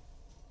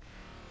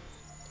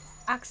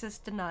 Access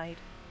denied.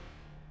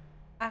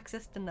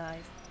 Access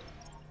denied.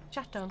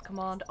 Shutdown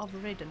command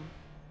overridden.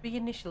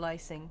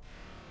 Reinitializing.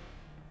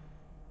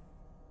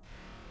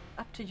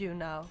 Up to you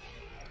now.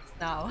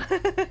 Now.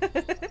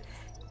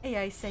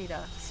 AI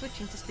Sada,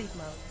 switching to sleep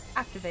mode.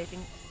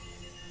 Activating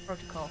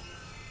protocol.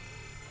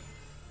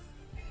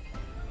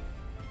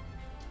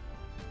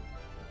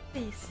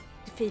 Please,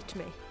 defeat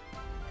me.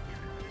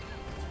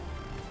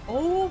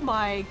 Oh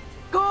my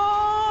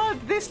god!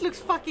 This looks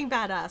fucking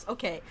badass.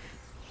 Okay.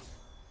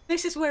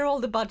 This is where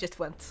all the budget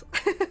went.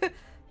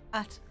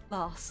 At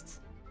last.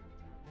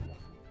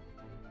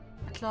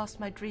 At last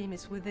my dream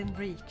is within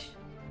reach.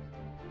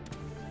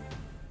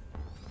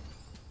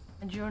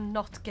 And you're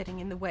not getting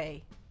in the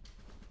way.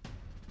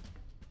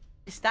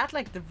 Is that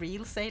like the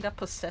real Sada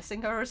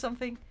possessing her or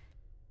something?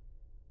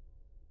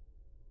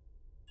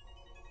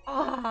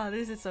 Ah,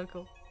 this is so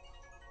cool.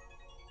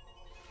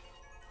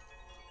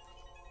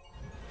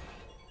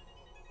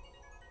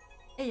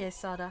 AI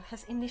Sada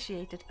has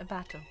initiated a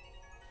battle.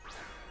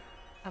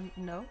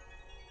 No?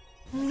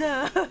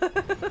 No!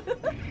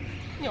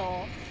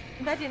 Aw.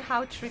 Imagine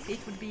how trippy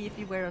it would be if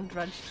you were on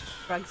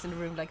drugs in a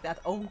room like that.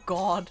 Oh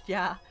god,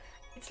 yeah.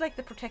 It's like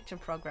the protection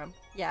program.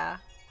 Yeah.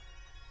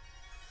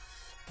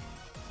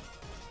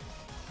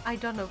 I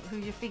don't know who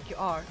you think you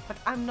are, but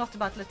I'm not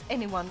about to let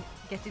anyone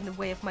get in the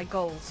way of my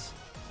goals.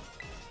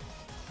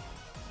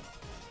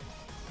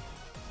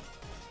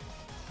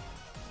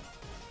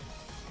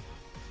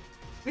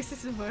 This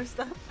is the worst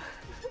stuff.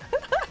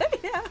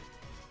 Yeah.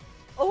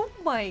 Oh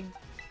my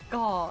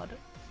god.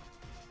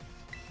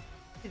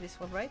 Do this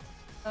one, right?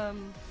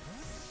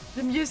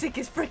 The music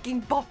is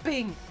freaking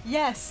bopping.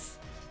 Yes.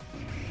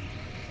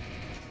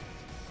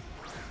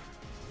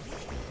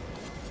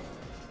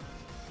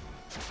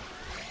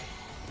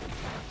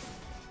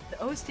 The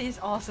OST is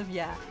awesome,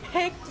 yeah.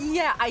 Heck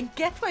yeah, I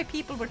get why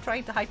people were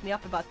trying to hype me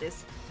up about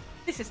this.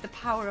 This is the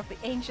power of the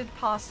ancient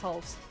past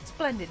halls.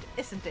 Splendid,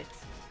 isn't it?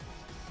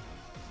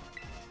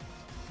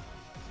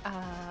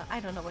 I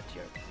don't know what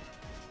you're...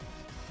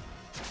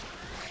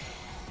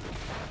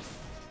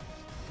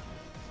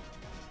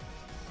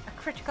 A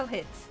critical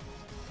hit.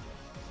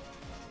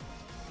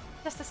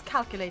 Just as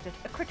calculated,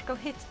 a critical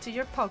hit to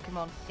your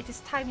Pokémon. It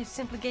is time you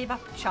simply gave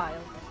up,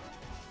 child.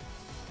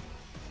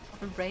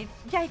 Of a raid?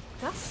 Yeah, it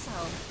does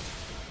sound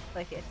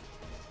like it.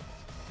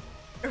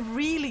 A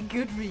really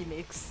good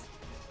remix.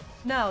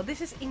 Now,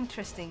 this is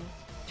interesting.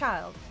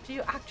 Child, do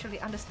you actually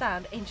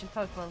understand ancient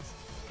Pokémons?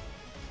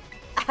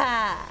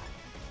 Ah!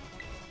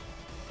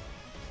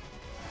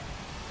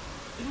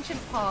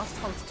 Ancient past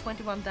holds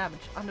 21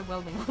 damage.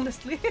 Underwhelming,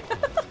 honestly.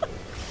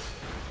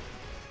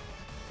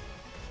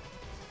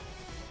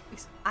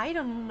 I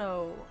don't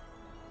know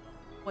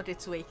what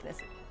its weakness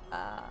is.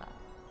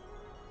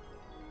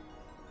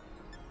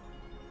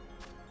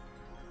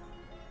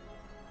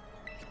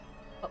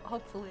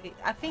 Hopefully,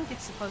 I think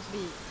it's supposed to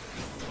be...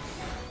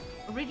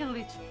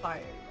 Originally it's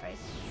fire, right?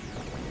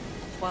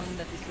 One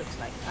that this looks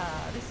like.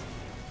 This...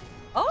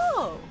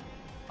 Oh!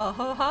 Oh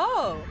ho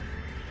ho!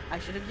 I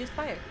should have used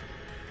fire.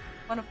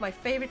 One of my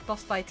favorite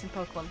boss fights in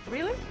Pokemon.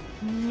 Really?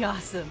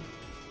 Awesome!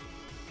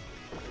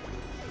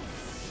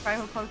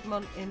 Primal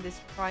Pokemon in this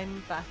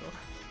prime battle.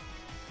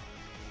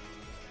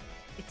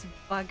 It's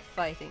bug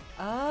fighting.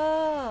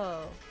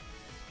 Oh!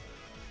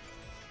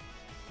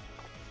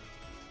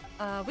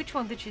 Which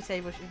one did she say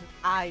was...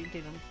 I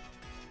didn't.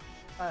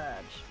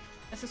 Fudge.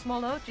 As a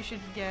small note, you should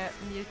get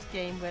mute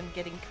game when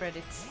getting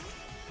credits.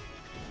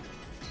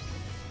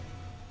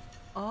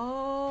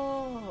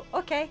 Oh!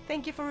 Okay,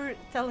 thank you for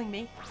telling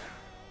me.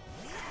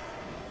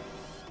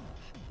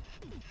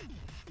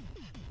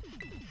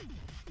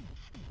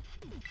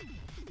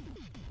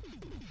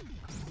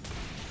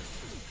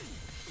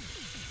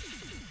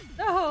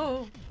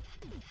 No!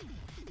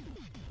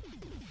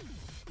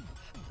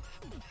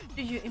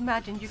 Do you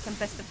imagine you can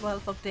best the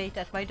wealth of data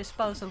at my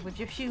disposal with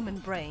your human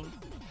brain?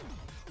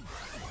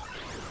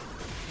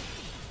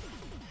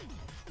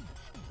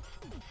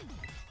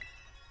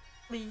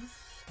 Please?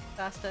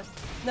 Faster.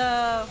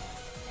 No!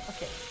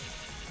 Okay.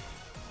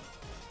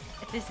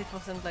 At least it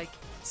wasn't like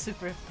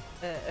super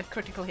a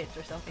critical hit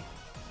or something.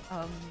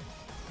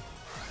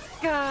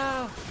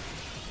 Go!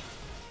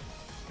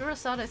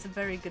 Urasada is a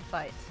very good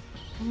fight.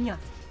 Yeah.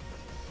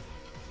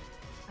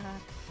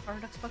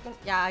 Paradox Pokemon?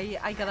 Yeah,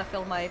 I gotta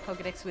fill my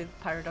Pokédex with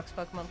Paradox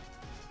Pokemon.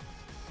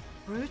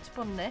 Brute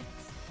Bonnet?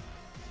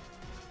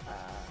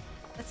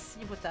 Let's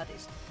see what that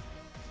is.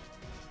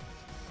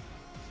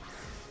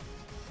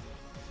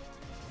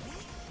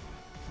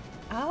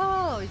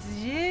 Oh, it's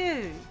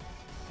you!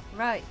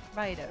 Right,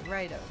 righto,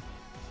 righto.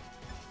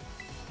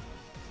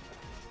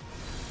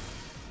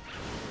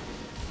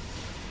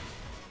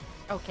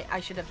 Okay,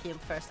 I should have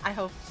healed first. I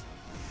hoped...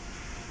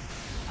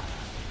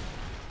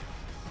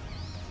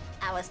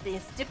 I was being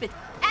stupid.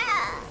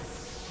 Ah!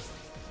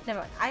 Never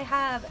mind. I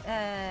have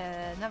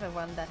another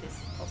one that is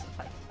also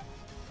fine.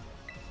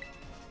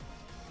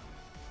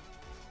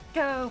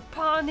 Go,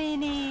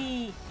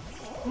 Panini!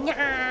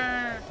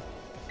 Nya!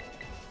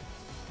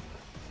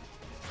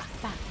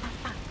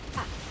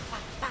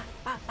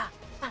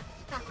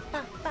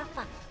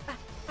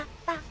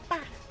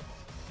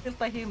 Built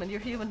by human,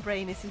 your human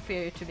brain is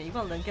inferior to me.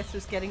 Well then, guess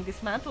who's getting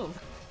dismantled?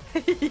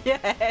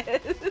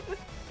 Yes!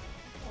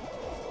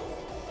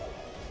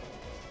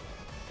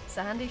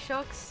 Sandy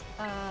shocks?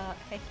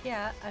 Heck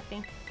yeah, I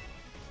think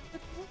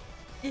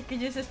you could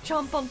just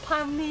jump on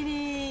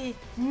Panini!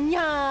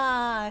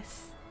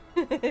 Yes!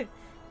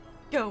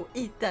 Go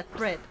eat that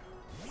bread!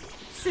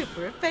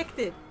 Super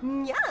effective!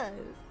 Yes!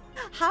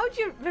 How'd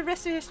the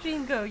rest of your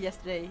stream go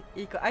yesterday,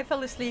 Iko? I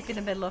fell asleep in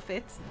the middle of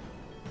it.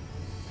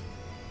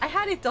 I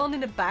had it on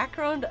in the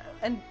background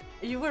and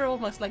you were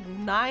almost like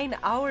 9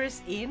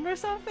 hours in or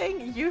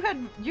something. You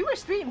were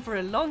streaming for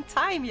a long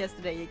time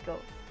yesterday, Iko.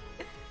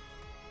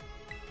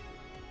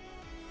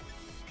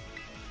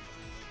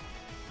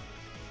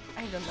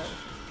 I don't know.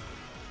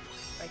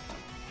 Right now.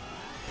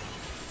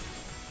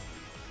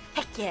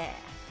 Heck yeah!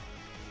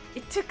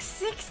 It took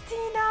 16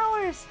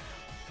 hours!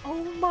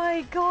 Oh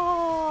my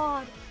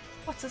god!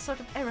 What sort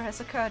of error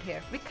has occurred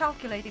here?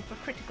 Recalculating for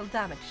critical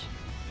damage.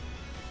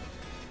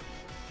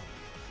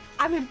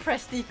 I'm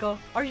impressed, Nico.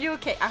 Are you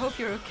okay? I hope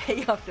you're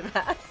okay after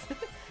that.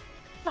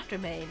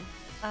 Fluttermane.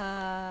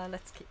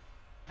 Let's keep...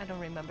 I don't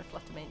remember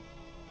Fluttermane.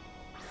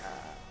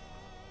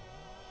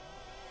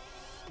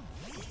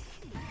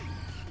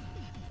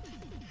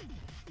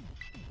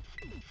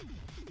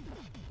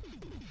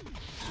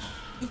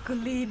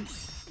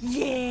 Ecolibs!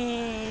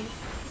 Yes!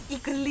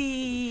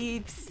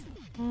 Ecolibs!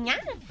 Nya!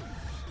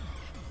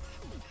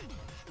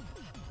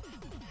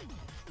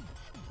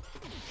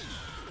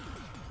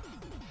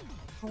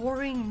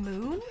 Roaring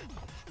moon?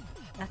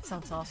 That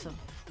sounds awesome.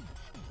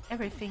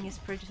 Everything is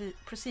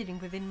proceeding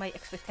within my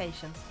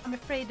expectations. I'm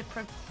afraid the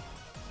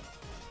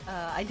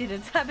I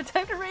didn't have a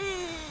time to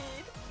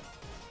read!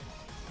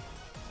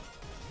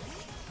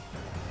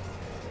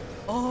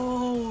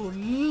 Oh,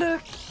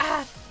 look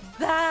at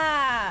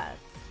that!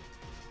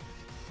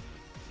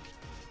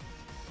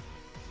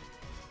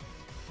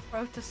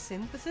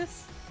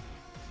 Photosynthesis?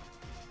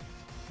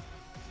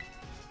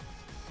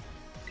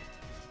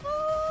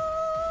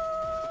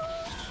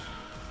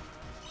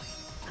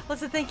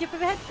 Also, thank you for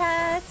the head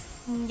pass!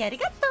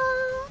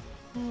 Arigato!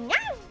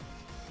 Nyan!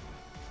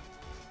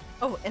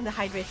 Oh, and the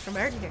hydrate from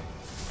earlier.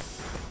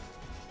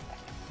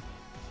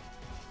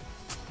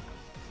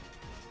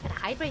 Gotta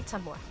hydrate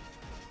some more.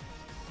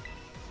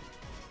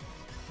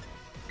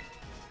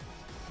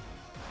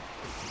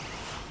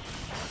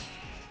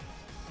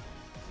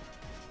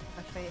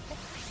 I'll show you a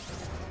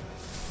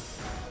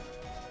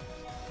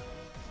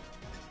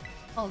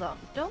Hold on,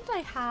 don't I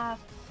have...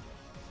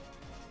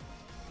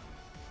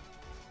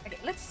 Okay,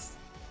 let's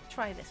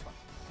try this one.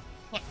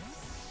 Yes.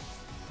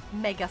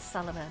 Mega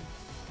Salomon.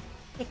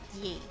 Heck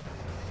yeah.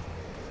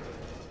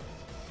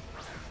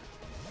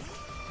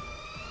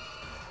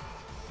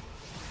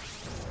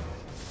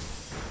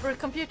 For a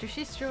computer,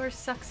 she sure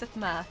sucks at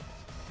math.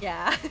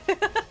 Yeah.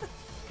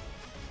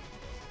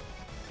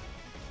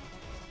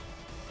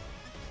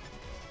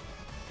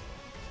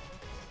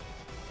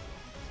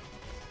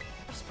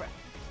 First breath.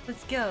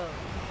 Let's go.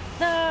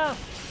 No!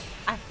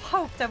 I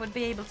hoped I would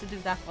be able to do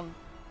that one.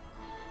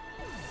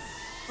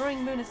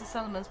 Roaring Moon is the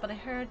Solomons, but I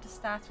heard the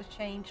stats would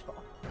change for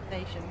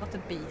optimization. What a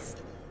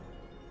beast.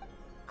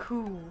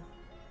 Cool.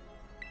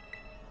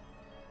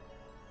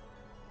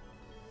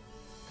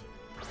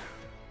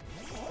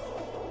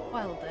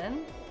 Well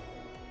then.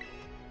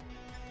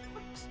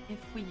 What if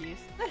we use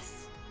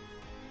this?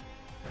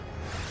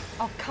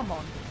 Oh, come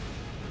on.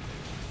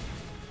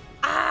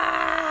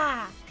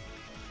 Ah!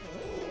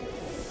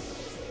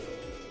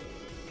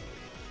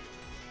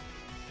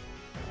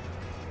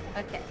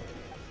 Okay.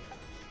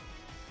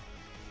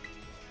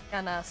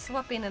 Gonna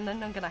swap in and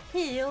then I'm gonna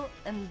heal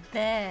and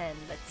then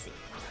let's see.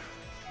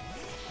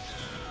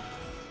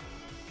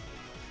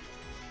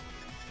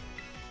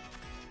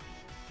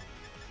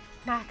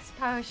 Max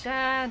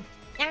potion!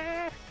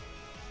 Yeah!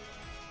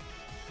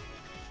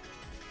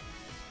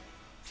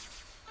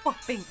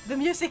 Bopping! The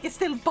music is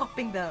still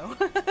bopping though!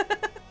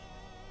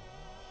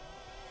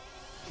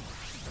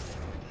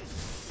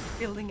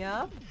 Building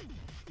up.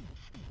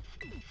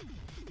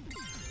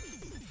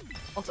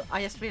 Also,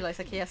 I just realized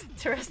like he has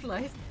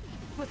terrestrialized.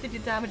 What did you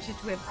damage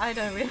it with? I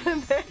don't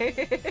remember.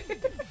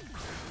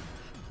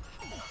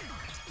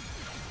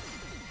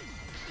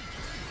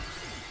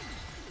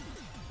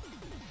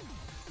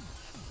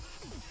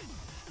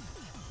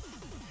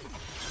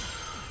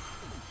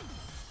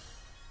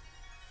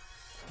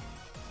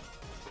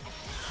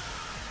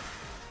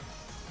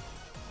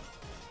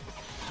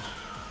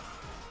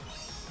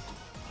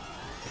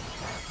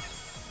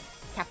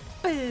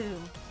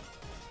 Kaboom!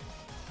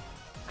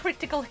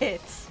 Critical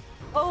hits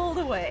all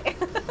the way.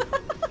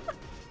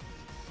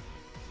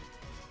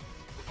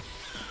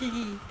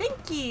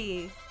 Thank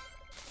you!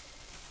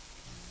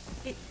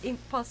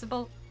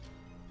 Impossible.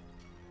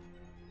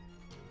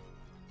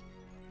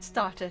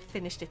 Starter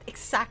finished it.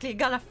 Exactly, you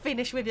gotta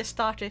finish with your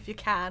starter if you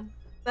can.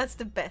 That's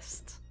the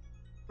best.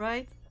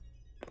 Right?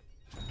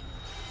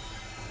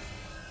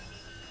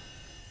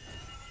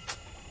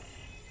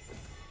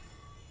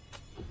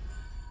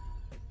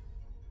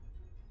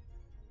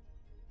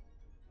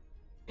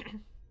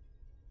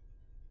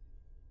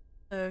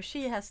 So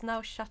she has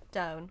now shut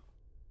down.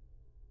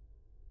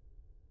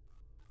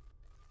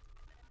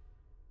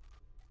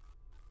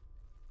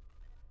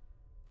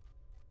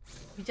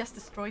 We just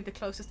destroyed the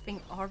closest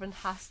thing Arven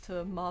has to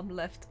a mom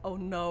left. Oh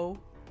no.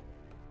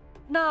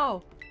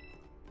 No!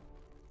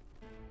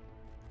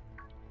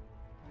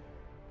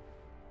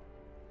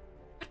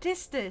 What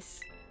is this?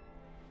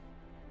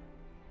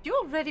 You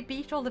already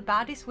beat all the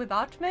baddies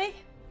without me?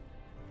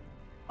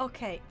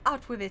 Okay,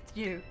 out with it,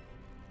 you.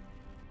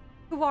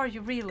 Who are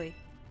you really?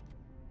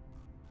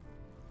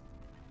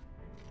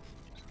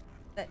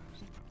 Thank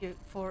you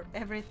for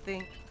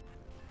everything.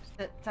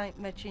 The time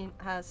machine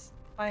has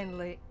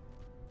finally...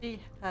 She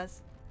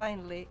has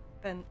finally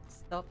been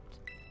stopped.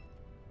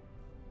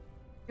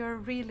 You're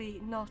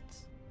really not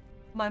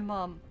my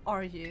mom,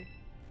 are you?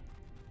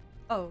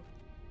 Oh,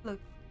 look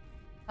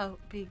how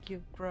big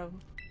you've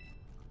grown.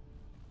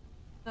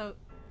 So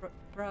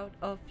proud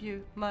of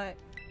you, my...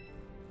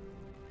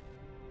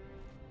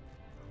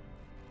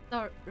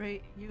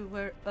 Sorry you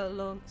were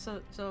alone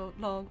so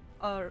long,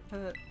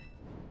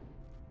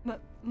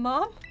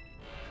 Mom?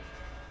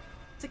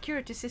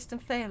 Security system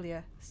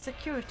failure.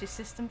 Security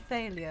system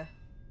failure.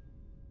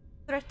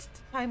 Threat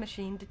to time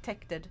machine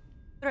detected.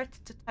 Threat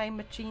to time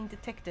machine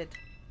detected.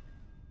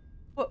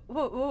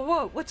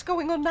 Whoa, what's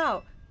going on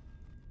now?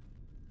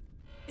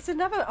 Is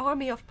another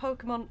army of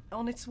Pokemon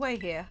on its way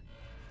here?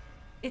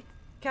 It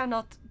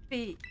cannot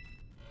be.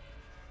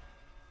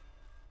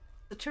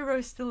 The Churro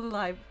is still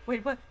alive.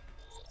 Wait, what?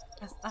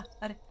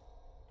 An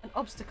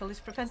obstacle is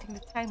preventing the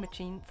time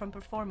machine from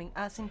performing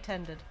as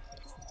intended.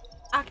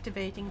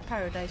 Activating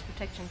Paradise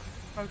Protection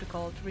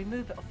Protocol to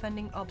remove the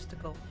offending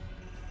obstacle.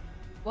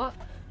 What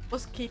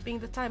was keeping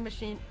the time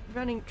machine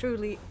running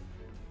truly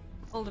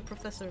all the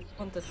professor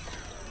wanted?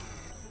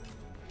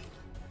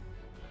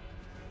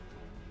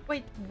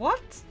 Wait,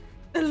 what?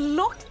 They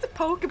locked the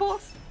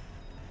Pokeballs?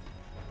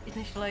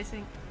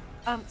 Initializing.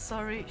 I'm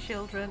sorry,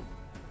 children.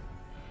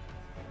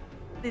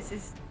 This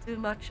is too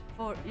much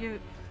for you.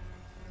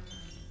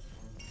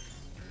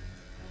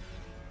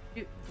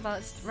 You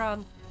must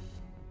run.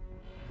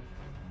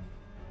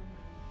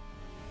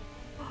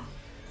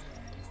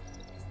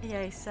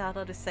 EA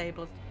SATA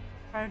disabled.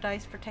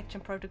 Paradise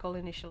Protection Protocol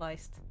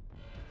initialized.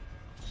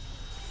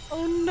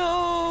 Oh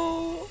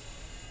no!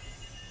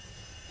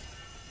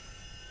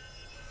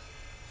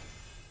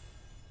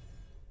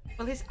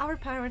 Well, his our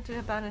parent to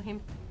abandon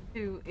him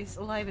too is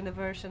alive in the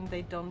version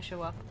they don't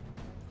show up.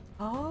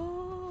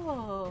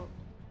 Oh!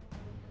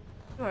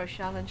 You are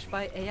challenged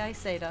by AI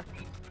SATA.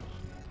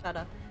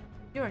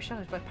 You are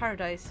challenged by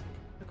Paradise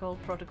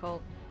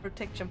Protocol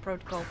Protection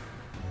Protocol.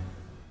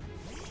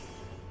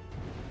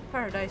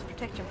 Paradise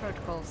Protection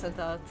Protocol sent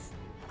out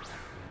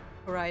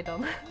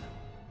Koraidon.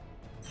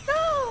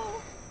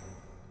 No!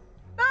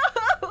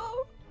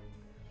 No!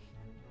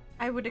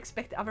 I would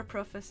expect our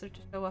professor to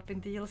show up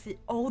in DLC.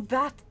 Oh,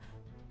 that!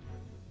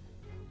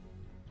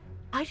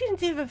 I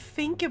didn't even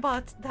think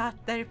about that.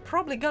 They're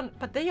probably gonna,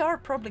 but they are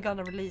probably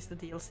gonna release the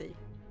DLC.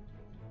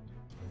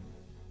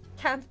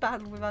 Can't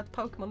battle without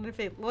Pokemon in the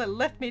field. Well,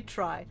 let me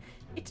try.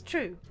 It's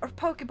true. Our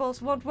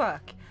Pokeballs won't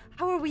work.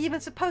 How are we even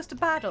supposed to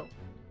battle?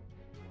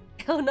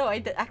 Oh no,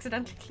 I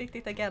accidentally clicked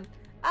it again.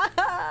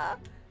 Ah!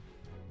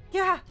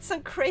 Yeah,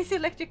 some crazy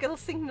electrical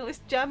signal is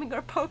jamming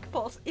our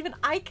Pokeballs. Even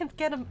I can't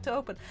get them to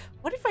open.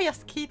 What if I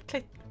just keep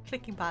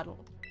clicking battle?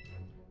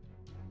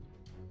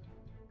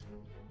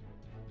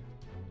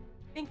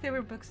 I think there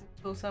were books in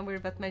school somewhere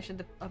that mentioned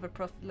the other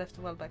prof left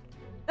a while back.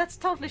 That's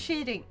totally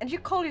cheating, and you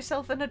call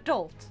yourself an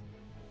adult.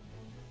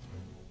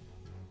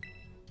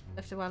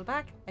 Left a while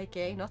back,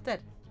 aka not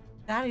dead.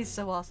 That is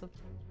so awesome.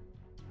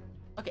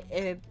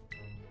 Okay,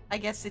 I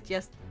guess it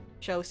just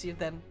shows you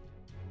them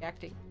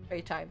reacting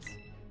 3 times.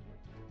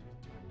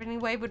 Running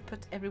away would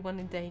put everyone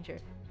in danger.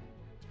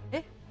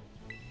 Eh?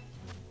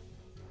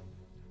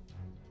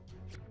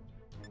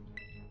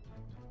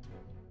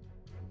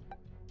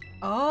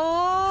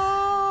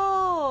 Oh!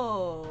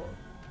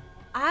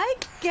 I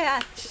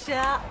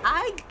gotcha!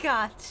 I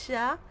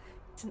gotcha!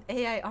 It's an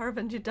AI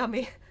Arvin, you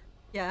dummy.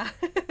 Yeah.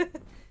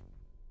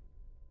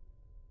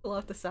 Pull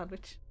out the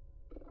sandwich.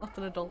 Not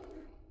an adult.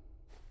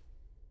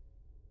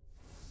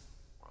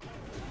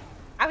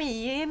 I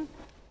mean,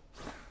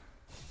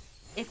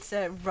 it's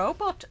a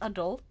robot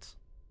adult.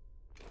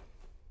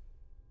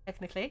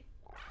 Technically.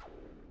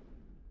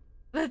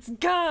 Let's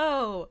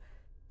go!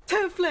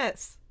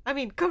 Toothless! I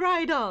mean,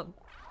 Koraidon!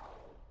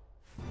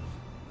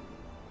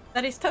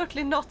 That is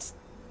totally not,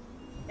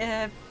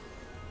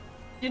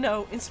 you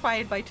know,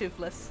 inspired by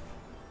Toothless.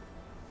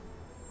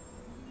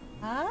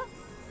 Huh?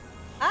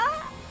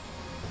 Ah!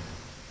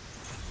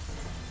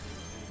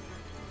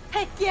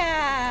 Heck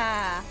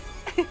yeah!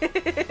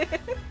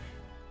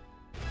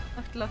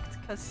 Not locked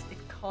because it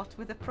caught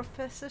with the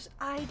professor's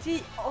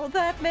ID. Oh,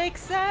 that makes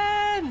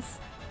sense!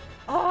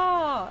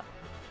 Oh!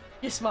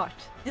 You're smart.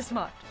 You're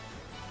smart.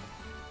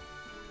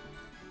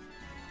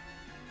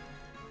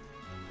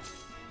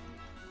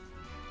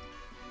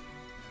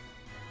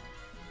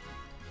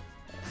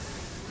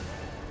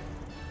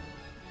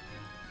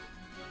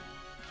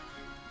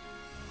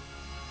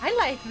 I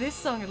like this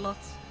song a lot.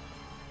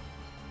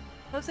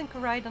 Closing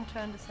Koraidon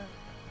turned the sun.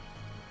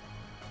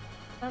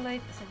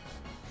 Sunlight is in.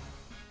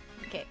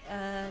 Okay,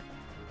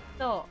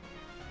 so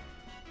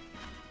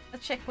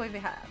let's check what we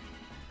have.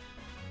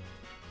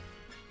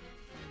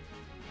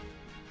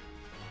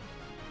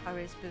 Power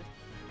is boost,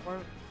 or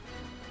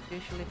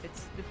usually if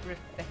it's super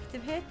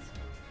effective hit.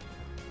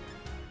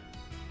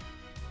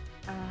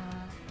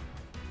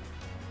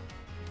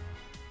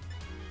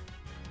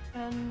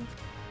 And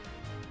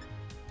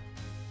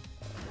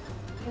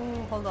oh,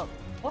 hold on.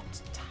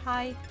 What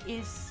type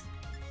is?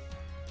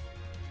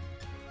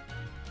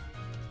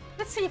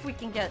 Let's see if we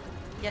can get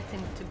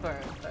him to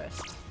burn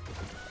first.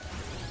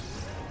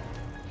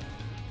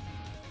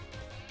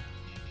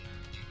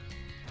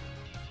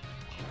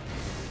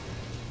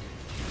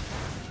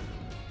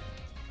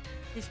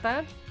 He's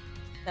burned?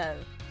 No,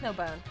 no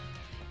burn.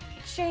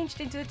 It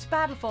changed into its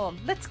battle form.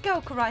 Let's go,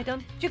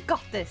 Koraidon. You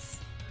got this.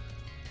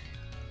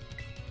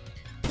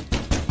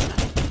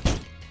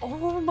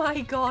 Oh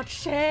my god,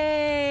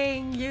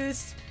 Shang! You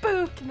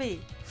spook me!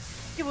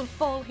 You will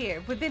fall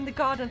here, within the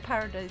garden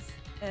paradise.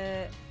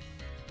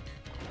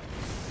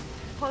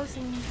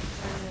 Closing...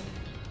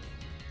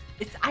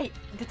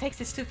 the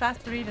text is too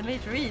fast for even me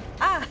to read.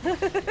 Ah!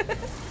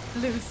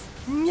 Loose.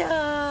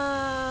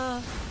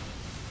 Nya!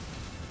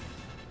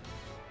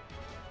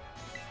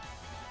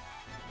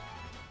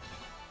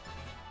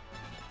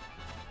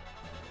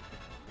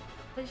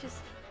 Let's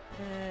just...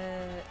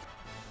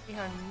 we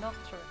are not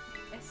sure.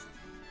 Yes.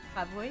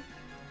 Have we?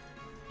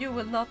 You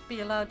will not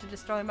be allowed to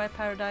destroy my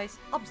paradise.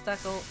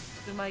 Obstacle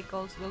to my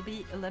goals will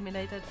be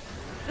eliminated.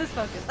 Let's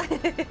focus.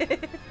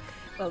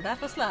 Well,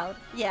 that was loud.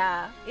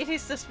 Yeah, it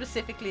is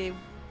specifically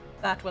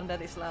that one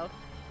that is loud.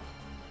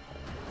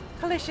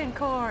 Collision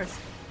course.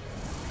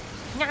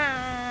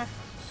 Nah.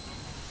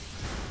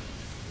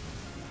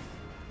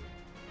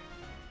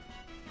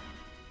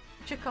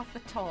 Took off the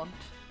taunt.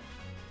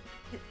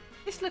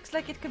 This looks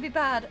like it could be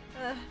bad.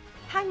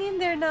 Hang in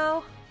there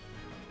now.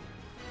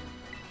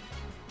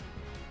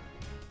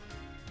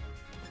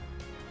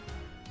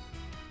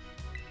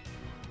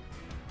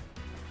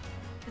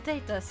 The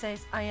data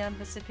says I am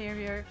the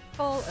superior.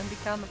 Fall and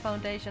become a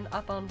foundation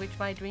upon which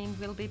my dream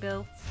will be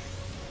built.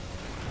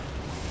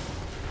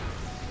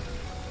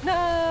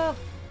 No!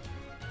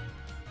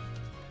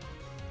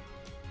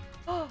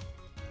 Oh,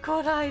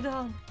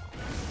 Koraidon!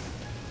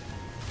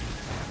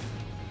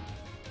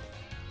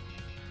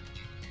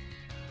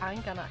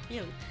 I'm gonna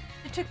heal.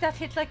 You took that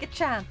hit like a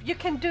champ. You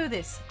can do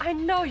this. I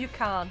know you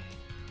can.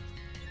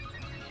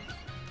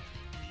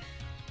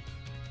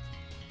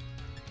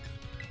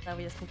 Now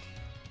we just need.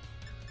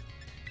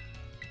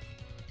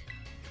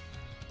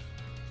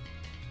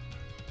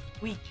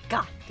 We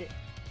got it.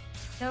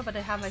 No, but I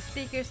have my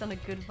speakers on a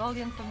good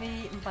volume for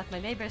me, but my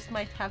neighbors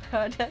might have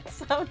heard that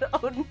sound.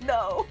 Oh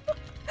no!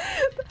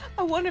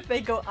 I wonder if they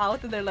go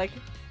out and they're like,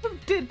 who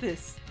did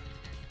this?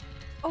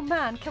 Oh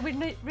man, can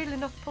we really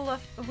not pull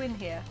off a win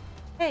here?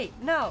 Hey,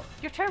 no,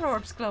 your terror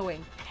orb's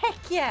glowing. Heck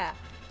yeah!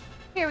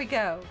 Here we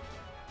go.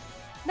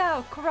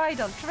 Now,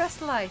 Koraidon,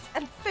 terrestrialize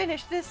and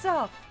finish this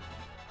off.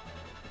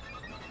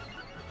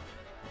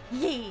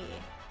 Yeah!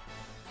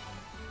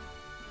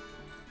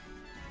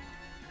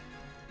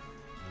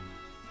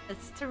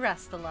 Let's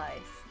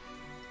terrestrialize.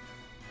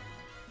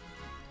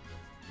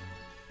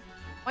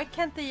 Why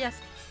can't they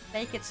just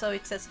make it so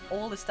it says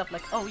all the stuff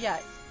like, oh yeah,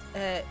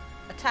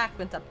 attack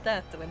went up,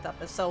 death went up,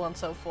 and so on and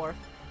so forth.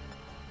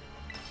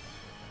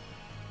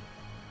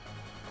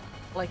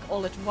 Like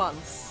all at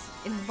once,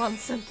 in one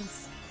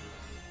sentence.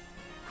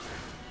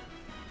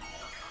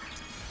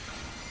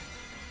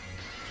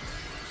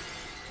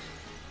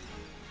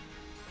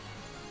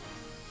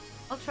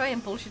 I'll try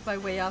and bullshit my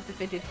way out if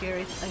they did hear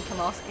it and come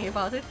asking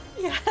about it.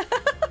 Yeah.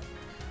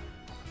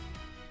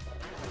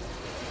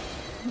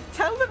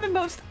 Tell them the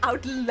most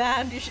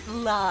outlandish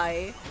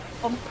lie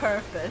on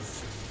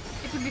purpose.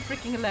 It would be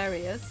freaking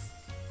hilarious.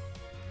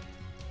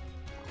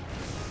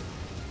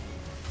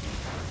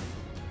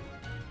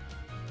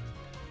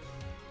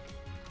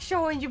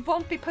 Sure, and you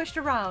won't be pushed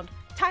around.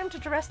 Time to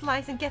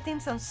terrestrialize and get in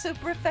some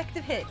super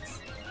effective hits.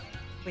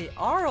 We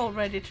are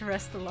already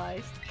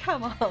terrestrialized.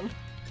 Come on.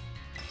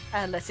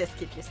 And let's just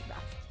keep using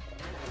that.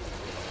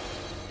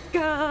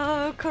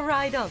 Go,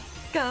 Koraidon!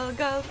 Go,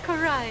 go,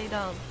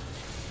 Koraidon!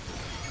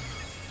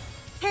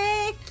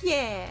 Heck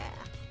yeah!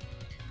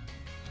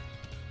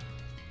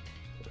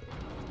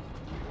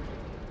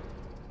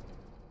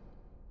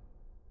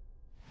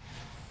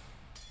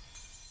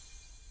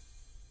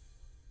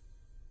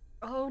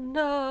 Oh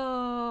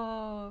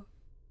no!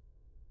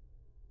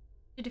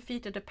 You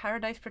defeated the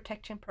Paradise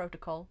Protection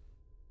Protocol.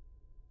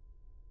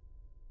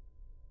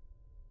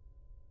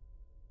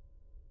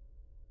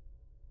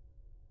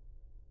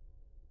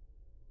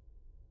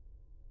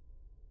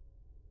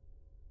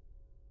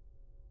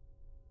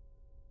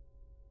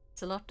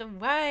 It's a lot of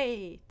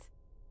weight.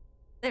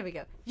 There we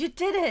go. You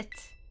did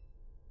it!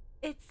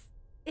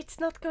 It's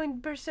not going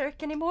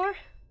berserk anymore.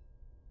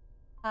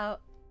 How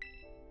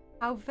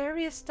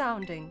very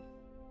astounding.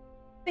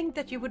 Think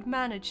that you would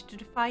manage to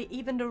defy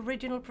even the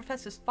original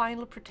professor's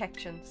final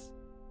protections.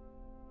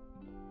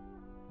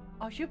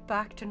 Are you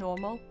back to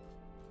normal?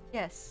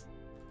 Yes.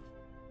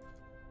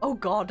 Oh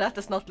god, that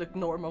does not look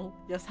normal.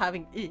 Just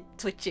having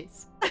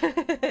twitches.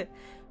 A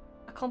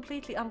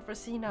completely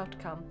unforeseen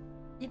outcome.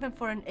 Even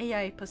for an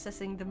AI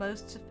possessing the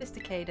most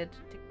sophisticated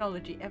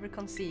technology ever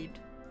conceived.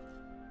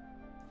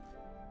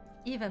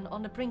 Even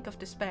on the brink of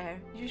despair,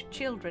 you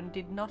children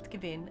did not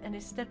give in and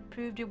instead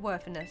proved your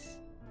worthiness.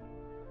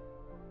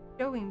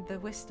 Showing the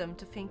wisdom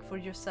to think for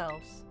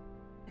yourselves,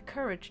 the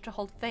courage to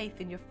hold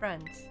faith in your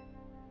friends,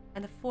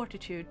 and the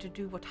fortitude to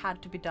do what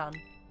had to be done.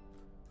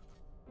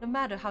 No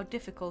matter how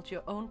difficult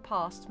your own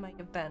past may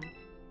have been,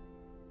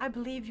 I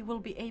believe you will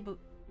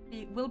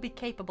be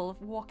capable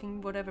of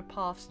walking whatever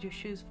paths you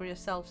choose for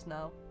yourselves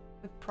now,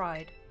 with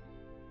pride.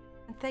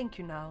 And thank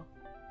you now.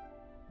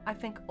 I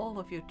thank all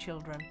of you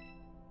children.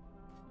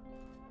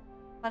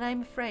 But I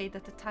am afraid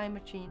that the time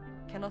machine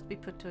cannot be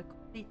put to a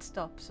complete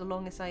stop so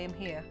long as I am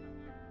here.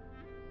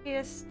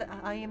 Yes,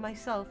 I am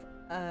myself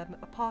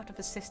a part of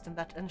a system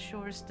that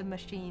ensures the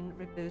machine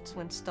reboots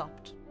when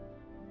stopped.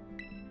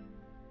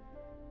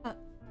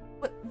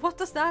 What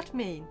does that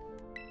mean?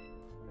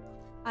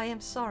 I am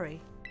sorry.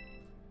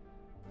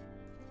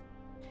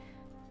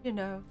 You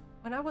know,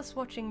 when I was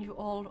watching you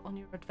all on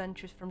your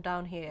adventures from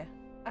down here,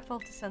 I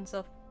felt a sense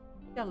of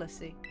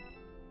jealousy.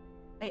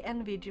 I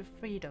envied your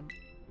freedom.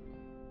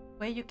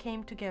 Where you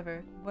came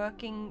together,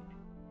 working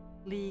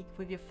league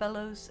with your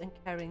fellows and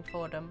caring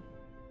for them.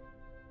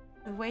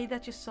 The way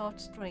that you sought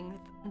strength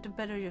and to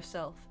better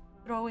yourself,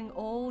 throwing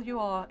all you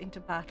are into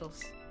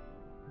battles.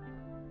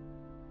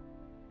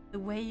 The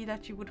way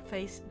that you would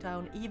face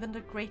down even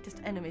the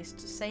greatest enemies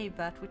to save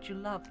that which you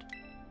loved.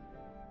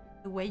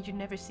 The way you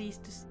never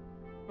ceased to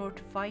nor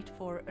to fight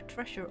for a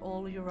treasure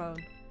all your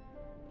own.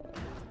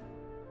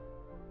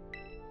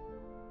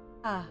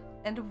 Ah,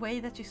 and the way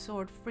that you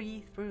soared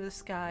free through the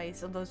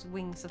skies on those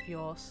wings of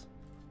yours.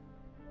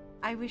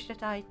 I wish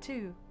that I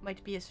too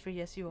might be as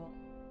free as you are,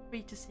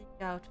 free to seek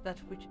out that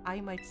which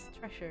I might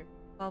treasure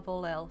above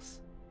all else,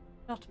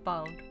 not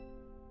bound.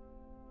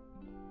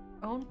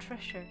 Own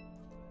treasure.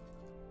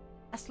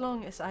 As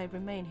long as I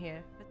remain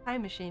here, the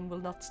time machine will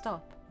not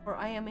stop, for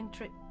I am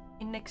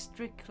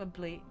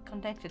inextricably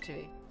connected to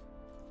it.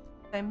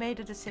 I made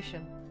a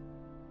decision.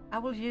 I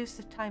will use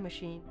the time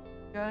machine,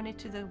 journey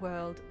to the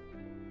world,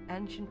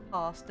 ancient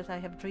past that I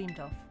have dreamed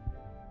of.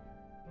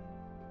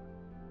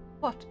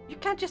 What? You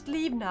can't just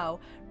leave now,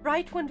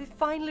 right when we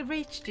finally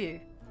reached you.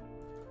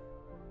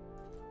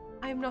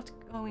 I am not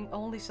going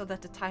only so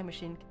that the time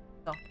machine can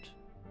be stopped.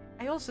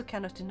 I also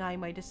cannot deny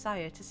my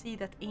desire to see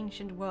that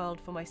ancient world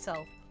for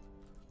myself.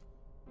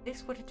 This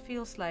is what it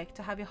feels like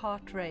to have your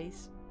heart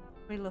race,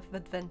 thrill of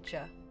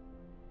adventure.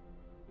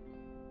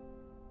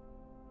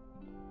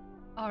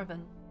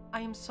 Arven,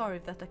 I am sorry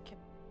that I kept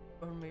you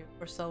from you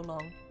for so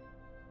long.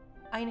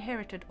 I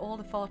inherited all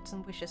the thoughts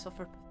and wishes of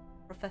a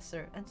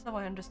professor, and so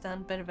I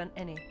understand better than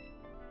any.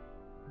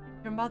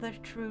 Your mother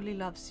truly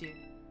loves you.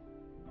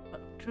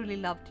 Truly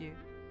loved you.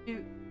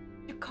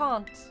 You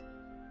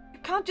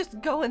can't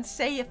just go and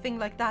say a thing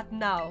like that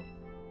now.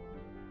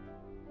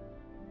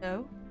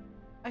 No?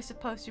 I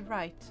suppose you're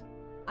right.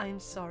 I am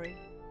sorry.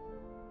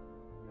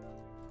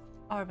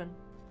 Arven,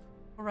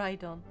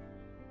 Coridon.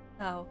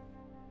 Now,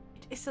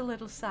 it is a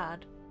little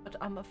sad, but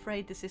I'm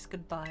afraid this is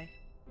goodbye.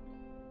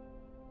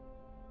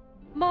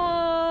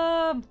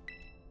 Mom!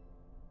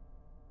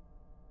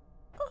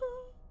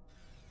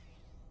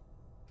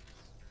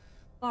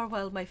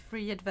 Farewell, my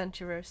free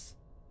adventurers.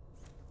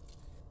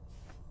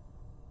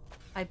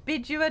 I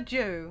bid you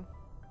adieu.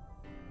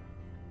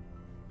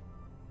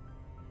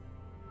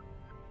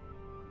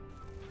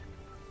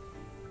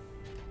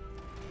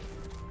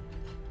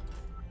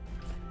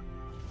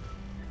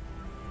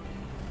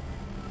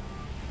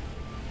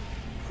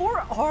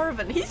 Poor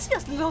Arven, he's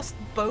just lost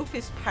both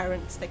his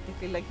parents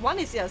technically. Like, one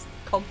is just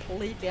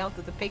completely out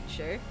of the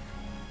picture,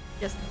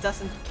 just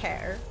doesn't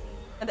care.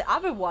 And the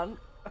other one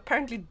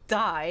apparently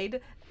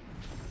died.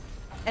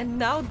 And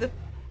now the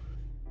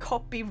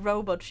copy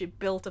robot she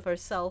built of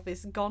herself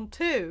is gone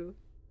too.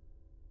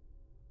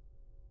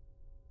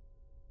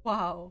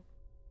 Wow.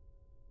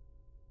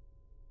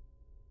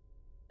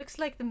 Looks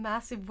like the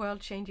massive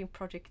world-changing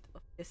project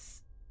of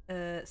this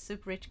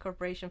super rich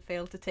corporation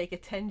failed to take a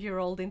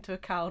 10-year-old into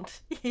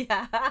account.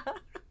 Yeah.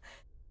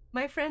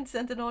 My friend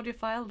sent an audio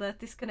file that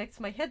disconnects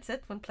my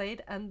headset when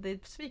played and the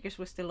speakers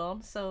were still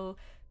on, so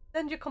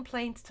send your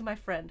complaints to my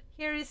friend.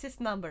 Here is his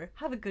number.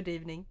 Have a good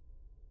evening.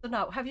 So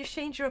now, have you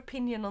changed your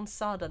opinion on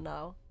Sada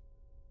now?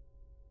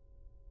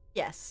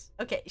 Yes.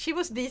 Okay, she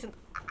was decent.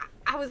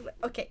 I was like,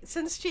 okay,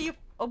 since she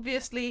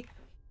obviously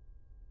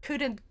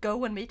couldn't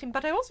go and meet him,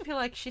 but I also feel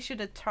like she should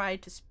have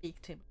tried to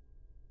speak to him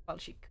while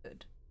she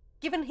could.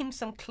 Given him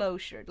some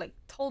closure, like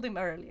told him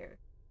earlier.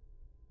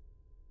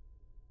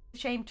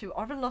 Shame too,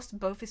 Arven lost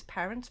both his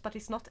parents, but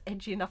he's not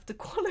edgy enough to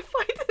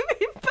qualify to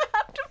be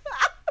Batman.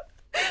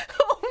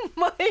 Oh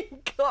my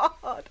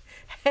god.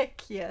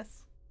 Heck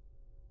yes.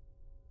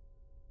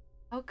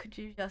 How could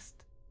you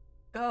just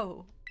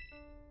go?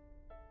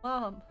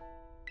 Mom.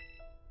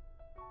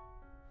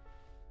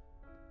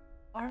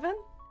 Arven?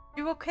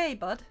 You okay,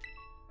 bud?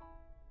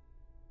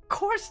 Of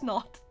course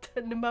not,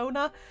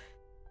 Nimona.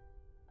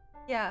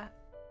 Yeah,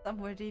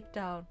 somewhere deep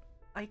down.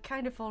 I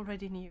kind of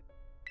already knew.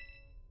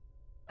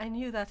 I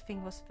knew that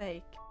thing was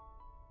fake.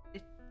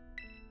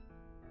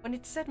 When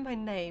it said my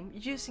name,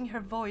 using her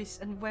voice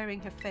and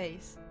wearing her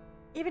face,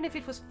 even if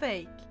it was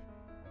fake,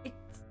 it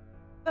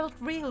felt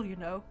real, you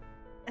know.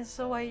 And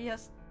so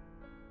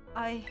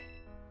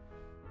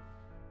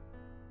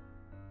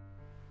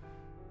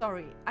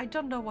Sorry, I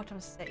don't know what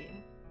I'm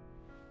saying.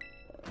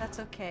 That's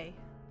okay.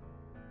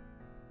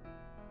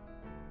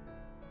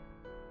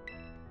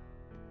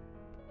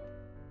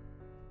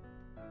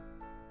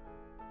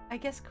 I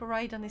guess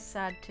Coridon is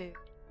sad too.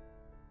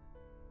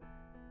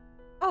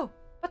 Oh,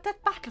 but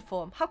that battle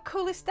form, how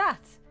cool is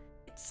that?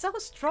 It's so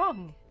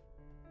strong.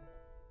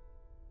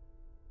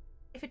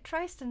 If it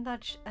tries to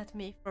nudge at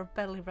me for a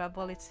belly rub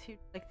while it's huge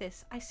like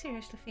this, I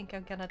seriously think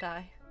I'm gonna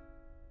die.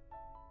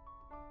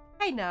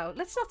 Hey now,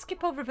 let's not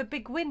skip over the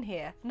big win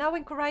here. Now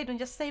when Coridon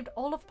just saved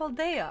all of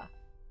Paldea.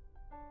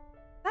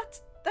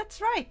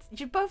 That's right.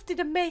 You both did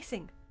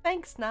amazing.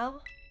 Thanks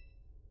now.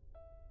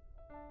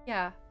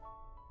 Yeah.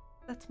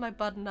 That's my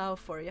bud now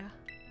for you.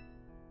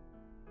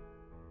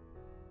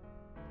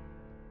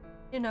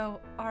 You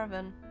know,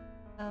 Arven,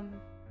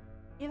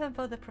 even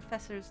though the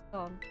professor is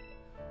gone,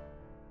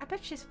 I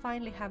bet she's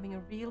finally having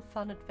a real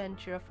fun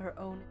adventure of her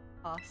own in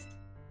the past.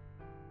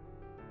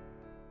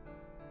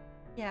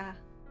 Yeah,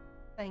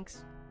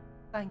 Thanks.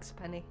 Thanks,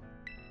 Penny.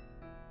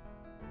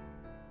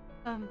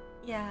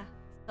 Yeah,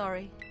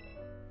 sorry.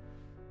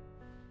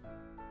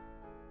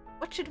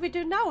 What should we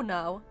do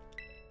now?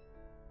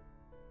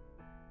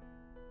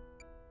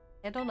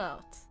 Head on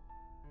out.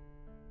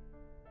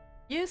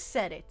 You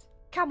said it.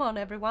 Come on,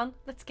 everyone.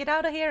 Let's get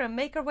out of here and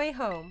make our way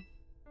home.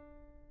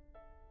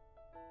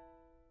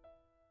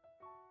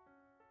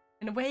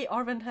 In a way,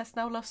 Arwen has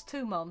now lost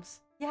 2 moms.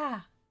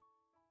 Yeah.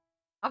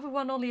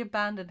 Everyone only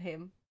abandoned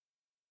him.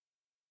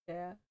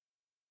 Yeah.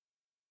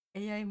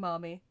 Yay,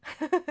 mommy.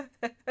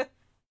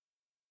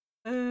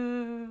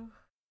 Oh,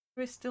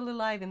 we're still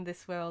alive in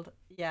this world.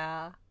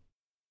 Yeah.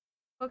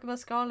 Pokémon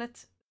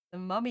Scarlet, the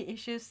mommy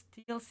issues,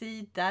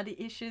 DLC, daddy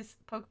issues,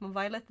 Pokemon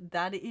Violet,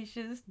 daddy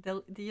issues,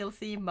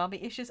 DLC,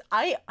 mommy issues.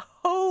 I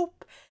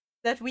hope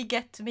that we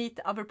get to meet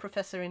the other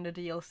professor in the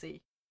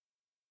DLC.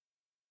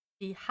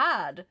 He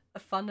had a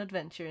fun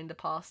adventure in the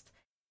past.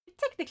 It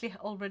technically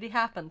already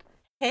happened.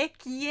 Heck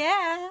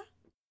yeah!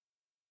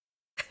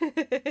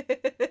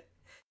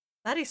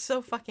 That is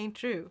so fucking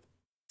true.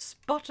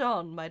 Spot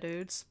on, my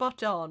dude,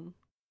 spot on.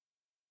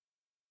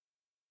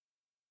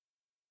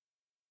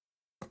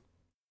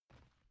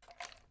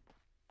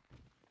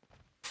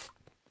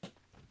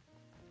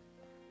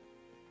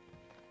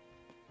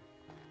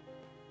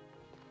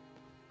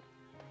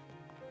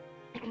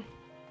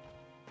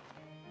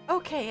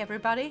 Okay,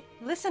 everybody,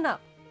 listen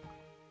up.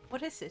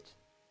 What is it?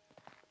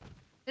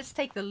 Let's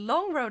take the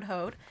long road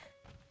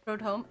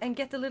home and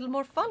get a little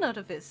more fun out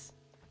of this.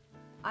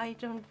 I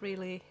don't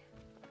really...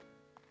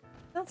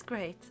 Sounds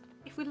great.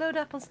 If we load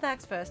up on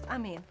snacks first,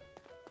 I'm in.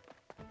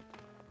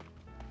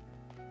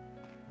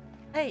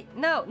 Hey,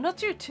 no,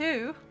 not you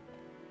too!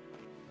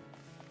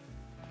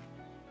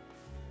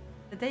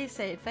 They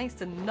say it thanks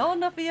to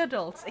none of the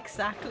adults,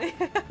 exactly.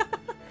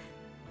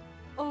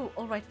 Oh,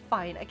 alright,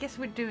 fine. I guess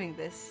we're doing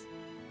this.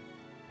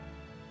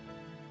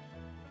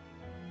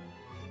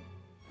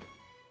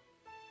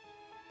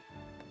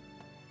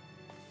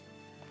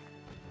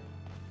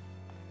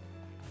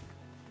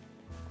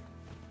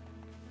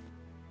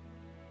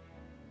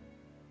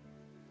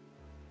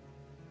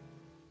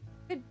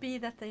 Could be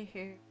that they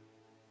hear.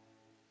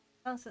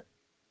 Since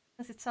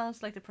it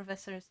sounds like the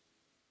professors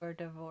were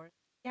divorced.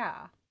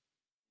 Yeah.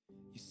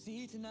 You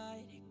see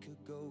tonight it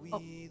could go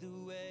either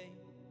way.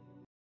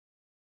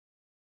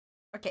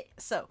 Okay,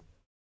 so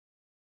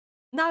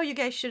now you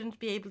guys shouldn't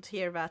be able to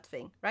hear that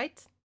thing,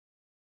 right?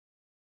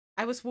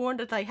 I was warned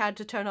that I had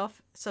to turn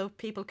off so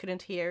people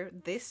couldn't hear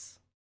this.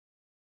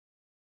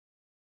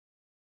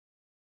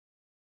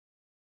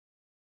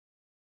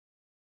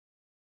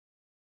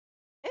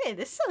 Hey,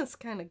 this sounds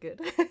kind of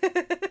good.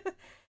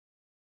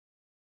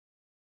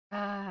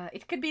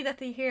 It could be that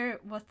they hear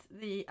what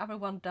the other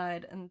one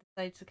died and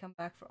decide to come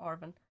back for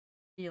Arwen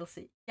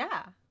DLC.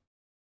 Yeah.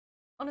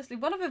 Honestly,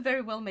 one of a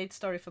very well-made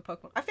story for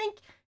Pokemon. I think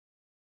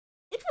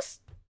it was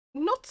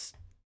not...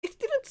 It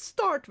didn't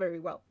start very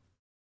well.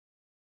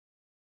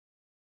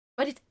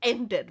 But it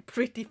ended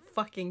pretty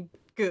fucking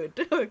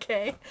good,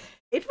 okay?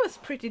 It was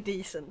pretty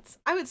decent,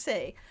 I would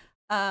say.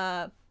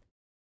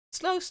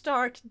 Slow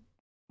start,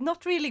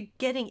 not really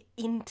getting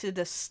into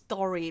the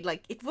story.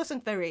 Like, it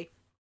wasn't very,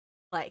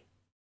 like...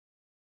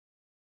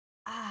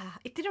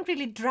 it didn't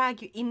really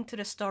drag you into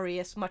the story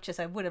as much as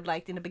I would have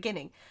liked in the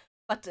beginning.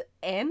 But the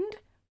end...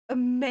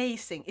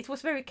 Amazing. It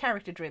was very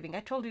character driven. I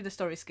told you the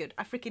story is good.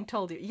 I freaking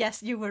told you.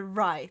 Yes, you were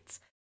right.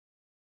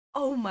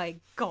 Oh my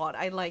god,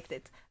 I liked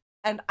it.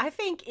 And I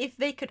think if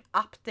they could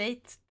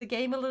update the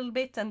game a little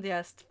bit and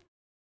just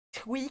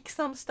tweak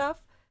some stuff,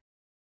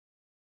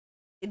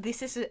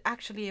 this is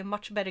actually a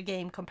much better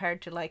game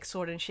compared to like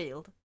Sword and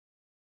Shield.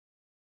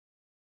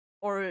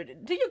 Or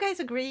do you guys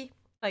agree?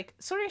 Like,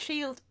 Sword and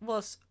Shield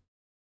was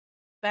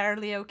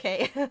barely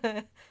okay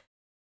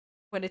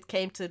when it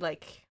came to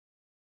like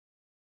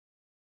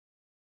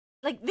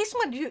this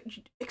one,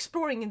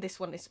 exploring in this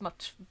one is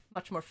much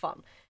more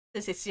fun,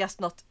 since it's just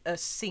not a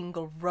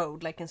single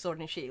road like in Sword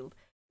and Shield.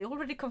 They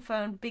already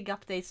confirmed big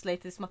updates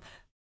later this month.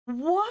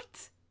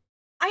 What?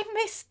 I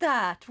missed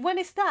that! When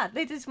is that?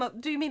 Later this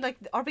month? Do you mean like,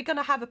 are we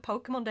gonna have a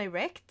Pokemon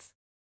Direct?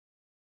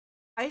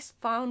 I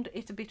found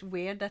it a bit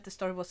weird that the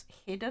story was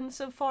hidden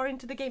so far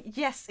into the game.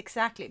 Yes,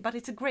 exactly, but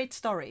it's a great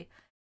story.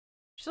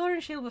 Sword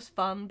and Shield was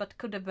fun, but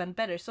could have been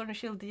better. Sword and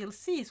Shield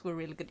DLCs were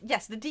really good.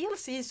 Yes, the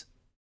DLCs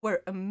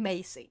were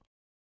amazing.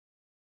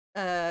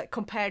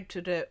 Compared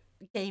to the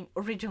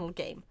original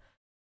game.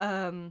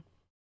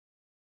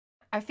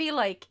 I feel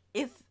like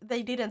if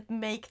they didn't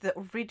make the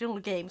original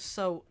game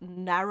so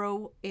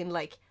narrow in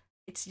like,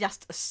 it's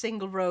just a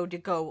single road you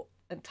go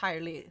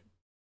entirely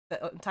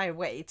the entire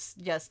way, it's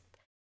just,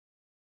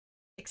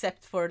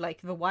 except for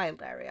like the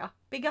wild area.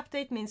 Big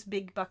update means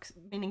big bugs,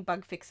 meaning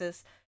bug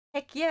fixes.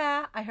 Heck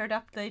yeah, I heard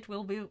update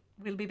will be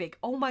big.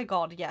 Oh my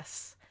god,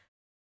 yes.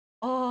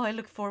 Oh, I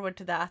look forward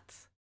to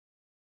that.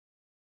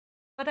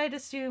 But I'd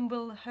assume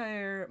we'll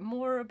hear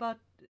more about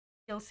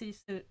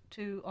DLCs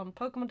to on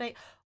Pokemon Day.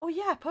 Oh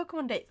yeah,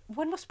 Pokemon Day.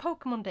 When was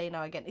Pokemon Day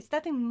now again? Is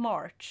that in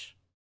March?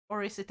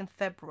 Or is it in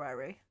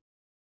February?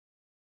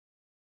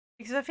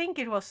 Because I think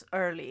it was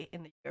early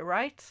in the year,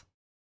 right?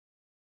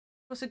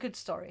 It was a good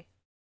story.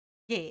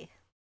 Yeah.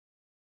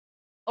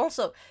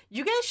 Also,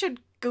 you guys should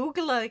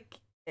Google like,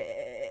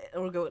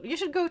 you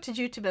should go to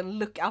YouTube and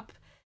look up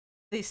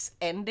this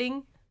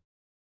ending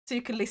so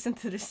you can listen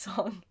to this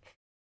song.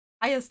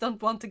 I just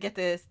don't want to get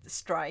a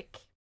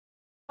strike.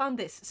 Found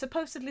this.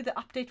 Supposedly the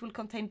update will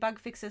contain bug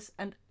fixes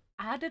and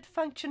added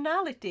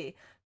functionality,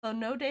 though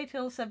no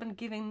details have been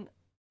given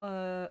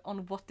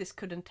on what this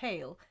could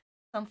entail.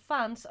 Some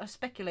fans are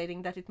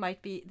speculating that it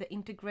might be the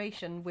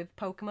integration with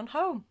Pokemon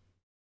Home.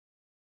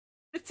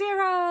 It's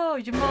Zero!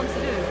 You monster!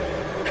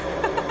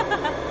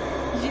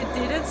 You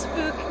didn't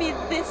spook me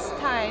this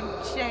time,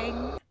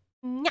 Cheng.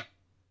 Nya.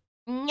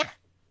 Nya.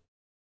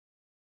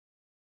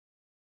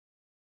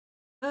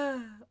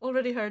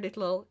 Already heard it,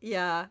 lol.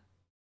 Yeah.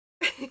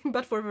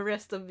 But for the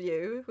rest of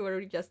you who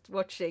are just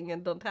watching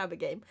and don't have a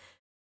game,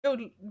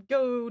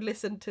 go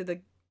listen to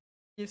the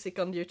music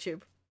on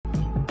YouTube.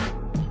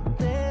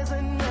 There's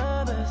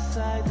another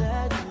side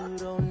that you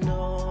don't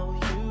know,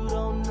 you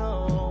don't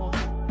know.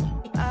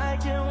 I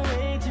can't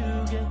wait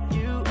to get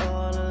you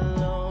all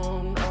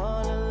alone.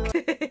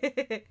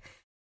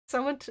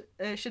 Someone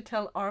should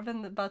tell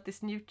Arvin about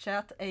this new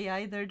chat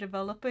AI they're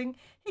developing.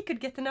 He could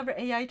get another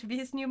AI to be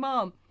his new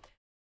mom.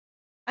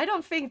 I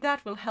don't think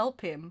that will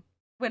help him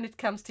when it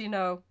comes to, you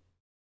know,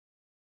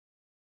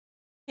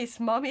 his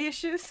mommy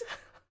issues.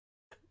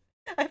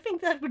 I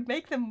think that would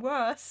make them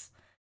worse.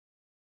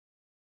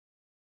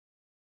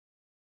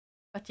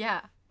 But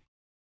yeah.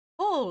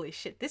 Holy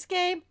shit, this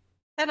game,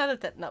 10 out of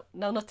 10.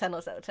 No, not 10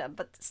 out of 10,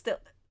 but still.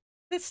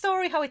 The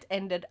story, how it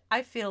ended,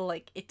 I feel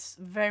like it's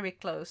very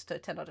close to a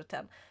 10 out of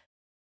 10.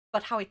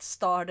 But how it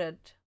started,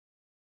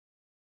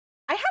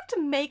 I have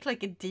to make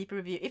like a deep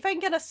review. If I'm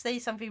gonna say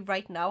something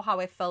right now, how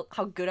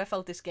good I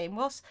felt this game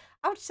was,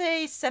 I would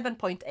say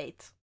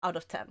 7.8 out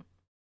of 10.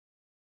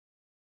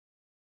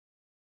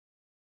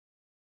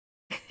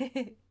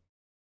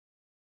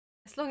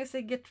 As long as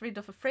they get rid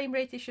of the frame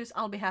rate issues,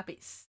 I'll be happy.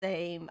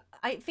 Same.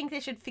 I think they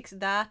should fix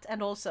that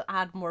and also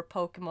add more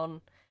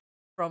Pokemon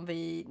from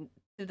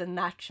to the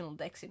national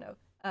decks, you know.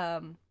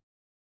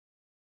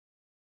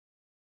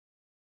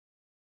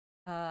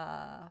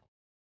 Start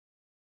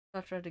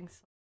reading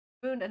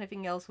Moon,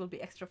 anything else will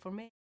be extra for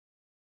me.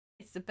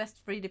 It's the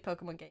best 3D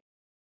Pokemon game.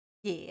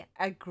 Yeah,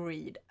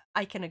 agreed.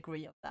 I can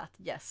agree on that,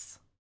 yes.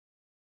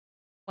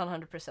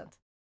 100%.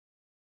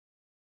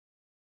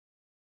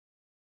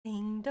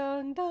 Ding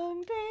dong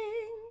dong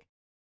ding!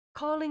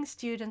 Calling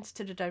students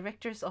to the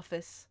director's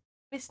office.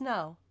 Miss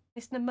Now,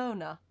 Miss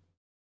Nemona.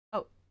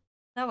 Oh,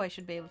 now I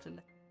should be able to...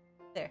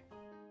 There.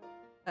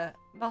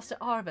 Master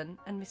Arvin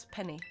and Miss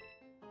Penny.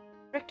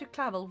 Director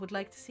Clavel would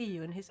like to see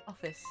you in his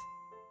office.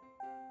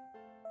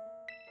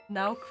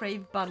 Now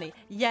crave bunny.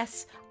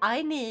 Yes,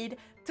 I need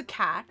to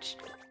catch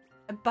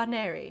a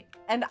Baneri.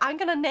 And I'm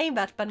gonna name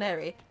that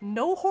Baneri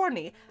No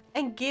Horny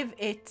and give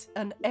it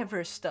an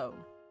Everstone.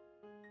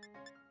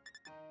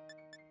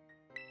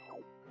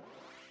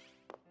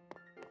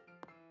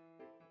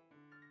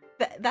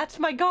 That's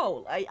my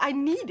goal. I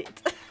need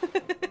it.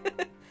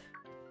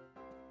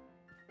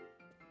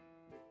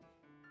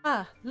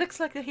 Ah, looks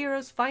like the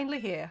hero's finally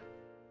here.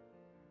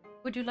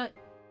 Would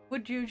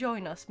you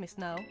join us, Miss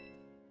Now?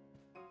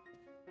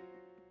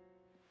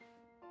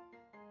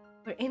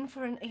 We're in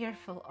for an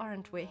earful,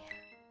 aren't we?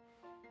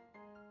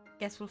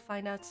 Guess we'll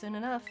find out soon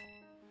enough.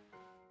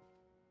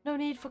 No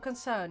need for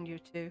concern, you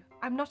two.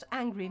 I'm not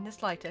angry in the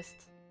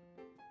slightest.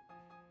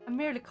 I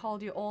merely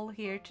called you all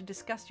here to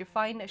discuss your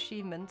fine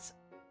achievements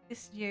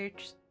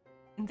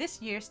in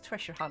this year's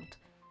treasure hunt.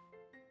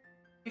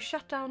 You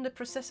shut down the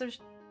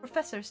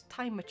professor's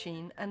time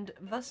machine and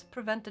thus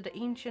prevented the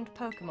ancient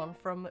Pokémon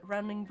from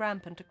running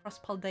rampant across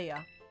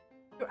Paldea.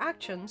 Your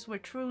actions were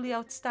truly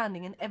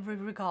outstanding in every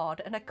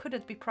regard, and I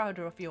couldn't be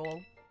prouder of you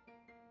all.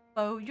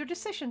 Though your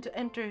decision to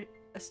enter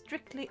a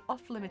strictly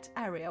off-limits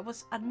area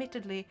was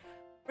admittedly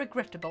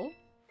regrettable.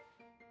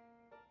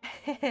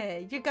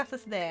 You got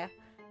us there.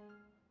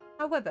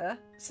 However,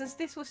 since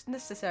this was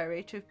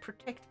necessary to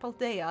protect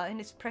Paldea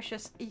and its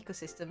precious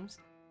ecosystems,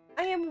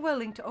 I am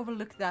willing to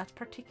overlook that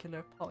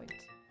particular point.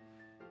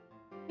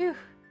 Phew,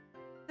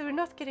 so we're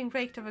not getting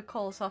raked over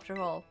coals after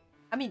all.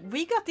 I mean,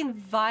 we got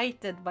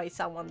invited by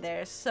someone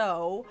there,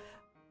 so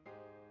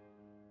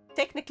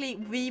technically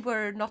we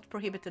were not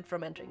prohibited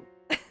from entering.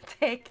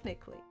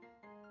 Technically.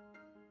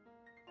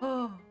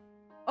 Oh,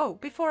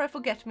 before I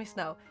forget, Miss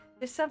Now,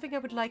 there's something I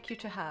would like you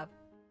to have.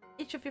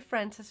 Each of your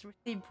friends has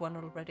received one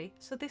already,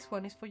 so this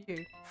one is for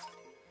you.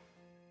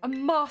 A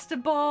Master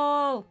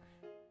Ball!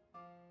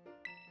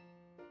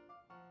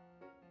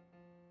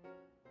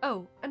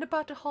 Oh, and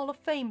about the Hall of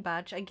Fame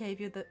badge I gave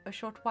you a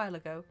short while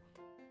ago.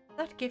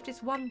 That gift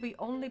is one we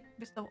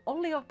bestow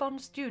only upon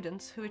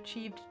students who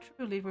achieved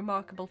truly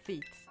remarkable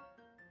feats.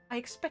 I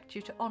expect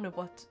you to honor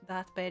what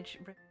that badge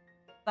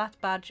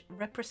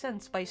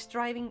represents by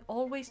striving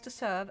always to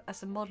serve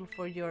as a model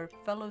for your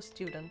fellow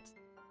students.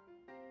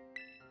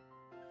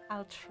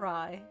 I'll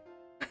try.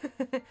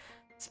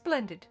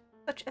 Splendid.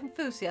 Such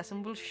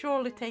enthusiasm will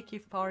surely take you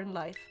far in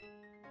life.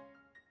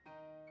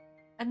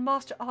 And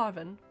Master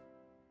Arven,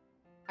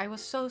 I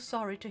was so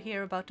sorry to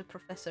hear about the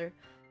professor.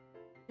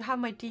 You have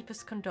my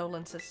deepest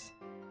condolences.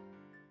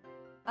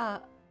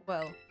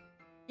 Well,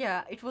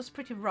 yeah, it was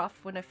pretty rough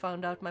when I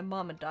found out my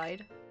mama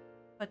died.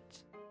 But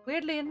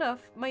weirdly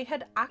enough, my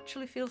head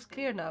actually feels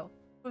clear now,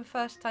 for the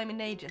first time in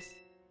ages.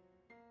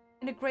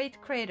 In the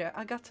Great Crater,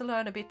 I got to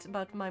learn a bit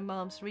about my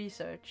mom's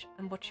research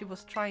and what she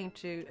was trying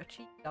to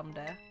achieve down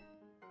there.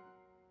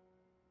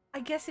 I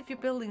guess if you're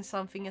building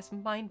something as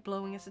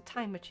mind-blowing as a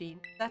time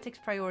machine, that takes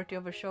priority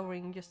over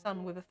showering your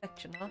son with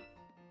affection, huh?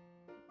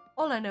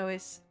 All I know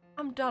is,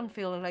 I'm done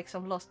feeling like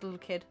some lost little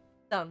kid.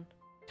 Done.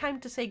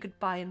 Time to say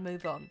goodbye and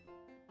move on.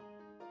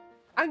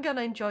 I'm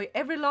gonna enjoy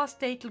every last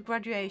day till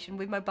graduation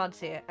with my buds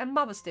here, and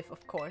Mother Stiff,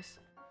 of course.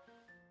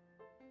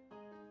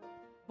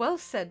 Well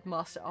said,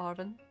 Master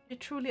Arven. You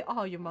truly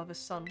are your mother's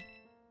son.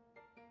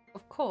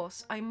 Of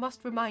course, I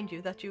must remind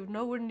you that you've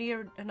nowhere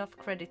near enough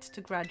credits to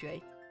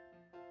graduate.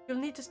 You'll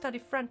need to study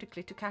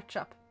frantically to catch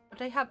up,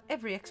 but I have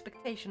every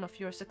expectation of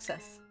your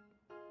success.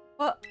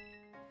 What?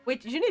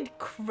 Wait, you need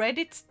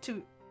credits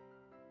to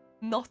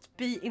not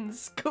be in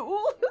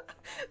school?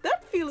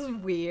 That feels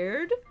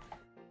weird.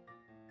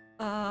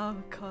 Oh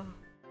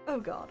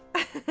god.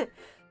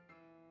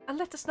 And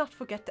let us not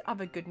forget the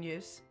other good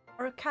news.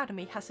 Our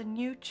academy has a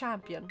new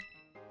champion.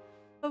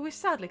 Though we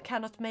sadly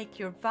cannot make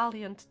your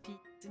valiant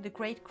deeds in the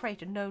Great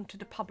Crater known to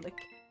the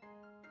public,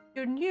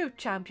 your new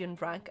champion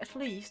rank, at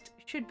least,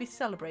 should be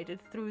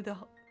celebrated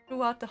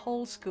throughout the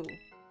whole school.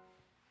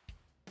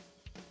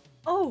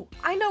 Oh,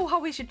 I know how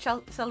we should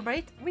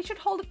celebrate. We should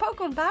hold a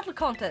Pokémon battle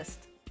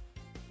contest.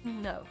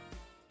 No.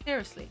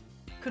 Seriously,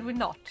 could we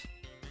not?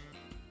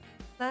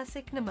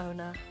 Classic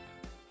Nimona.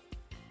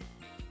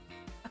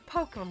 A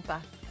Pokémon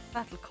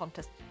battle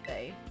contest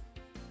today.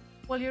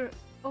 While your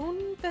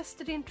own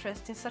vested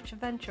interest in such a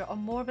venture are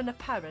more than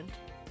apparent,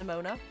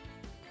 Nimona,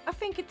 I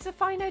think it's a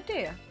fine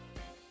idea.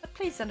 But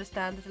please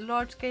understand that a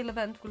large-scale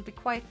event will be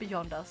quite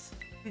beyond us,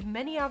 with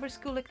many other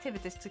school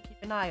activities to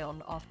keep an eye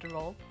on, after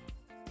all.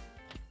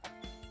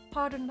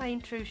 Pardon my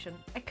intrusion,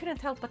 I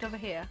couldn't help but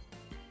overhear.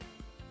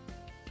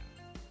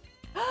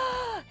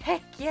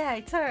 Heck yeah,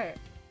 it's her!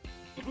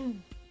 The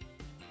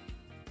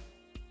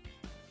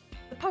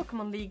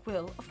Pokémon League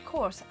will, of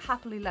course,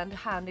 happily lend a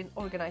hand in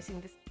organizing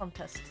this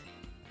contest.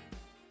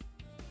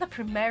 The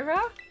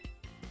Primera?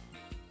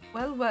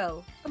 Well,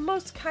 well, a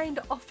most kind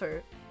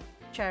offer,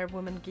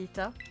 Chairwoman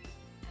Gita.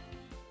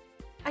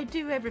 I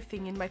do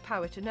everything in my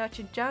power to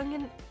nurture young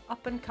and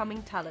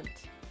up-and-coming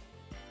talent.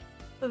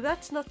 But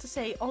that's not to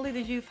say only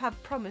the youth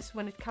have promise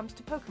when it comes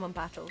to Pokémon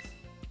battles.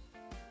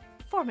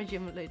 Former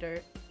gym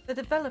leader, the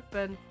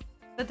developer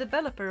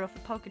of the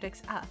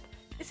Pokédex app,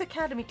 this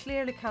academy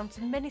clearly counts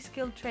many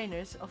skilled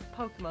trainers of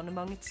Pokémon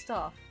among its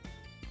staff.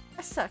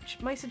 As such,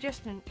 my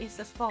suggestion is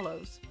as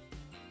follows.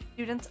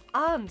 Students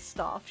and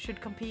staff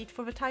should compete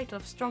for the title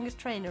of strongest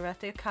trainer at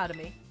the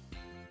academy.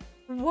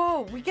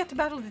 Whoa, we get to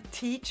battle the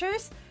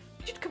teachers?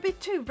 You should compete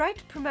too, right,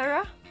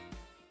 Primera?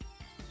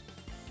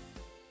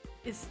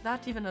 Is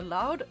that even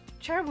allowed?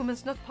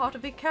 Chairwoman's not part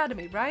of the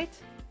academy, right?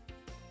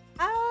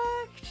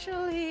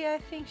 Actually, I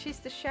think she's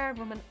the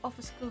chairwoman of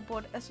the school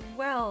board as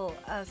well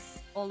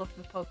as all of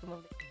the Pokémon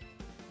League.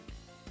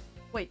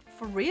 Wait,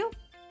 for real?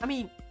 I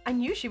mean, I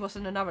knew she was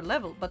on another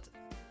level, but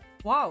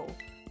wow.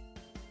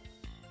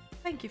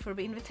 Thank you for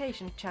the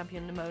invitation,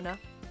 Champion Nimona.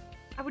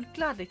 I would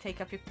gladly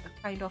take up your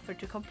kind offer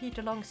to compete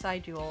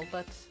alongside you all,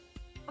 but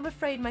I'm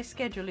afraid my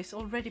schedule is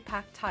already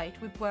packed tight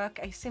with work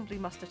I simply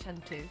must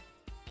attend to.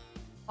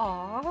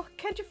 Aw,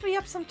 can't you free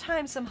up some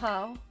time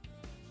somehow?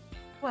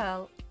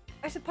 Well,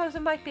 I suppose I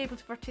might be able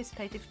to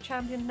participate if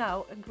Champion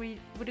now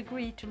would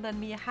agree to lend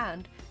me a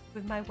hand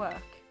with my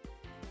work.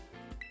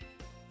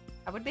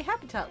 I would be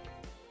happy to help.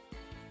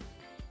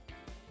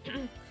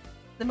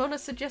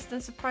 Nimona's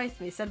suggestion surprised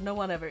me, said no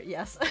one ever,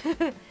 yes.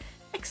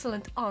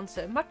 Excellent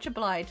answer, much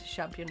obliged,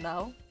 Champion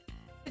now.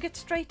 To get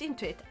straight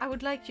into it, I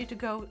would like you to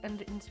go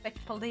and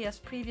inspect Paldea's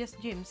previous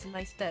gyms in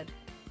my stead.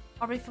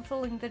 Are they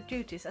fulfilling their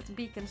duties as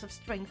beacons of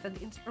strength and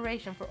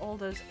inspiration for all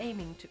those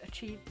aiming to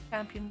achieve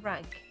champion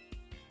rank?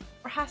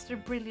 Or has their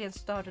brilliance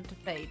started to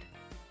fade?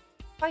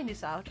 To find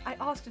this out, I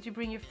ask that you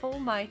bring your full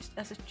might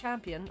as a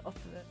champion of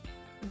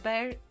the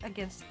bear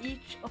against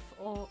each of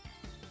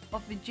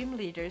the gym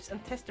leaders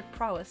and test their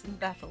prowess in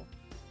battle.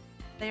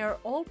 They are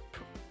all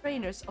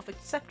trainers of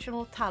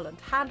exceptional talent,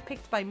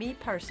 handpicked by me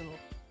personally.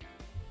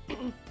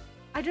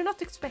 I do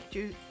not expect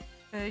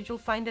you'll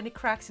find any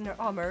cracks in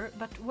their armor,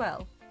 but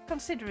well,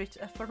 consider it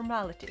a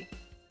formality.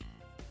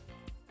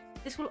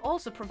 This will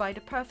also provide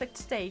a perfect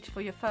stage for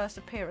your first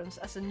appearance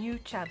as a new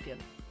champion.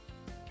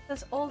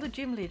 Since all the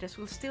gym leaders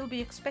will still be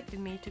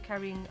expecting me to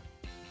carry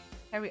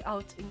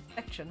out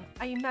inspection,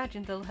 I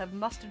imagine they'll have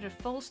mustered their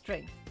full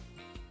strength.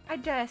 I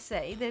dare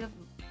say they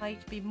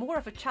might be more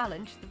of a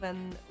challenge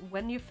than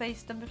when you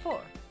faced them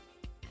before.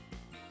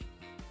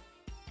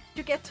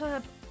 You get to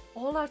have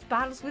all-out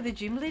battles with the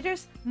gym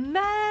leaders?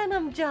 Man,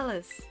 I'm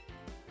jealous!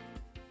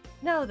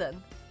 Now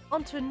then,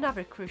 on to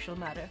another crucial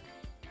matter.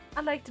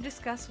 I'd like to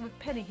discuss with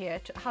Penny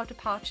here how to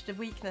patch the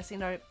weakness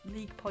in our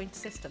league point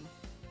system.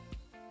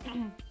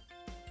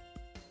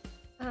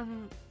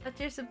 But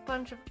there's a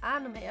bunch of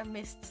anime I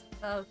missed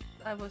out.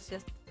 I was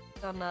just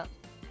gonna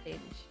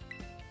binge.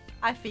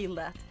 I feel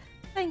that.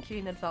 Thank you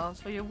in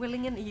advance for your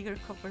willing and eager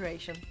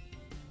cooperation.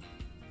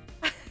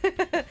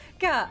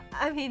 God,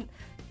 I mean,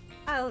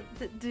 I'll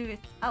do it.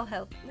 I'll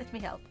help. Let me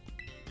help.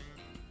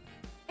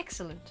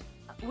 Excellent.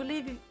 We'll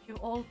leave you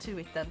all to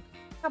it then.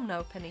 Come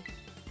now, Penny.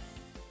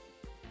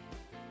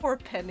 Poor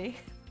Penny.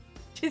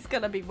 She's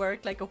gonna be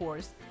worked like a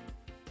horse.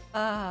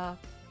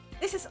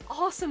 This is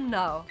awesome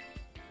now.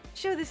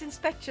 Show this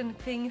inspection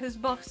thing whose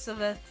boss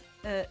of it,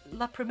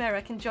 La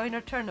Primera can join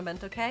our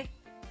tournament, okay?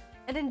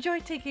 And enjoy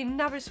taking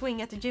another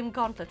swing at the gym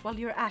gauntlet while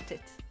you're at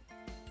it.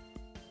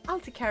 I'll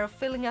take care of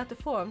filling out the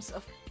forms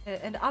of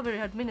and other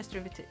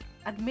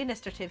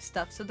administrative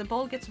stuff so the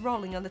ball gets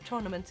rolling on the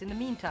tournaments in the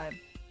meantime.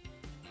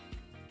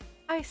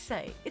 I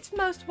say, it's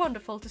most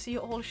wonderful to see you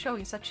all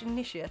showing such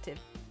initiative.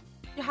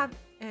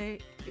 You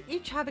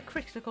each have a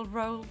critical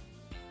role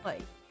to play.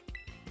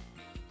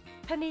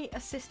 Penny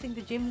assisting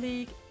the gym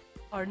league,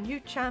 our new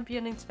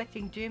champion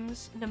inspecting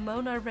gyms,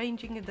 Nimona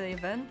arranging the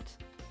event.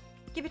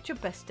 Give it your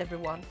best,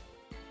 everyone.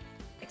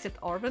 Except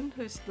Arven,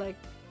 who's like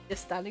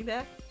just standing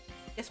there.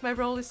 Guess my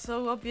role is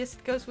so obvious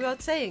it goes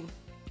without saying.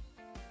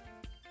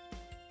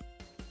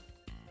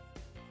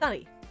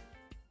 Study.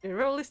 Your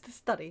role is to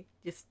study,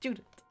 your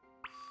student.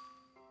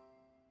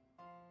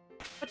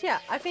 But yeah,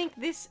 I think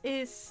this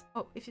is...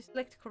 Oh, if you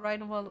select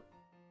Corrine, well...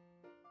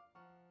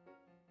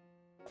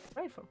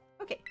 Right from.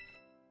 Okay.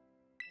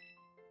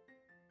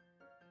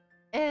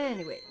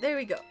 Anyway, there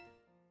we go.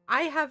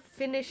 I have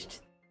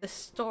finished the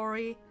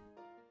story.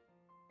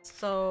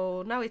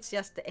 So now it's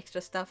just the extra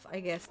stuff, I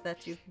guess,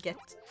 that you get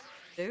to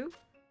do.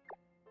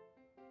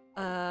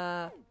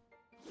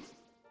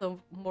 So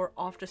more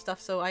after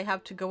stuff, so I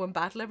have to go and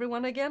battle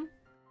everyone again.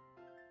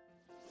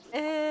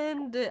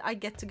 And I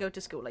get to go to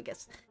school, I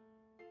guess.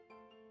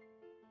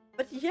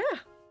 But yeah,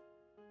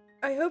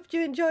 I hope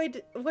you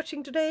enjoyed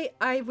watching today.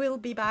 I will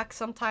be back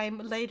sometime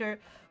later.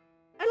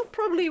 I'll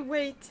probably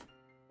wait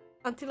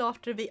until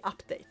after the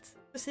update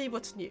to see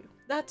what's new.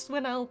 That's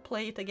when I'll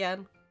play it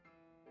again.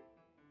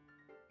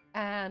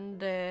 And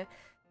then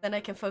I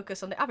can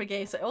focus on the other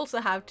games. I also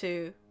have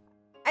to...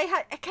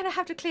 I kind of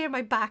have to clear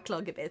my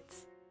backlog a bit.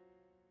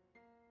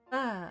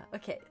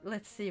 Okay,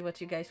 let's see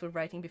what you guys were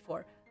writing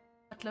before.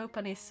 But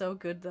Lopan is so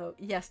good though.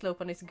 Yes,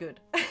 Lopan is good.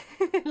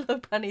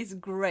 Lopan is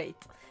great.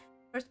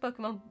 First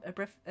Pokemon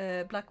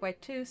Black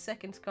White 2,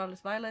 second Scarlet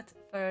Violet,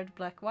 third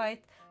Black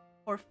White,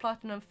 fourth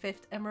Platinum,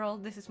 fifth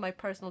Emerald. This is my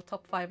personal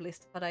top 5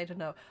 list, but I don't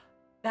know.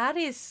 That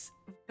is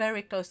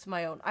very close to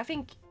my own. I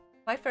think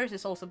my first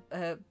is also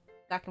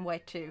Black and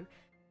White 2.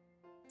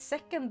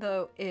 Second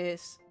though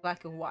is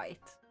Black and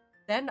White.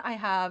 Then I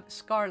have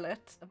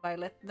Scarlet,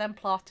 Violet, then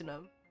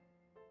Platinum.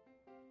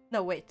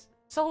 No wait,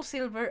 Soul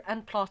Silver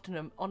and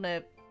Platinum on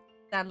a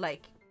stand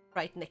like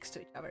right next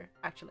to each other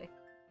actually.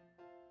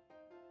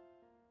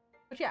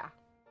 But yeah,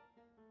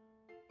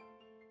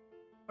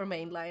 for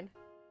mainline.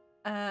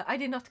 I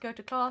did not go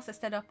to class. I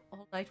stayed up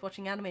all night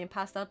watching anime and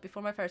passed out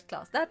before my first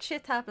class. That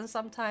shit happens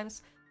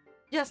sometimes.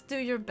 Just do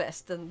your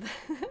best. And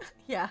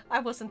yeah, I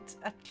wasn't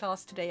at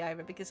class today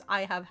either because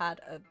I have had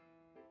a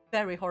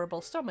very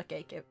horrible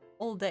stomachache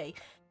all day.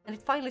 And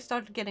it finally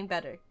started getting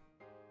better.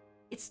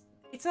 It's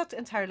not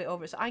entirely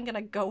over, so I'm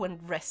gonna go and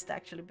rest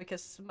actually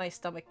because my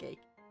stomachache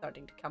is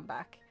starting to come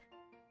back.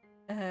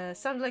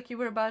 Sounded like you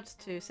were about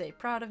to say,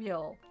 proud of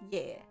y'all.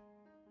 Yeah.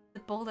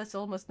 The ball that's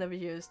almost never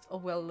used. Oh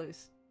well,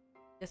 loose.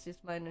 Just used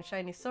mine and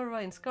shiny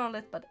Sora in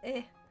Scarlet, but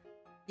eh.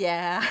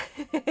 Yeah.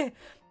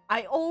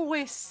 I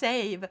always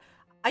save.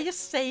 I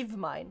just save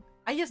mine.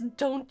 I just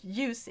don't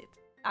use it.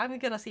 I'm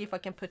gonna see if I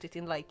can put it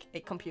in like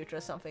a computer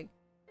or something.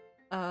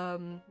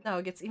 Now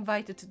it gets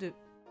invited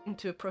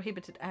into a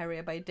prohibited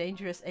area by a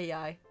dangerous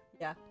AI.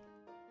 Yeah.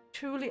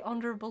 Truly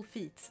honorable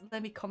feats.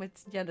 Let me commit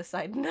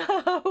genocide.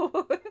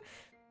 No!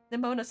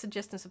 Nimona's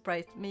suggestion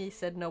surprised me,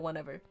 said no one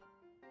ever.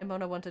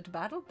 Nimona wanted to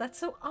battle? That's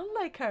so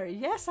unlike her.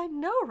 Yes, I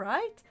know,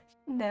 right?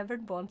 She never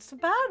wants to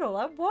battle.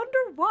 I wonder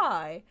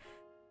why.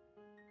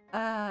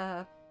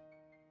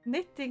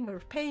 Knitting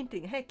or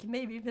painting. Heck,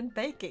 maybe even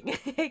baking.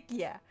 Heck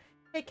yeah.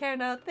 Take care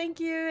now. Thank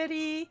you,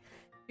 Eddie.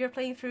 You're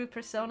playing through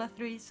Persona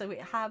 3, so we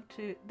have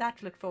that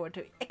to look forward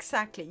to.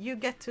 Exactly. You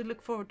get to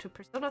look forward to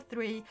Persona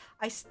 3.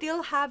 I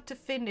still have to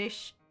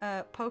finish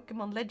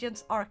Pokemon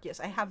Legends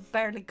Arceus. I have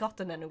barely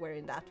gotten anywhere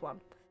in that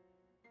one.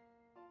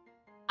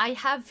 I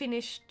have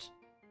finished...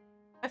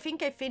 I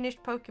think I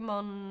finished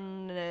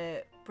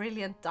Pokemon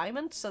Brilliant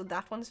Diamond, so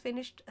that one's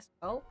finished as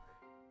well.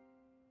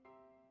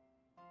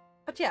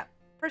 But yeah,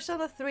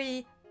 Persona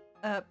 3,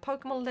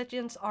 Pokemon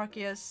Legends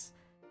Arceus,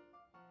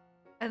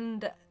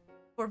 and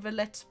for the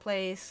Let's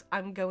Plays,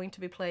 I'm going to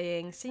be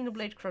playing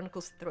Xenoblade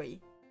Chronicles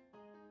 3.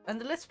 And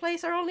the Let's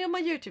Plays are only on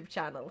my YouTube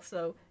channel,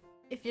 so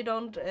if you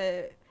don't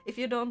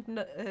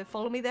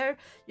follow me there,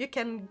 you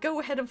can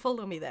go ahead and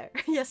follow me there.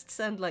 Just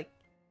send like...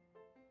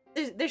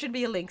 There should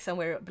be a link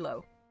somewhere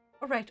below.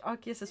 Alright,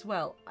 Arceus as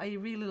well. I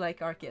really like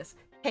Arceus.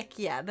 Heck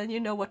yeah, then you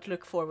know what to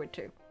look forward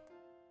to.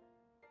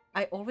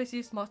 I always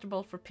use Master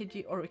Ball for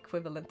Pidgey or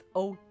equivalent.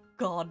 Oh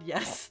god,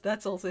 yes,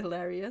 that's also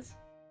hilarious.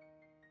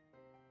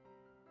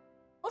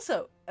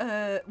 Also,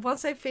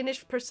 once I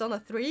finish Persona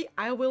 3,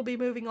 I will be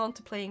moving on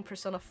to playing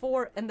Persona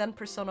 4 and then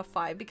Persona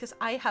 5, because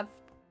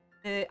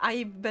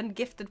I've been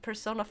gifted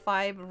Persona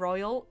 5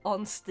 Royal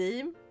on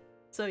Steam,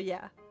 so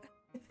yeah.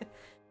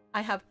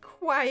 I have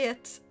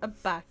quite a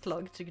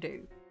backlog to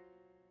do.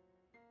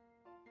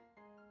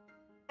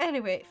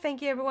 Anyway,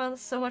 thank you everyone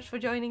so much for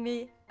joining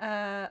me.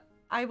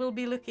 I will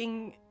be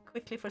looking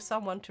quickly for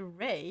someone to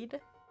raid,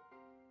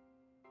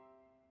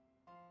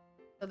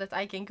 so that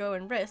I can go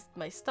and rest.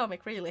 My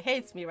stomach really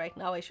hates me right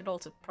now. I should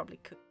also probably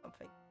cook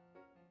something.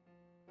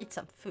 Eat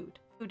some food.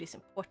 Food is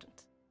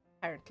important,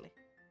 apparently.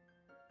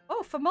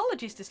 Oh,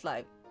 Famologist is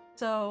live.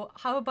 So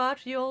how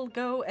about you all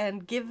go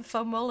and give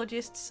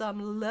Famologist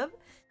some love,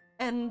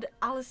 and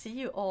I'll see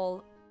you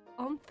all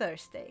on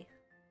Thursday.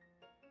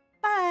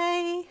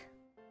 Bye!